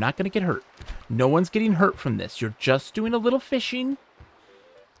fine. You're not going to get hurt. No one's getting hurt from this. You're just doing a little fishing.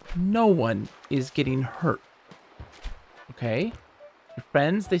 No one is getting hurt. Okay? Your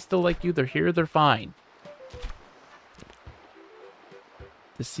friends, they still like you. They're here. They're fine.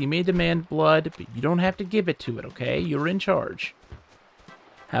 The sea may demand blood, but you don't have to give it to it, okay? You're in charge.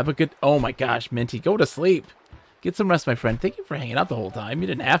 Have a good... Oh my gosh, Minty, go to sleep. Get some rest, my friend. Thank you for hanging out the whole time. You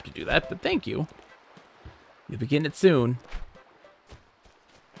didn't have to do that, but thank you. You'll be getting it soon.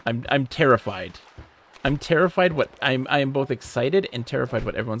 I'm terrified. I'm terrified what... I am both excited and terrified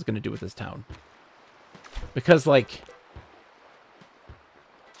what everyone's going to do with this town. Because, like...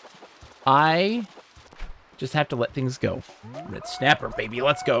 I Just have to let things go. Red snapper, baby,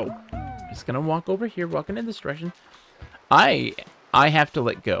 let's go. Just gonna walk over here, walking in this direction. I have to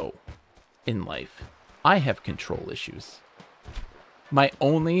let go in life. I have control issues. My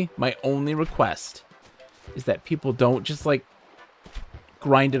only request is that people don't just like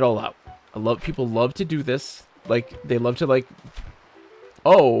grind it all out. People love to do this. Like they love to like,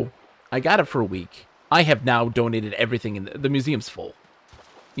 oh, I got it for a week. I have now donated everything and the museum's full.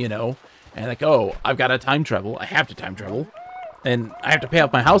 You know? And like, oh, I've got to time travel. I have to time travel. And I have to pay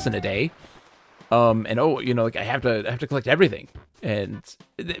off my house in a day. And oh, you know, like I have to collect everything. And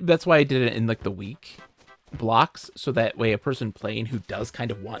that's why I did it in like the week blocks, so that way a person playing who does kind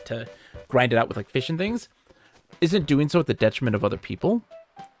of want to grind it out with like fish and things isn't doing so at the detriment of other people.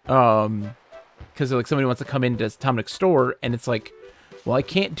 Because like somebody wants to come into Tominic's store and it's like, well, I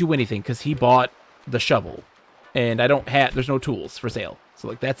can't do anything because he bought the shovel and there's no tools for sale. So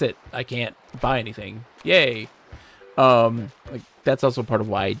like that's it. I can't buy anything. Yay. Like that's also part of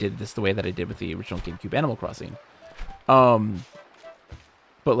why I did this the way that I did with the original GameCube Animal Crossing. But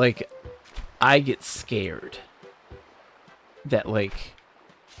like I get scared that like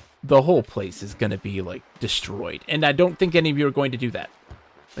the whole place is gonna be like destroyed. And I don't think any of you are going to do that.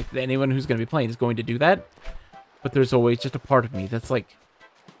 Like anyone who's gonna be playing is going to do that. But there's always just a part of me that's like,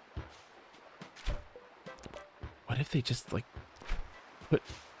 what if they just like put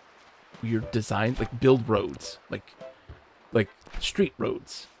weird design, like build roads, like street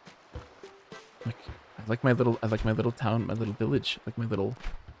roads. Like I like my little town, my little village, like my little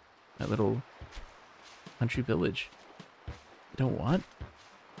country village. I don't want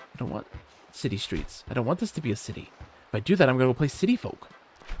city streets. I don't want this to be a city. If I do that, I'm gonna go play City Folk.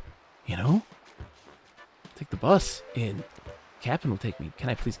 You know? Take the bus in. Captain will take me. Can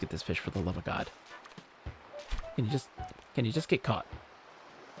I please get this fish for the love of God? Can you just get caught?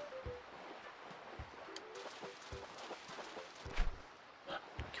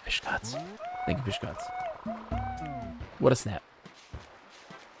 Thank you, fish gods. Thank you, fish gods. What a snap.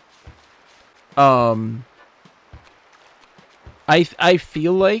 I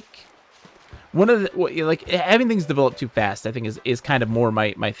feel like one of the, like, having things develop too fast, I think is kind of more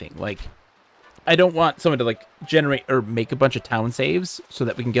my thing. Like, I don't want someone to like generate or make a bunch of town saves so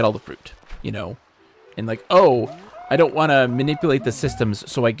that we can get all the fruit, you know? And like, oh, I don't want to manipulate the systems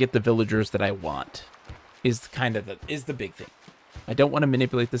so I get the villagers that I want. Is kind of the big thing. I don't want to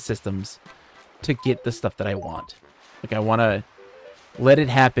manipulate the systems to get the stuff that I want. Like, I want to let it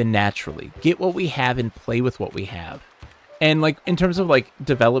happen naturally. Get what we have and play with what we have. And like in terms of like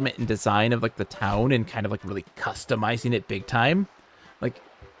development and design of like the town and kind of like really customizing it big time, like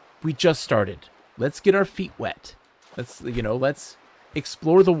we just started. Let's get our feet wet. Let's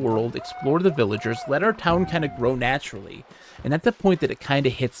explore the world, explore the villagers, let our town kind of grow naturally. And at the point that it kind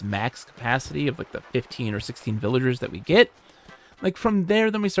of hits max capacity of like the 15 or 16 villagers that we get, like from there,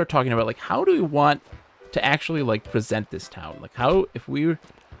 then we start talking about like, how do we want to actually like present this town? Like how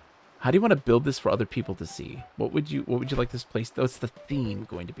do you want to build this for other people to see? What would you like this place? What's the theme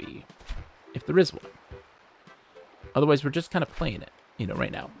going to be? If there is one. Otherwise, we're just kind of playing it, you know,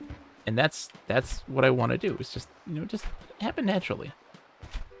 right now. And that's what I want to do. Is just, you know, just happen naturally.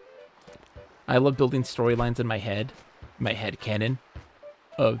 I love building storylines in my head canon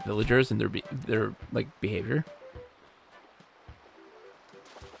of villagers and their like behavior.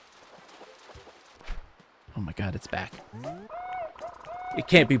 Oh my God, it's back. It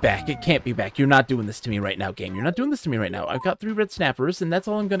can't be back. It can't be back. You're not doing this to me right now, game. You're not doing this to me right now. I've got 3 red snappers, and that's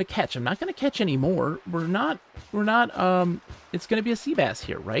all I'm going to catch. I'm not going to catch any more. We're not, it's going to be a sea bass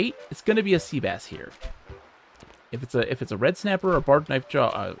here, right? It's going to be a sea bass here. If it's a red snapper or a barred knife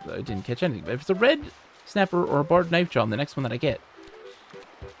jaw, I didn't catch anything. But if it's a red snapper or a barred knife jaw in the next one that I get,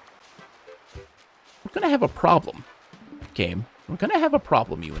 we're going to have a problem, game. We're going to have a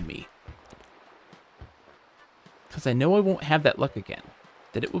problem, you and me. Because I know I won't have that luck again.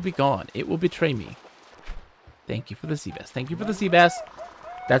 That it will be gone. It will betray me. Thank you for the sea bass. Thank you for the sea bass.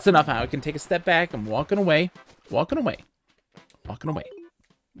 That's enough. I can take a step back. I'm walking away. Walking away. Walking away.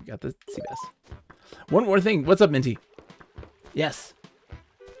 We got the sea bass. One more thing. What's up, Minty? Yes.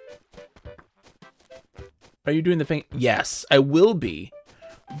 Are you doing the thing? Yes, I will be.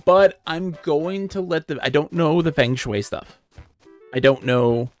 But I'm going to let I don't know the feng shui stuff. I don't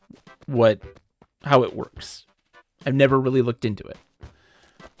know how it works. I've never really looked into it.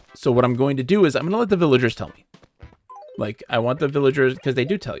 So what I'm going to do is I'm going to let the villagers tell me. Like, I want the villagers, because they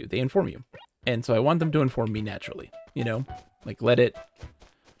do tell you, they inform you. And so I want them to inform me naturally, you know? Like, let it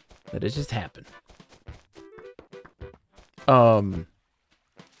just happen.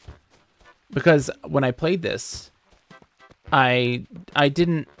 Because when I played this, I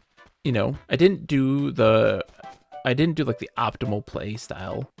didn't you know, I didn't do like the optimal play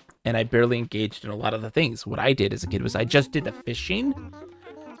style, and I barely engaged in a lot of the things. What I did as a kid was I just did the fishing.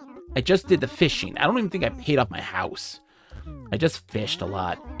 I don't even think I paid off my house. I just fished a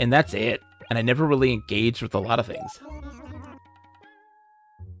lot, and that's it. And I never really engaged with a lot of things.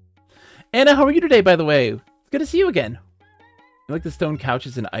 Anna, how are you today, by the way? It's good to see you again. You like the stone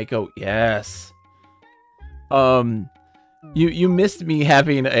couches in Ico? Yes. You missed me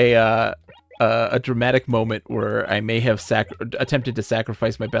having a dramatic moment where I may have attempted to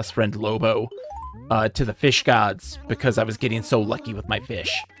sacrifice my best friend Lobo to the fish gods because I was getting so lucky with my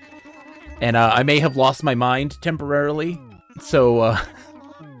fish. And I may have lost my mind temporarily. So,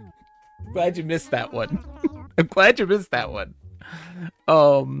 glad you missed that one. I'm glad you missed that one.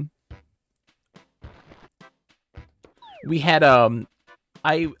 We had,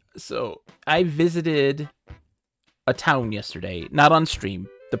 I visited a town yesterday, not on stream.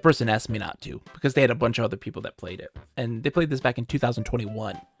 The person asked me not to, because they had a bunch of other people that played it. And they played this back in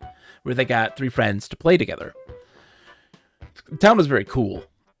 2021, where they got 3 friends to play together. The town was very cool,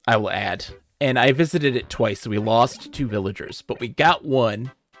 I will add. And I visited it twice, so we lost 2 villagers. But we got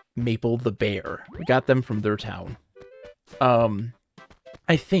one, Maple the Bear. We got them from their town.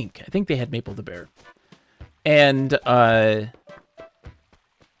 I think they had Maple the Bear. And,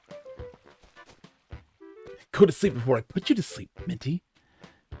 go to sleep before I put you to sleep, Minty.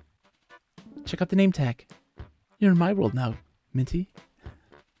 Check out the name tag. You're in my world now, Minty.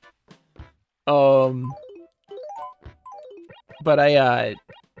 But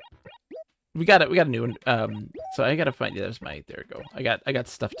we got a new one. So I gotta find, there's my, there we go. I got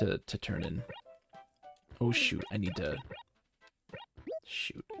stuff to turn in. Oh shoot, I need to,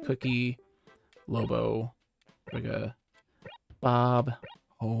 shoot. Cookie, Lobo, Frigga, Bob,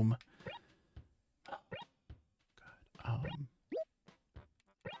 home.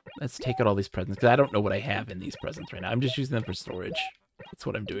 Let's take out all these presents, because I don't know what I have in these presents right now. I'm just using them for storage. That's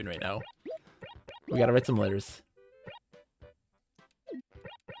what I'm doing right now. We gotta write some letters.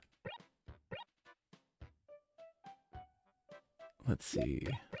 Let's see.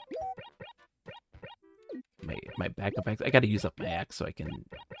 My backup axe. I gotta use up my axe so I can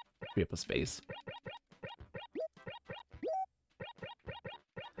free up a space.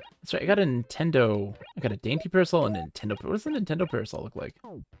 That's right, I got a Nintendo. I got a dainty parasol and a Nintendo. What does the Nintendo parasol look like?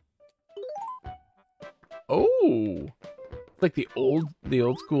 Oh, it's like the old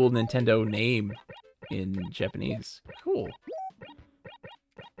school Nintendo name in Japanese. Cool.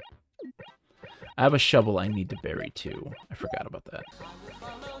 I have a shovel I need to bury too. I forgot about that.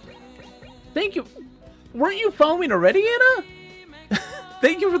 Thank you. Weren't you following already, Anna?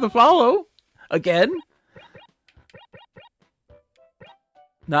 Thank you for the follow. Again.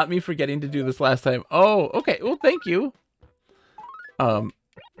 Not me forgetting to do this last time. Oh, okay. Well, thank you.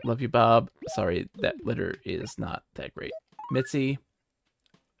 Love you, Bob. Sorry, that letter is not that great. Mitzi.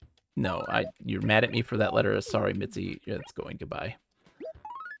 No, you're mad at me for that letter. Sorry, Mitzi. It's going goodbye.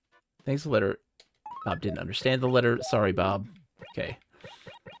 Thanks for the letter. Bob didn't understand the letter. Sorry, Bob. Okay.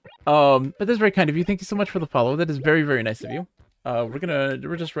 But that's very kind of you. Thank you so much for the follow. That is very, very nice of you.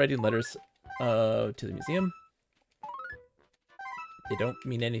 We're just writing letters to the museum. They don't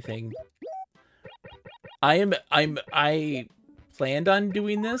mean anything. I planned on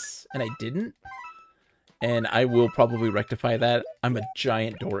doing this and I didn't. And I will probably rectify that. I'm a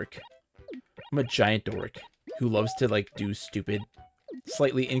giant dork. I'm a giant dork who loves to like do stupid,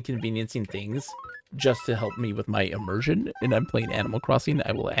 slightly inconveniencing things just to help me with my immersion. And I'm playing Animal Crossing.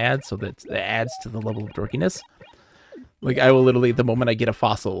 I will add so that it adds to the level of dorkiness. Like, I will literally, the moment I get a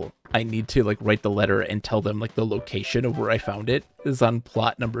fossil, I need to, like, write the letter and tell them, like, the location of where I found it is on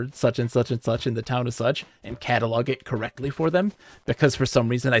plot number such and such and such in the town of such, and catalog it correctly for them, because for some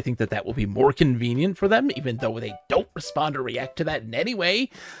reason I think that that will be more convenient for them, even though they don't respond or react to that in any way,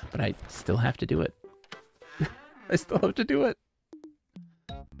 but I still have to do it. I still have to do it.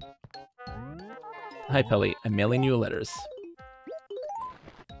 Hi, Pelly. I'm mailing you letters.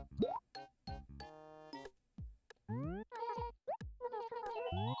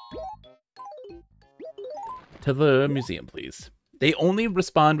 To the museum, please. They only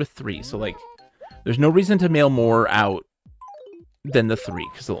respond with 3, so, like, there's no reason to mail more out than the 3,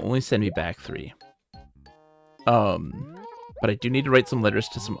 because they'll only send me back 3. But I do need to write some letters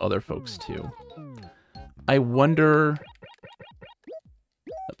to some other folks, too. I wonder...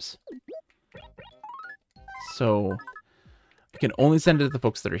 Oops. So, I can only send it to the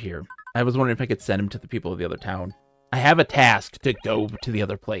folks that are here. I was wondering if I could send them to the people of the other town. I have a task to go to the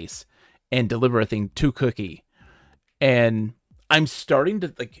other place and deliver a thing to Cookie. And I'm starting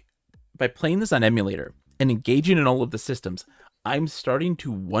to, like, by playing this on emulator and engaging in all of the systems, I'm starting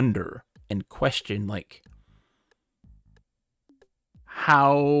to wonder and question, like,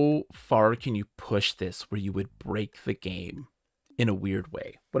 how far can you push this where you would break the game in a weird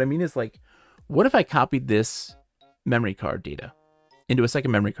way? What I mean is, like, what if I copied this memory card data into a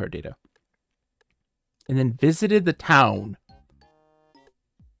second memory card data and then visited the town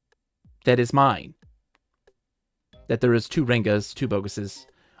that is mine? That there is 2 Rengas, 2 Boguses,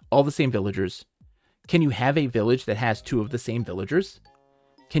 all the same villagers. Can you have a village that has 2 of the same villagers?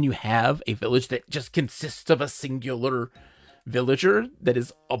 Can you have a village that just consists of a singular villager that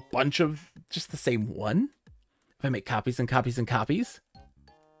is a bunch of just the same one? If I make copies and copies and copies?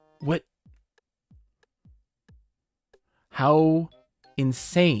 What? How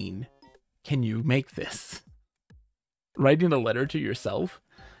insane can you make this? Writing a letter to yourself?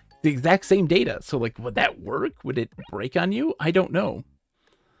 The exact same data. So, like, would that work? Would it break on you? I don't know.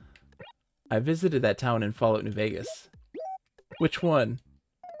 I visited that town in Fallout New Vegas. Which one?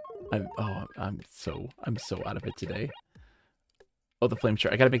 I'm so out of it today. Oh, the flame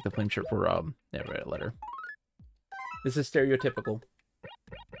shirt. I gotta make the flame shirt for yeah, write a letter. This is stereotypical.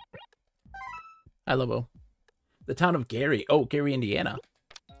 Hi, Lobo. The town of Gary. Oh, Gary, Indiana.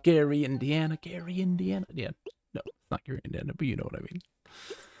 Gary, Indiana. Gary, Indiana. Yeah. No, it's not Gary, Indiana, but you know what I mean.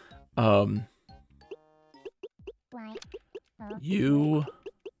 You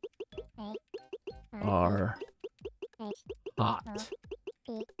are hot.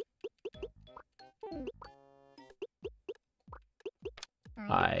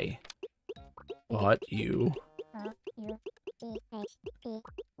 I bought you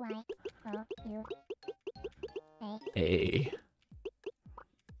a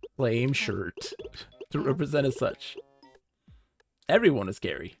flame shirt to represent as such. Everyone is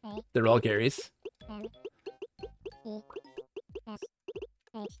Gary. They're all Garys.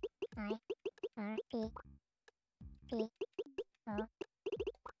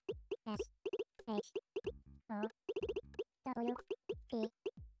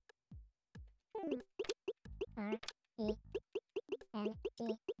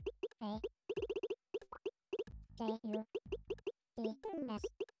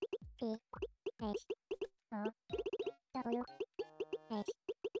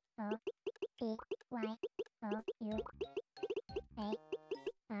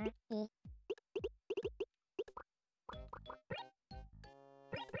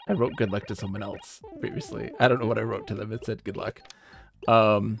 I wrote good luck to someone else previously. I don't know what I wrote to them. It said good luck.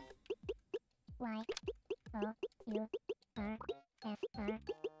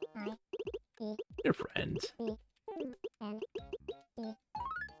 Your friend.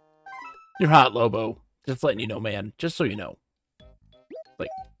 You're hot, Lobo. Just letting you know, man. Just so you know. Like,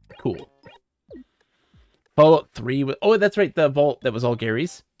 cool. Fallout 3. Oh, that's right. The vault that was all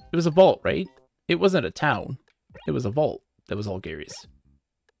Gary's. It was a vault, right? It wasn't a town. It was a vault that was all Gary's.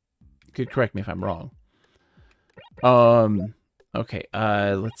 You could correct me if I'm wrong. Okay.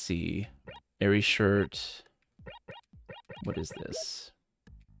 Let's see. Airy shirt. What is this?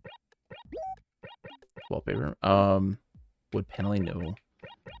 Wallpaper. Wood paneling, no.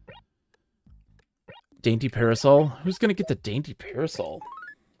 Dainty parasol. Who's gonna get the dainty parasol?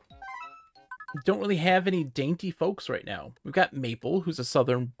 Don't really have any dainty folks right now. We've got Maple, who's a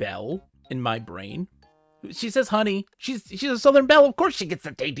Southern belle in my brain. She says honey. She's a Southern belle. Of course she gets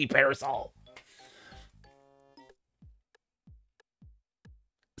the dainty parasol.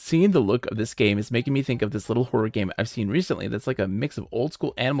 Seeing the look of this game is making me think of this little horror game I've seen recently that's like a mix of old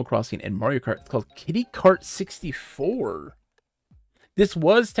school Animal Crossing and Mario Kart. It's called Kitty Kart 64. This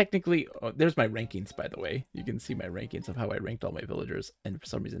was technically... Oh, there's my rankings, by the way. You can see my rankings of how I ranked all my villagers. And for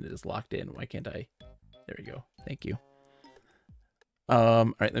some reason it is locked in. Why can't I... There we go. Thank you.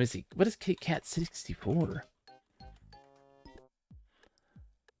 All right, let me see. What is Kitty Cat 64?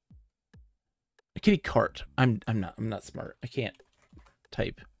 Kitty Kart. I'm not smart. I can't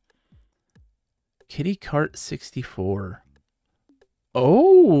type. Kitty Kart 64.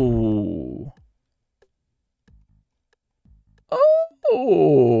 Oh.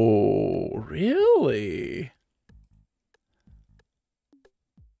 Oh, really?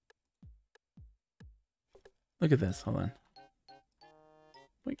 Look at this. Hold on.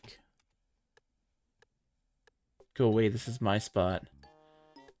 Wink. Go away. This is my spot.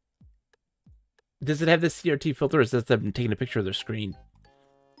 Does it have this CRT filter, or is this them taking a picture of their screen?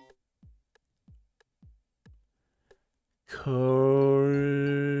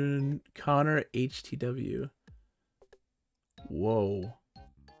 Connor HTW. Whoa.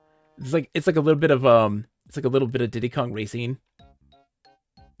 It's like a little bit of Diddy Kong Racing.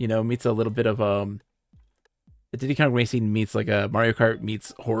 You know, meets a little bit of Diddy Kong Racing meets like a Mario Kart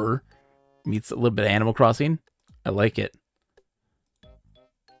meets horror meets a little bit of Animal Crossing. I like it.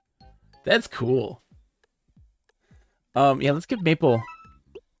 That's cool. Yeah, let's give Maple...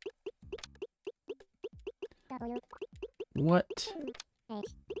 What? Hold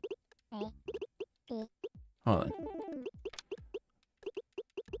on.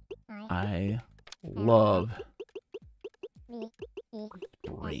 I love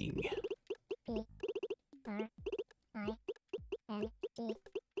spring.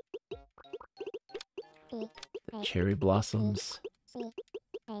 The cherry blossoms.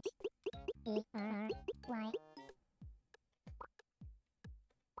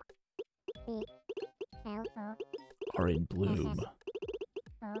 Are in bloom.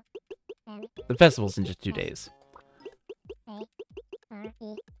 The festival's in just 2 days.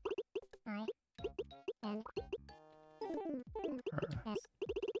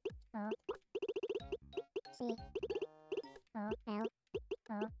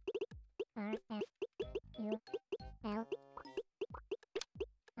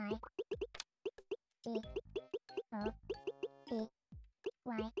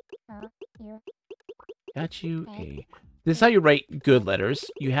 Got you a... This is how you write good letters.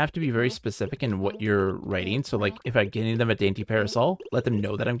 You have to be very specific in what you're writing. So, like, if I'm getting them a dainty parasol, let them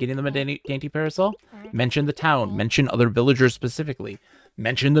know that I'm getting them a dainty parasol. Mention the town. Mention other villagers specifically.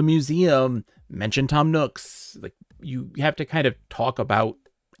 Mention the museum. Mention Tom Nook's. Like, you have to kind of talk about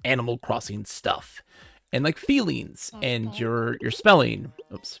Animal Crossing stuff. And, like, feelings. And your spelling.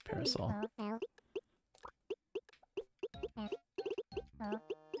 Oops, parasol.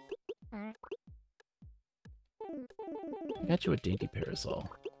 I got you a dainty parasol.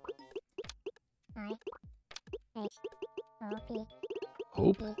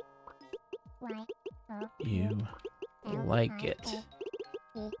 Hope you like it.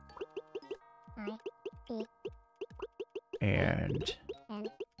 And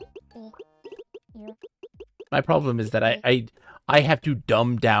my problem is that I have to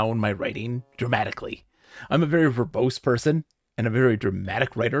dumb down my writing dramatically. I'm a very verbose person. And a very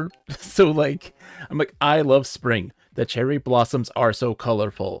dramatic writer. So, like, I'm like, I love spring. The cherry blossoms are so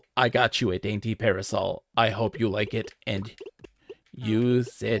colorful. I got you a dainty parasol. I hope you like it and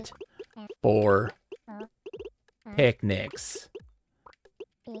use it for picnics.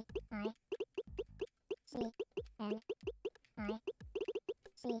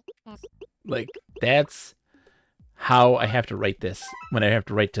 Like, that's how I have to write this when I have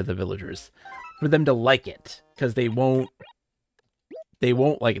to write to the villagers. For them to like it. Because they won't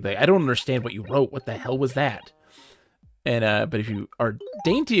like it. I don't understand what you wrote. What the hell was that? And but if you are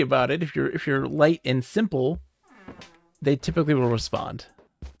dainty about it, if you're light and simple, they typically will respond.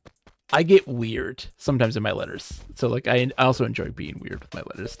 I get weird sometimes in my letters. So like I also enjoy being weird with my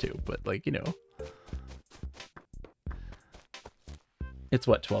letters too, but like, you know. It's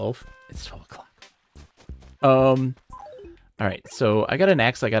what, 12? It's 12 o'clock. Alright, so I got an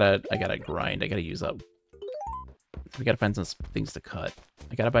axe, I gotta grind, I gotta use up. We gotta find some things to cut.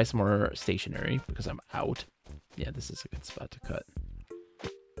 I gotta buy some more stationery because I'm out. Yeah, this is a good spot to cut.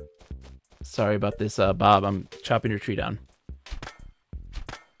 Sorry about this, Bob. I'm chopping your tree down.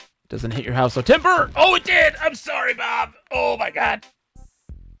 Doesn't hit your house, so timber! Oh, it did! I'm sorry, Bob! Oh, my God.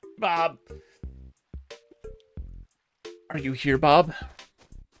 Bob. Are you here, Bob?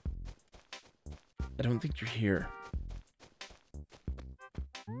 I don't think you're here.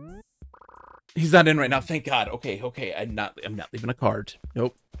 He's not in right now, thank God. Okay. I'm not leaving a card.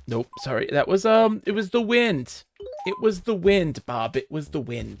 Nope. Sorry. That was it was the wind. It was the wind, Bob. It was the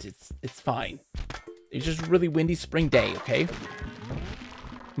wind. It's fine. It's just a really windy spring day, okay?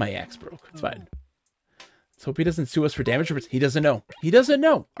 My axe broke. It's fine. Let's hope he doesn't sue us for damage. He doesn't know. He doesn't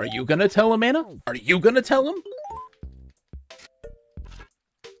know. Are you gonna tell him, Anna? Are you gonna tell him?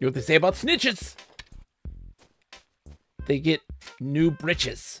 You know what they say about snitches? They get new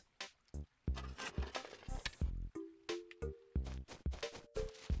britches.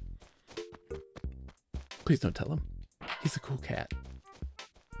 Please don't tell him. He's a cool cat.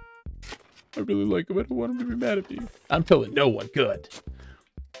 I really like him. I don't want him to be mad at me. I'm telling no one. Good.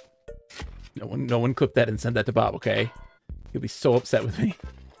 No one clip that and send that to Bob, okay? He'll be so upset with me.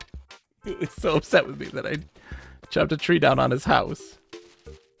 He'll be so upset with me that I chopped a tree down on his house.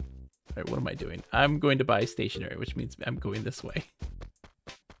 Alright, what am I doing? I'm going to buy stationery, which means I'm going this way.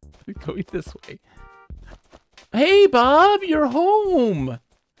 I'm going this way. Hey, Bob! You're home!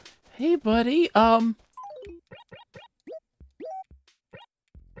 Hey, buddy. No,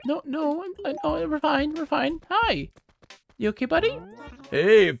 we're fine. Hi. You okay, buddy?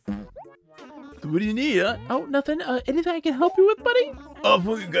 Hey. What do you need, huh? Oh, nothing. Anything I can help you with, buddy? Oh, if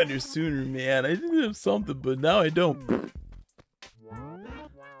only you got here sooner, man. I didn't have something, but now I don't.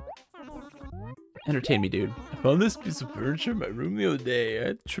 Entertain me, dude. I found this piece of furniture in my room the other day.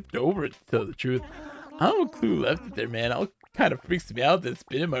 I tripped over it, to tell the truth. I don't have a clue who left it there, man. All kind of freaks me out that it's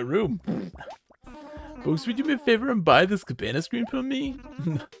been in my room. Folks, would you do me a favor and buy this cabana screen from me?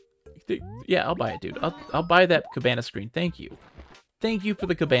 Yeah, I'll buy it, dude. I'll buy that cabana screen. Thank you. Thank you for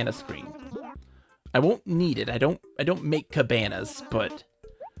the cabana screen. I won't need it. I don't make cabanas, but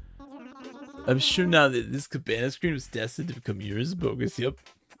I'm sure now that this cabana screen was destined to become yours, Bogus. Yep.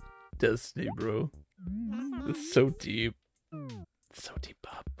 Destiny, bro. It's so deep. It's so deep,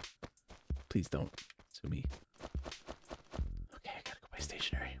 Bob. Please don't sue me. Okay, I gotta go buy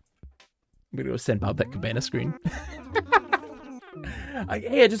stationery. I'm gonna go send Bob that cabana screen.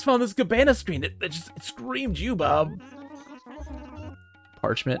 Hey, I just found this cabana screen. It screamed you, Bob.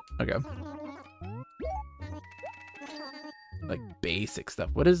 Parchment. Okay. Like basic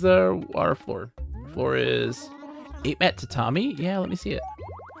stuff. What is our floor? Floor is 8-mat tatami. Yeah, let me see it.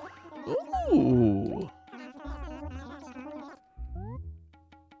 Ooh.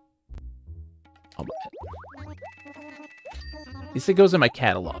 I'll buy it. At least it goes in my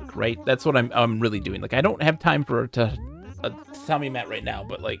catalog, right? That's what I'm really doing. Like, I don't have time for a tatami mat right now,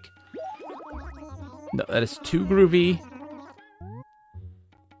 but like, no, that is too groovy.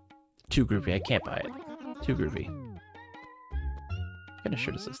 Too groovy. I can't buy it. Too groovy. What kind of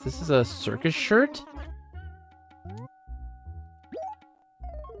shirt is this? This is a circus shirt?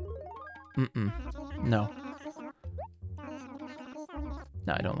 No.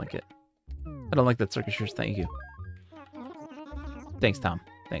 No, I don't like it. I don't like that circus shirt. Thank you. Thanks, Tom.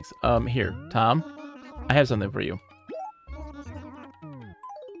 Thanks. Here, Tom. I have something for you.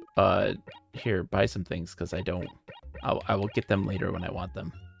 Here, buy some things, because I don't... I will get them later when I want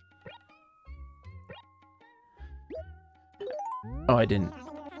them. Oh, I didn't.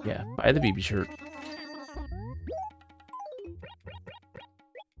 Yeah, buy the BB shirt.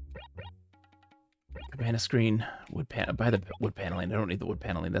 Cabana screen, wood pan. Buy the wood paneling. I don't need the wood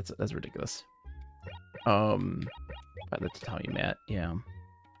paneling. That's ridiculous. Buy the tatami mat. Yeah.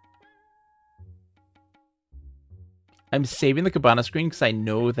 I'm saving the cabana screen because I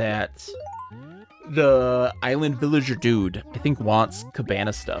know that the island villager dude, I think, wants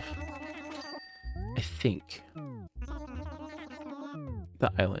cabana stuff. I think.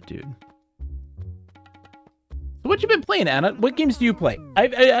 The island dude. So what you been playing, Anna? What games do you play? I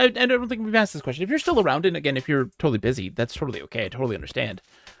don't think we've asked this question. If you're still around, and again, if you're totally busy, that's totally okay. I totally understand.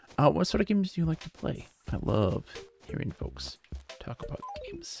 What sort of games do you like to play? I love hearing folks talk about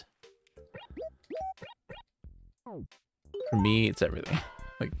games. For me, it's everything.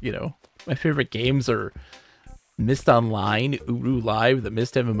 Like, you know, my favorite games are Myst Online, Uru Live, the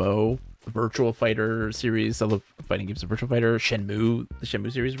Myst MMO, Virtual Fighter series. I love fighting games of Virtual Fighter. Shenmue, the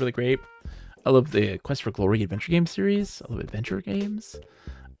Shenmue series is really great. I love the Quest for Glory adventure game series. I love adventure games.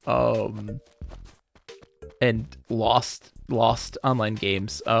 And Lost online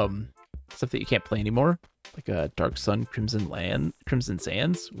games. Stuff that you can't play anymore. Like Dark Sun, Crimson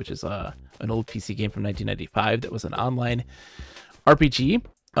Sands, which is an old PC game from 1995 that was an online RPG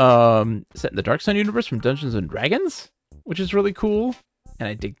set in the Dark Sun universe from Dungeons and Dragons, which is really cool. And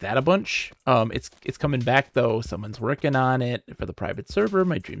I dig that a bunch. It's coming back though. Someone's working on it for the private server.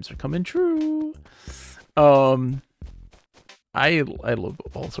 My dreams are coming true. I love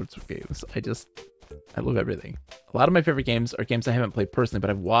all sorts of games. I love everything. A lot of my favorite games are games I haven't played personally, but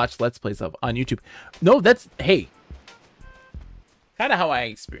I've watched Let's Plays of on YouTube. No, that's, hey, kind of how I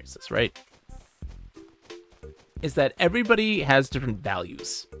experience this, right? Is that everybody has different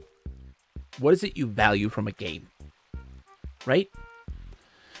values. What is it you value from a game? Right?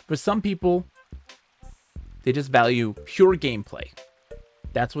 For some people, they just value pure gameplay.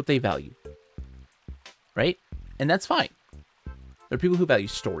 That's what they value. Right? And that's fine. There are people who value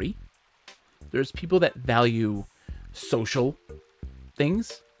story. There's people that value social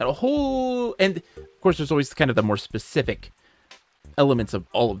things. And of course, there's always kind of the more specific elements of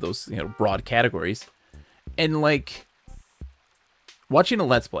all of those, you know, broad categories. And like watching a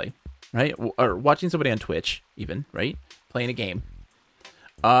Let's Play, right? Or watching somebody on Twitch, even, right? Playing a game.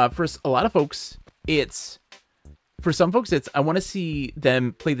 For a lot of folks, for some folks, I want to see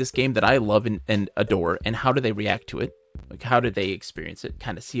them play this game that I love and adore, and how do they react to it? Like, how did they experience it?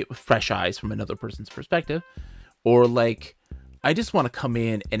 Kind of see it with fresh eyes from another person's perspective. Or like, I just want to come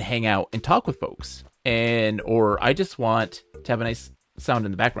in and hang out and talk with folks. Or I just want to have a nice sound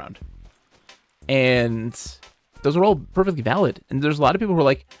in the background. And those are all perfectly valid. And there's a lot of people who are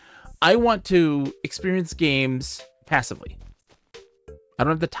like, I want to experience games passively. I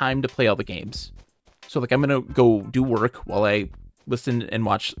don't have the time to play all the games. So like, I'm going to go do work while I listen and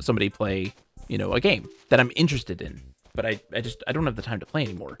watch somebody play, you know, a game that I'm interested in. But I don't have the time to play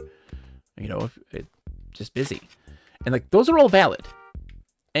anymore. you know, if it just busy. And like those are all valid.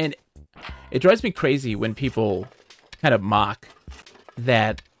 And it drives me crazy when people kind of mock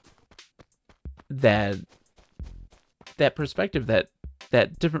that perspective,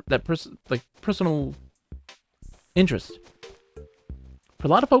 personal interest. For a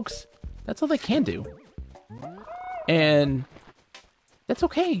lot of folks, that's all they can do. And that's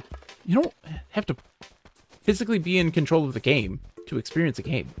okay. You don't have to physically be in control of the game to experience a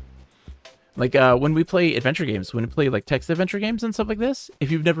game. Like, when we play adventure games, when we play, like, text adventure games and stuff like this, if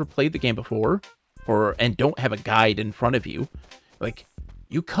you've never played the game before, and don't have a guide in front of you, like,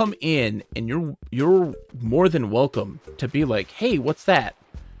 you come in, and you're more than welcome to be like, hey, what's that?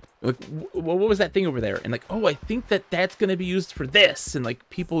 Like, what was that thing over there? And like, oh, I think that's going to be used for this. And, like,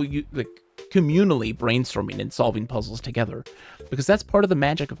 people, like, communally brainstorming and solving puzzles together. Because that's part of the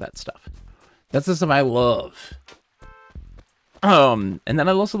magic of that stuff. That's the stuff I love. And then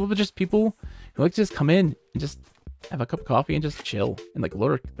I also love just people who like to just come in and just have a cup of coffee and just chill and like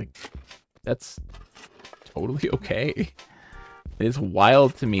lurk. Like, that's totally okay. It's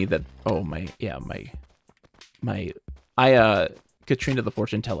wild to me that Katrina the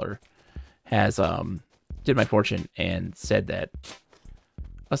fortune teller has did my fortune and said that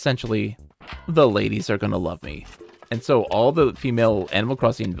essentially the ladies are gonna love me. And so all the female Animal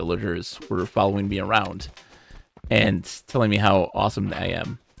Crossing villagers were following me around and telling me how awesome I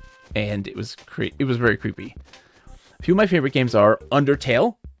am. And it was very creepy. A few of my favorite games are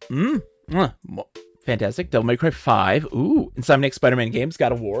Undertale. Fantastic. Devil May Cry 5. Ooh. Insomniac Spider-Man games.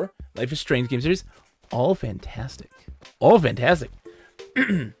 God of War. Life is Strange game series. All fantastic. All fantastic.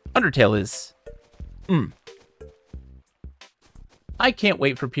 Undertale is... I can't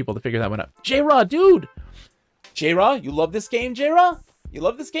wait for people to figure that one out. J-Raw, dude! J-Raw, you love this game, J-Raw? You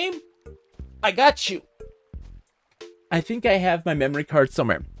love this game? I got you. I think I have my memory card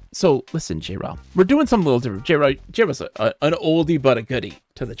somewhere. So, listen, J-Raw. We're doing something a little different. J-Raw's an oldie but a goodie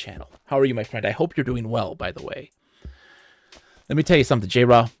to the channel. How are you, my friend? I hope you're doing well, by the way. Let me tell you something,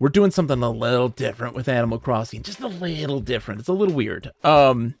 J-Raw. We're doing something a little different with Animal Crossing. Just a little different. It's a little weird.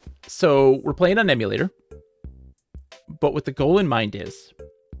 So, we're playing on emulator. But what the goal in mind is...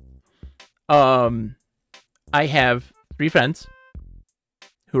 I have 3 friends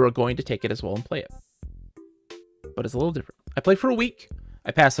who are going to take it as well and play it. But it's a little different. I play for a week.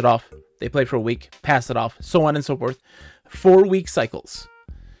 I pass it off. They play for a week. Pass it off. So on and so forth. 4-week cycles.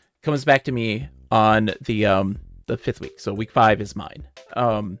 Comes back to me on the 5th week. So week 5 is mine.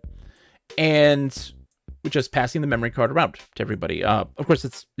 And we're just passing the memory card around to everybody. Of course,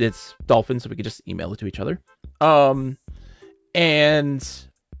 it's Dolphin, so we can just email it to each other. And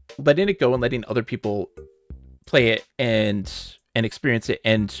letting it go and letting other people play it and experience it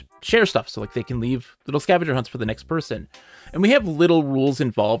and share stuff. So like they can leave little scavenger hunts for the next person. And we have little rules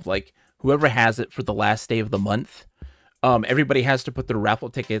involved, like whoever has it for the last day of the month, everybody has to put their raffle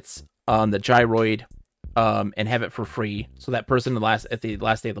tickets on the gyroid and have it for free. So that person at the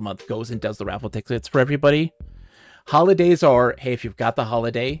last day of the month goes and does the raffle tickets for everybody. Holidays are, hey, if you've got the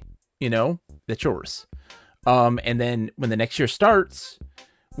holiday, you know, that's yours. And then when the next year starts,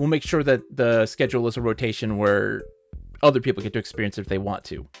 we'll make sure that the schedule is a rotation where other people get to experience it if they want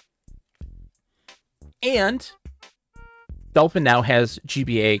to. And Dolphin now has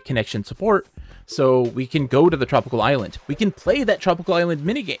GBA connection support, so we can go to the tropical island. We can play that tropical island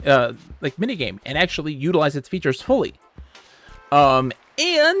minigame, and actually utilize its features fully. And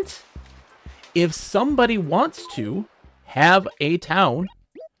if somebody wants to have a town,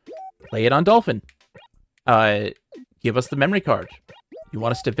 play it on Dolphin. Give us the memory card. You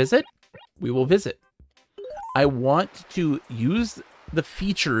want us to visit? We will visit. I want to use the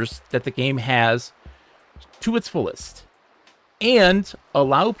features that the game has to its fullest and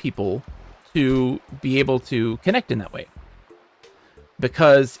allow people to be able to connect in that way.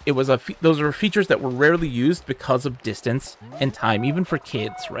 Because it was those are features that were rarely used because of distance and time, even for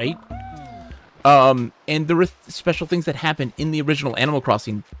kids, right? And there were special things that happened in the original Animal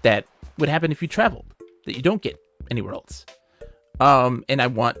Crossing that would happen if you traveled, that you don't get anywhere else. And I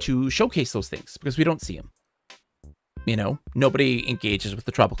want to showcase those things because we don't see them. You know, nobody engages with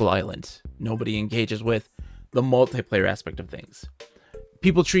the tropical island. Nobody engages with the multiplayer aspect of things.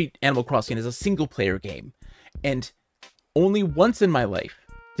 People treat Animal Crossing as a single-player game. And only once in my life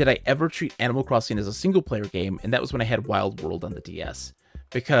did I ever treat Animal Crossing as a single-player game, and that was when I had Wild World on the DS.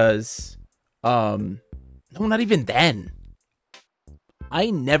 Because, no, not even then. I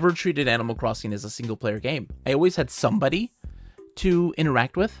never treated Animal Crossing as a single-player game. I always had somebody to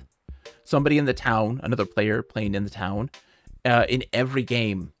interact with. Somebody in the town, another player playing in the town, in every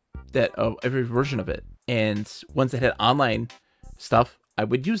game, every version of it. And ones that had online stuff, I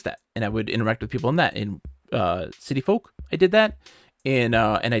would use that, and I would interact with people in that. In City Folk, I did that, and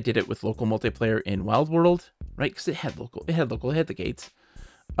I did it with local multiplayer in Wild World, right? Because it had the gates.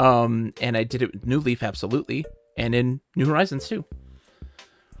 And I did it with New Leaf, absolutely, and in New Horizons too.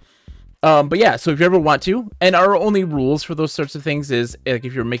 But yeah, so if you ever want to, and our only rules for those sorts of things is like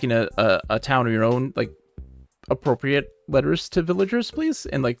if you're making a town of your own, like appropriate letters to villagers, please,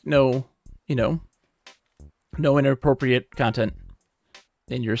 and like no inappropriate content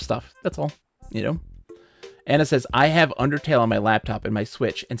in your stuff. That's all, Anna says, I have Undertale on my laptop and my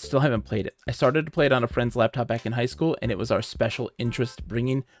Switch and still haven't played it. I started to play it on a friend's laptop back in high school, and it was our special interest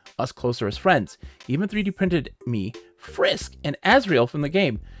bringing us closer as friends. He even 3D printed me Frisk and Azrael from the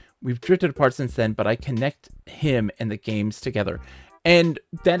game. We've drifted apart since then, but I connect him and the games together. And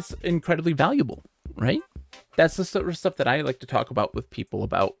that's incredibly valuable, right? That's the sort of stuff that I like to talk about with people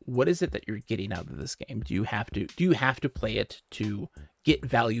about what is it that you're getting out of this game? Do you have to play it to get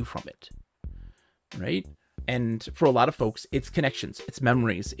value from it? Right? And for a lot of folks, it's connections, it's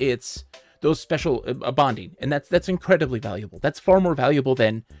memories, it's those special bonding. And that's incredibly valuable. That's far more valuable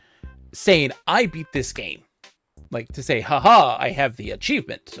than saying, I beat this game. Like to say, haha, I have the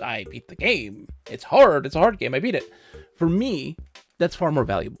achievement. I beat the game. It's hard. It's a hard game. I beat it. For me, that's far more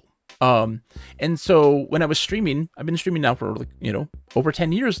valuable. And so when I was streaming, I've been streaming now for over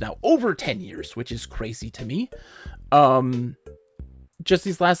 10 years now. Over 10 years, which is crazy to me. Just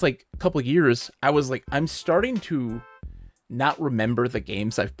these last couple of years, I was like, I'm starting to not remember the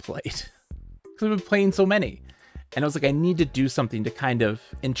games I've played because I've been playing so many. And I was like, I need to do something to kind of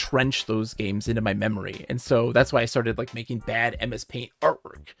entrench those games into my memory. And so that's why I started making bad MS Paint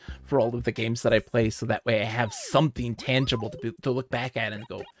artwork for all of the games that I play. So that way I have something tangible to look back at and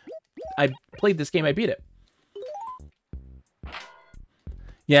go, I played this game, I beat it.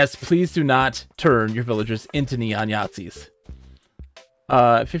 Yes, please do not turn your villagers into neon Yahtzees.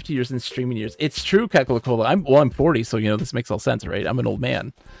 50 years in streaming years. It's true, Kakalakola. I'm 40, so this makes all sense, right? I'm an old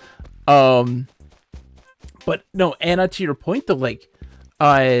man. But no, Anna, to your point though,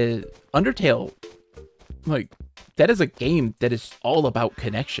 Undertale, that is a game that is all about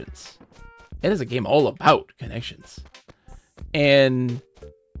connections. It is a game all about connections. And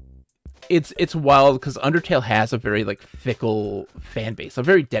it's wild because Undertale has a very fickle fan base, a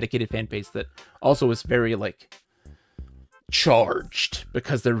very dedicated fan base that also is very charged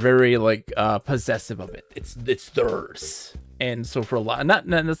because they're very possessive of it. It's theirs. And so for a lot,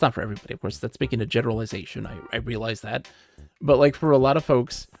 that's not for everybody, of course, that's making a generalization. I realize that. But for a lot of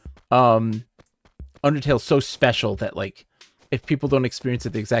folks, Undertale's so special that if people don't experience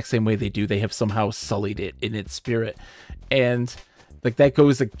it the exact same way they do, they have somehow sullied it in its spirit. And that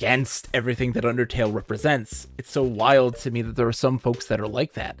goes against everything that Undertale represents. It's so wild to me that there are some folks that are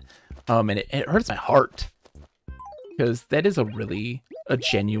like that. And it hurts my heart. Because that is a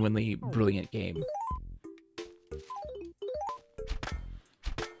genuinely brilliant game.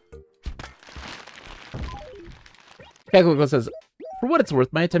 Kakalogo says, for what it's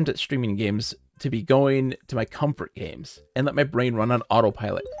worth, my attempt at streaming games to be going to my comfort games and let my brain run on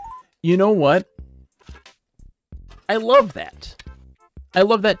autopilot. You know what? I love that. I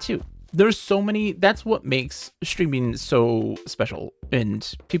love that too. There's so many, that's what makes streaming so special, and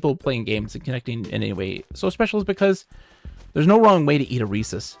people playing games and connecting in any way so special is because there's no wrong way to eat a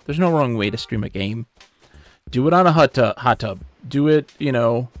Reese's. There's no wrong way to stream a game. Do it on a hot tub. Do it,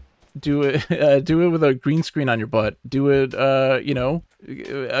 do it with a green screen on your butt. Do it, a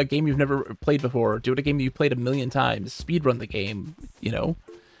game you've never played before. Do it a game you've played 1,000,000 times. Speedrun the game,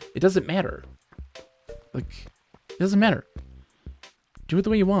 It doesn't matter. It doesn't matter. Do it the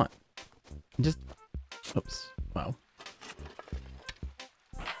way you want. And just, oops, wow.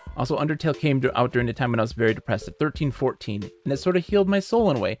 Also, Undertale came out during a time when I was very depressed at 13, 14, and it sort of healed my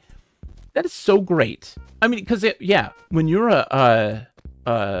soul in a way. That is so great. I mean, because, when you're a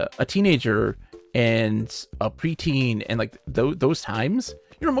teenager and a preteen and those times,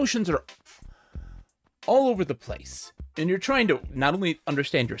 your emotions are all over the place. And you're trying to not only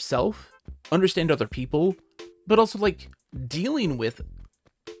understand yourself, understand other people, but also dealing with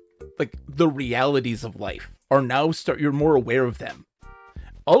the realities of life are now you're more aware of them.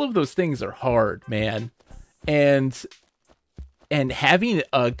 All of those things are hard, man. And having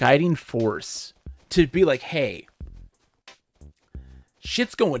a guiding force to be hey,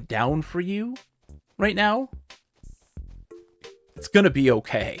 shit's going down for you right now. It's gonna be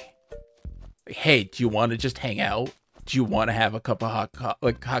okay. Hey, do you want to just hang out? Do you want to have a cup of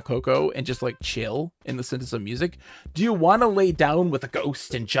hot cocoa and just chill and listen to some music? Do you want to lay down with a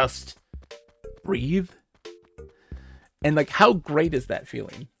ghost and just breathe? And how great is that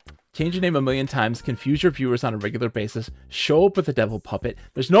feeling? Change your name a million times, confuse your viewers on a regular basis, show up with a devil puppet.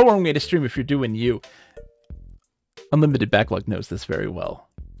 There's no wrong way to stream if you're doing you. Unlimited Backlog knows this very well.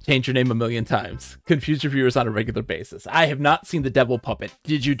 Change your name a million times, confuse your viewers on a regular basis. I have not seen the devil puppet.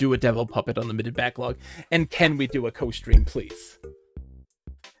 Did you do a devil puppet on Unlimited Backlog? And can we do a co-stream, please?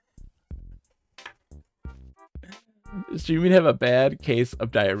 Streaming have a bad case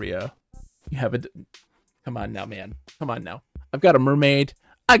of diarrhea. You have a... Come on now, man. Come on now. I've got a mermaid.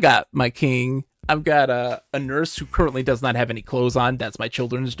 I got my king. I've got a nurse who currently does not have any clothes on. That's my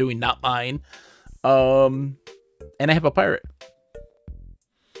children's doing, not mine. And I have a pirate.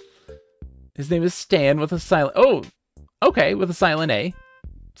 His name is Stan with a silent... Oh, okay, with a silent A.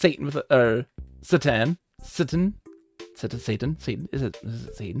 Satan with a... Satan. Satan. Satan. Satan. Is it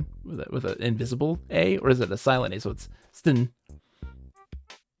Satan with an invisible A, or is it a silent A? So it's Stan.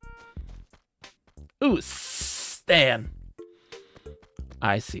 Ooh, Stan.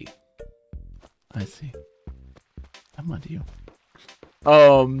 I see. I see. I'm onto you.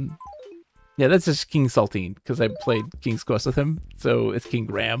 Yeah, that's just King Saltine, because I played King's Quest with him, so it's King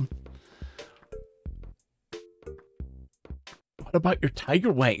Graham. What about your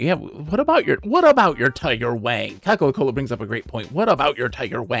Tiger Wang? Yeah, what about your Tiger Wang? Kakalocola brings up a great point. What about your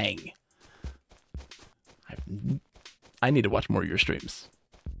Tiger Wang? I need to watch more of your streams.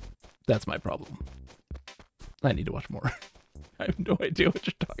 That's my problem. I need to watch more. I have no idea what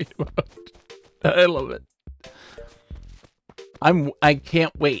you're talking about. I love it. I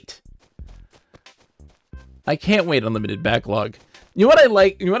can't wait. I can't wait. Unlimited Backlog. You know what I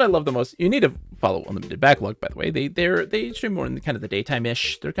like? You know what I love the most? You need to follow Unlimited Backlog, by the way. They stream more in kind of the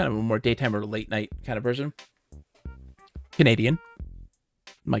daytime-ish. They're kind of a more daytime or late night kind of version. Canadian.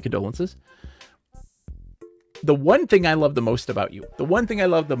 My condolences. The one thing I love the most about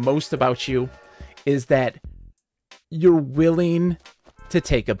you, is that you're willing to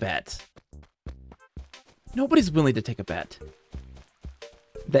take a bet. Nobody's willing to take a bet.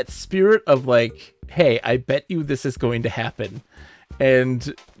 That spirit of like, hey, I bet you this is going to happen.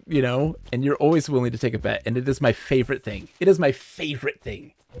 And, you know, and you're always willing to take a bet. And it is my favorite thing. It is my favorite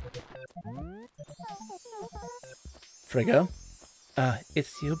thing. Frigga?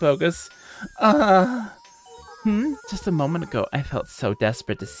 It's you, Bogus. Just a moment ago, I felt so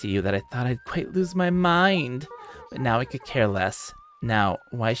desperate to see you that I thought I'd quite lose my mind. But now I could care less. Now,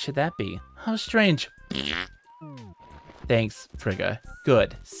 why should that be? How strange. Thanks, Frigga.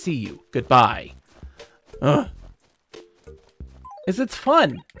 Good. See you. Goodbye. Ugh. It's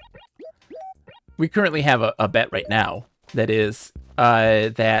fun. We currently have a bet right now that is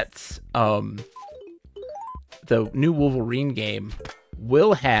that the new Wolverine game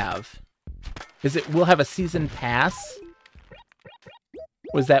will have will have a season pass.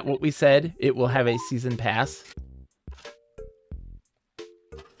 Was that what we said? It will have a season pass.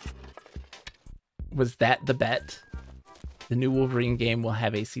 Was that the bet? The new Wolverine game will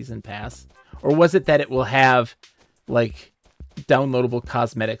have a season pass? Or was it that it will have like downloadable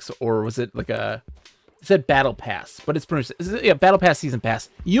cosmetics, or was it like it said battle pass, but it's pretty, yeah, battle pass, season pass.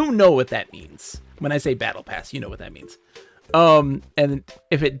 You know what that means. When I say battle pass, you know what that means. And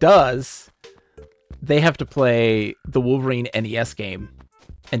if it does, they have to play the Wolverine NES game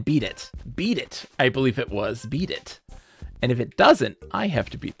and beat it. Beat it. I believe it was beat it. And if it doesn't, I have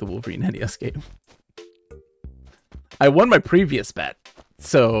to beat the Wolverine NES game. I won my previous bet,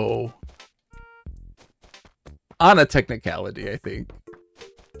 so on a technicality, I think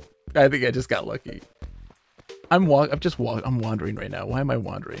I just got lucky. I'm wandering right now. Why am I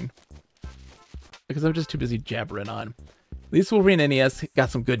wandering? Because I'm just too busy jabbering on. At least Wolverine NES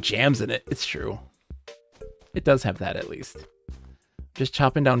got some good jams in it. It's true. It does have that, at least. Just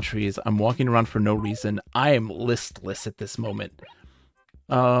chopping down trees. I'm walking around for no reason. I am listless at this moment.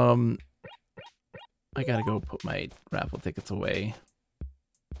 I gotta go put my raffle tickets away.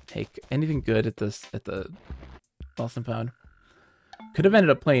 Hey, anything good at the Lost and Found? Could have ended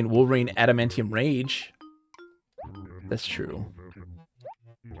up playing Wolverine Adamantium Rage. That's true.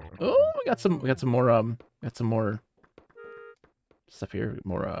 Oh, we got some more stuff here.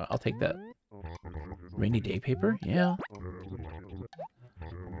 More I'll take that. Rainy day paper? Yeah.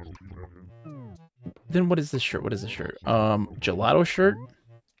 Then what is this shirt? What is this shirt? Gelato shirt?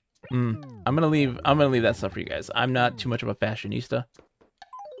 I'm gonna leave that stuff for you guys. I'm not too much of a fashionista.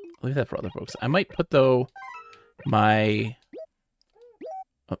 I'll leave that for other folks. I might put though my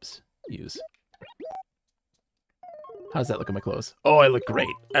use. How's that look at my clothes? Oh, I look great.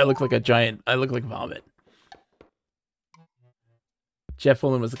 I look like a giant. I look like vomit. Jeff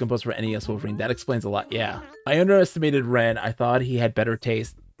Fullen was the composer for NES Wolverine. That explains a lot. Yeah. I underestimated Ren. I thought he had better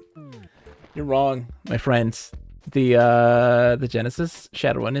taste. You're wrong, my friends. The Genesis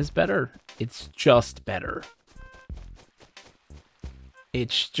Shadowrun is better. It's just better.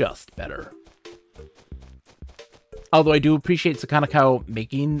 It's just better. Although I do appreciate Sakanakao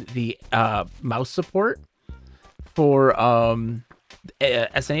making the mouse support for SNES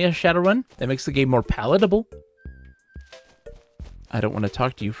Shadowrun. That makes the game more palatable. I don't want to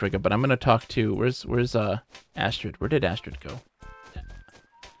talk to you, Frigga, but I'm going to talk to... Where's Astrid? Where did Astrid go?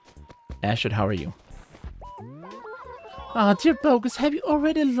 Astrid, how are you? Ah, dear Bogus, have you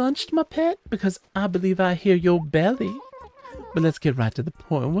already lunched, my pet? Because I believe I hear your belly. But let's get right to the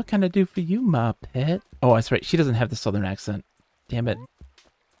point. What can I do for you, my pet? Oh, that's right. She doesn't have the southern accent. Damn it.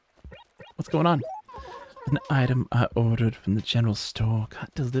 What's going on? An item I ordered from the general store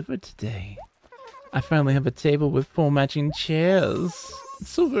got delivered today. I finally have a table with 4 matching chairs. It's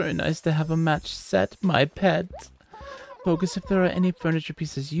so very nice to have a match set, my pet. Bogus, if there are any furniture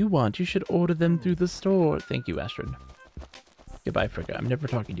pieces you want, you should order them through the store. Thank you, Astrid. Goodbye, Frigga. I'm never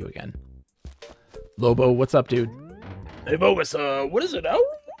talking to you again. Lobo, what's up, dude? Hey, Bogus, what is it now?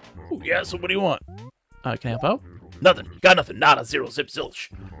 Yeah, so what do you want? Can I help out? Nothing. Got nothing. Nada. Zero. Zip. Zilch.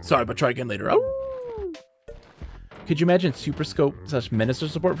 Sorry, but try again later. Could you imagine Super Scope / Minister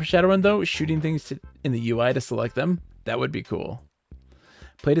support for Shadowrun, though? Shooting things in the UI to select them? That would be cool.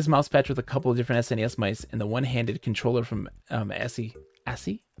 Played his mouse patch with a couple of different SNES mice and the one-handed controller from ASCII?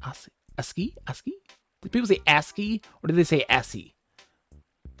 ASCII? Do people say ASCII or do they say ASCII?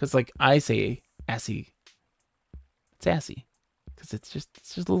 Because, like, I say ASCII. It's ASCII. Because it's just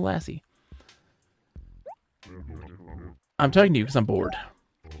a little ASCII. I'm talking to you because I'm bored.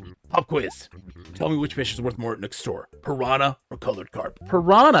 Pop quiz. Tell me which fish is worth more at Nick's store. Piranha or colored carp?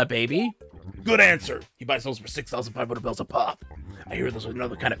 Piranha, baby. Good answer. He buys those for 6,500 bells a pop. I hear there's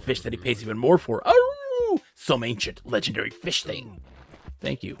another kind of fish that he pays even more for. Oh, some ancient, legendary fish thing.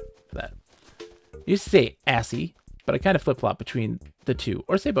 Thank you for that. I used to say ASCII, but I kind of flip-flop between the two.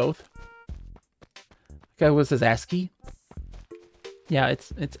 Or say both. Guy was says ASCII. Yeah,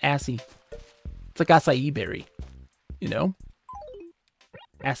 it's ASCII. It's like acai berry. You know?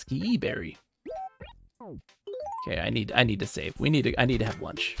 ASCII berry. Okay, I need to save. I need to have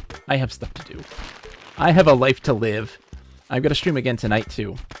lunch. I have stuff to do. I have a life to live. I'm gonna stream again tonight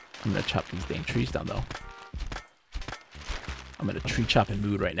too. I'm gonna chop these dang trees down though. I'm in a tree chopping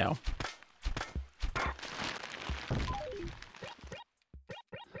mood right now.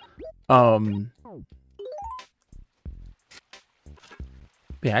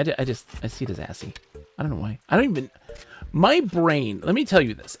 Yeah, I see it as ASCII. I don't know why. I don't even... My brain, let me tell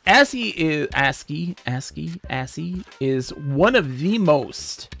you this. ASCII is one of the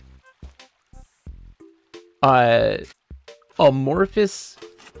most amorphous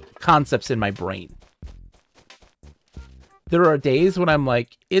concepts in my brain. There are days when I'm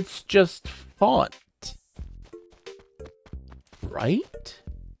like, it's just font. Right?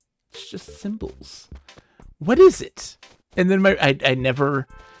 It's just symbols. What is it? And then I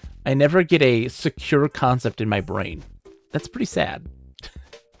never get a secure concept in my brain. That's pretty sad.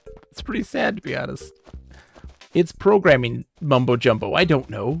 It's pretty sad, to be honest. It's programming mumbo jumbo. I don't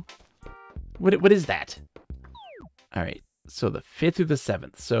know. What is that? All right. So the 5th through the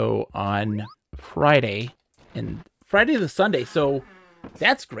 7th. So on Friday to Sunday. So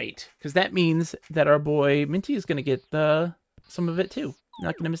that's great because that means that our boy Minty is going to get some of it too.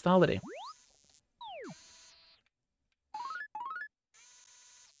 Not going to miss the holiday.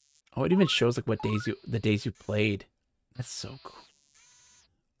 Oh, it even shows like what days the days you played. That's so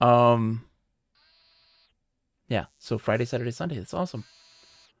cool. Yeah, so Friday, Saturday, Sunday. That's awesome.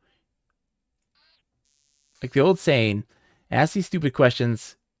 Like the old saying, ask these stupid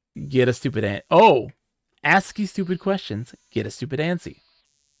questions, get a stupid answer. Oh, ask these stupid questions, get a stupid answer.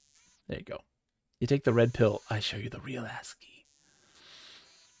 There you go. You take the red pill, I show you the real ASCII.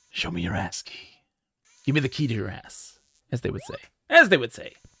 Show me your ASCII. Give me the key to your ass, as they would say. As they would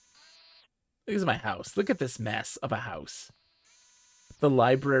say. Look at my house. Look at this mess of a house. The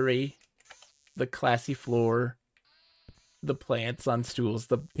library, the classy floor, the plants on stools,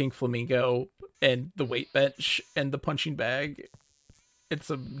 the pink flamingo, and the weight bench, and the punching bag, and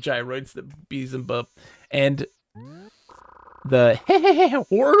some gyroids that bees and bup, and the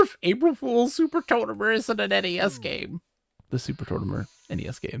Wharf April Fool's Super Totemer isn't an NES game. The Super Totemer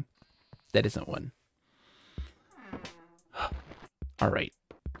NES game. That isn't one. All right.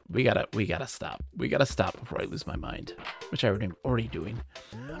 We gotta stop. We gotta stop before I lose my mind, which I'm already doing.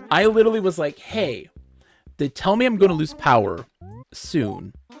 I literally was like, hey, they tell me I'm going to lose power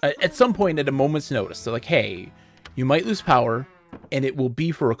soon. At some point at a moment's notice. They're like, hey, you might lose power and it will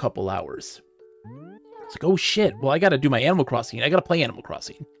be for a couple hours. It's like, oh shit. Well, I gotta do my Animal Crossing. I gotta play Animal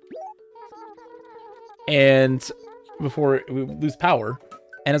Crossing. and before we lose power.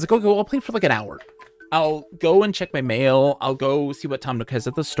 And I was like, okay, well, I'll play for like an hour. I'll go and check my mail. I'll go see what Tom Nook has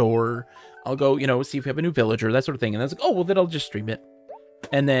at the store. I'll go, you know, see if we have a new villager, that sort of thing. And I was like, oh, well, then I'll just stream it.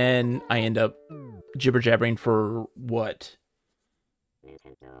 And then I end up jibber-jabbering for what?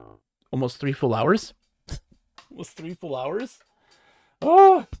 Almost 3 full hours? Almost 3 full hours?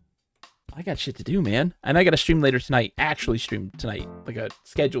 Oh, I got shit to do, man. And I got to stream later tonight. Actually stream tonight. Like a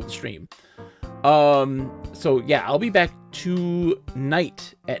scheduled stream. So yeah, I'll be back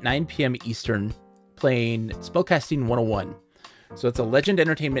tonight at 9 p.m. Eastern playing Spellcasting 101. So it's a Legend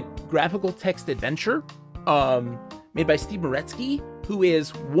Entertainment graphical text adventure made by Steve Moretsky, who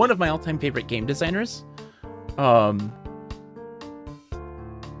is one of my all-time favorite game designers.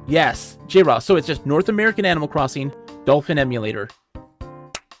 Yes, J-Ross. So it's just North American Animal Crossing Dolphin Emulator.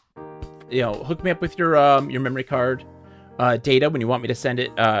 You know, hook me up with your memory card data when you want me to send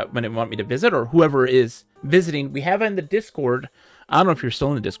it, when you want me to visit, or whoever is visiting. We have in the Discord. I don't know if you're still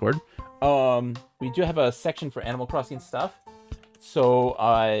in the Discord. We do have a section for Animal Crossing stuff. So,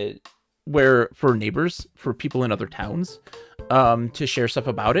 where for neighbors, for people in other towns, to share stuff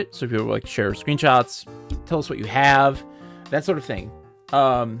about it. So if you like share screenshots, tell us what you have, that sort of thing.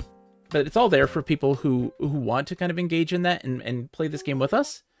 But it's all there for people who want to kind of engage in that and play this game with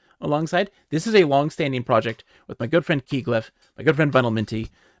us alongside. This is a long-standing project with my good friend Keyglyph, my good friend Vinyl Minty,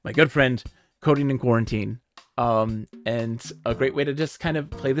 my good friend Coding in Quarantine, and a great way to just kind of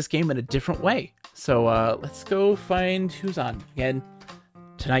play this game in a different way. So let's go find who's on. Again,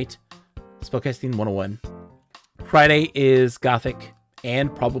 tonight, Spellcasting 101. Friday is Gothic,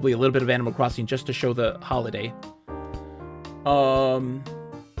 and probably a little bit of Animal Crossing just to show the holiday.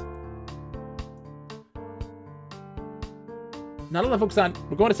 Not a lot of folks on.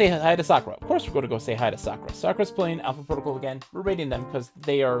 We're going to say hi to Sakura. Of course we're going to go say hi to Sakura. Sakura's playing Alpha Protocol again. We're rating them because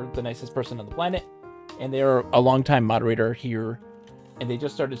they are the nicest person on the planet. And they are a longtime moderator here. And they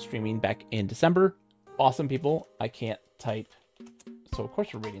just started streaming back in December. Awesome people. I can't type. So of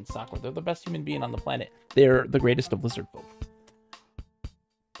course we're rating Sakura. They're the best human being on the planet. They're the greatest of lizard folk.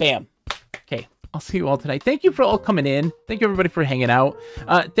 Bam. Okay. I'll see you all tonight. Thank you for all coming in. Thank you everybody for hanging out.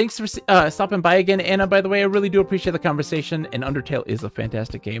 Thanks for stopping by again, Anna. By the way, I really do appreciate the conversation. And Undertale is a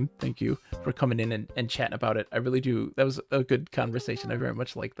fantastic game. Thank you for coming in and chatting about it. I really do. That was a good conversation. I very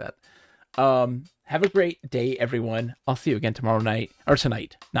much like that. Have a great day, everyone. I'll see you again tomorrow night. Or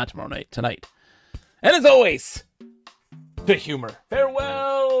tonight. Not tomorrow night. Tonight. And as always, the humor.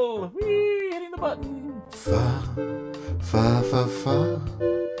 Farewell. Whee! Hitting the button. Fa, fa, fa, fa.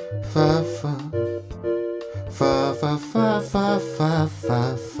 Fa fa fa fa fa fa fa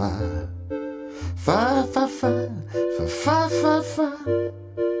fa fa fa fa fa fa fa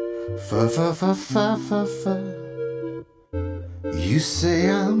fa fa fa fa fa fa. You say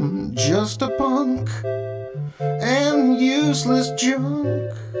I'm just a punk and useless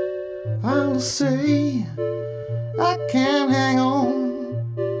junk. I'll say I can hang on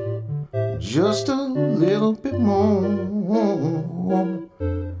just a little bit more.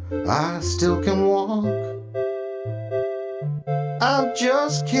 I still can walk, I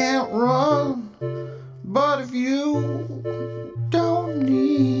just can't run. But if you don't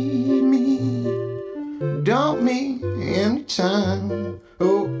need me, dump me anytime.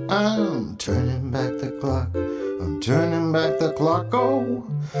 Oh, I'm turning back the clock, I'm turning back the clock. Oh,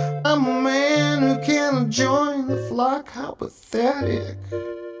 I'm a man who can't join the flock. How pathetic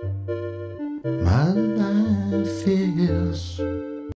my life is.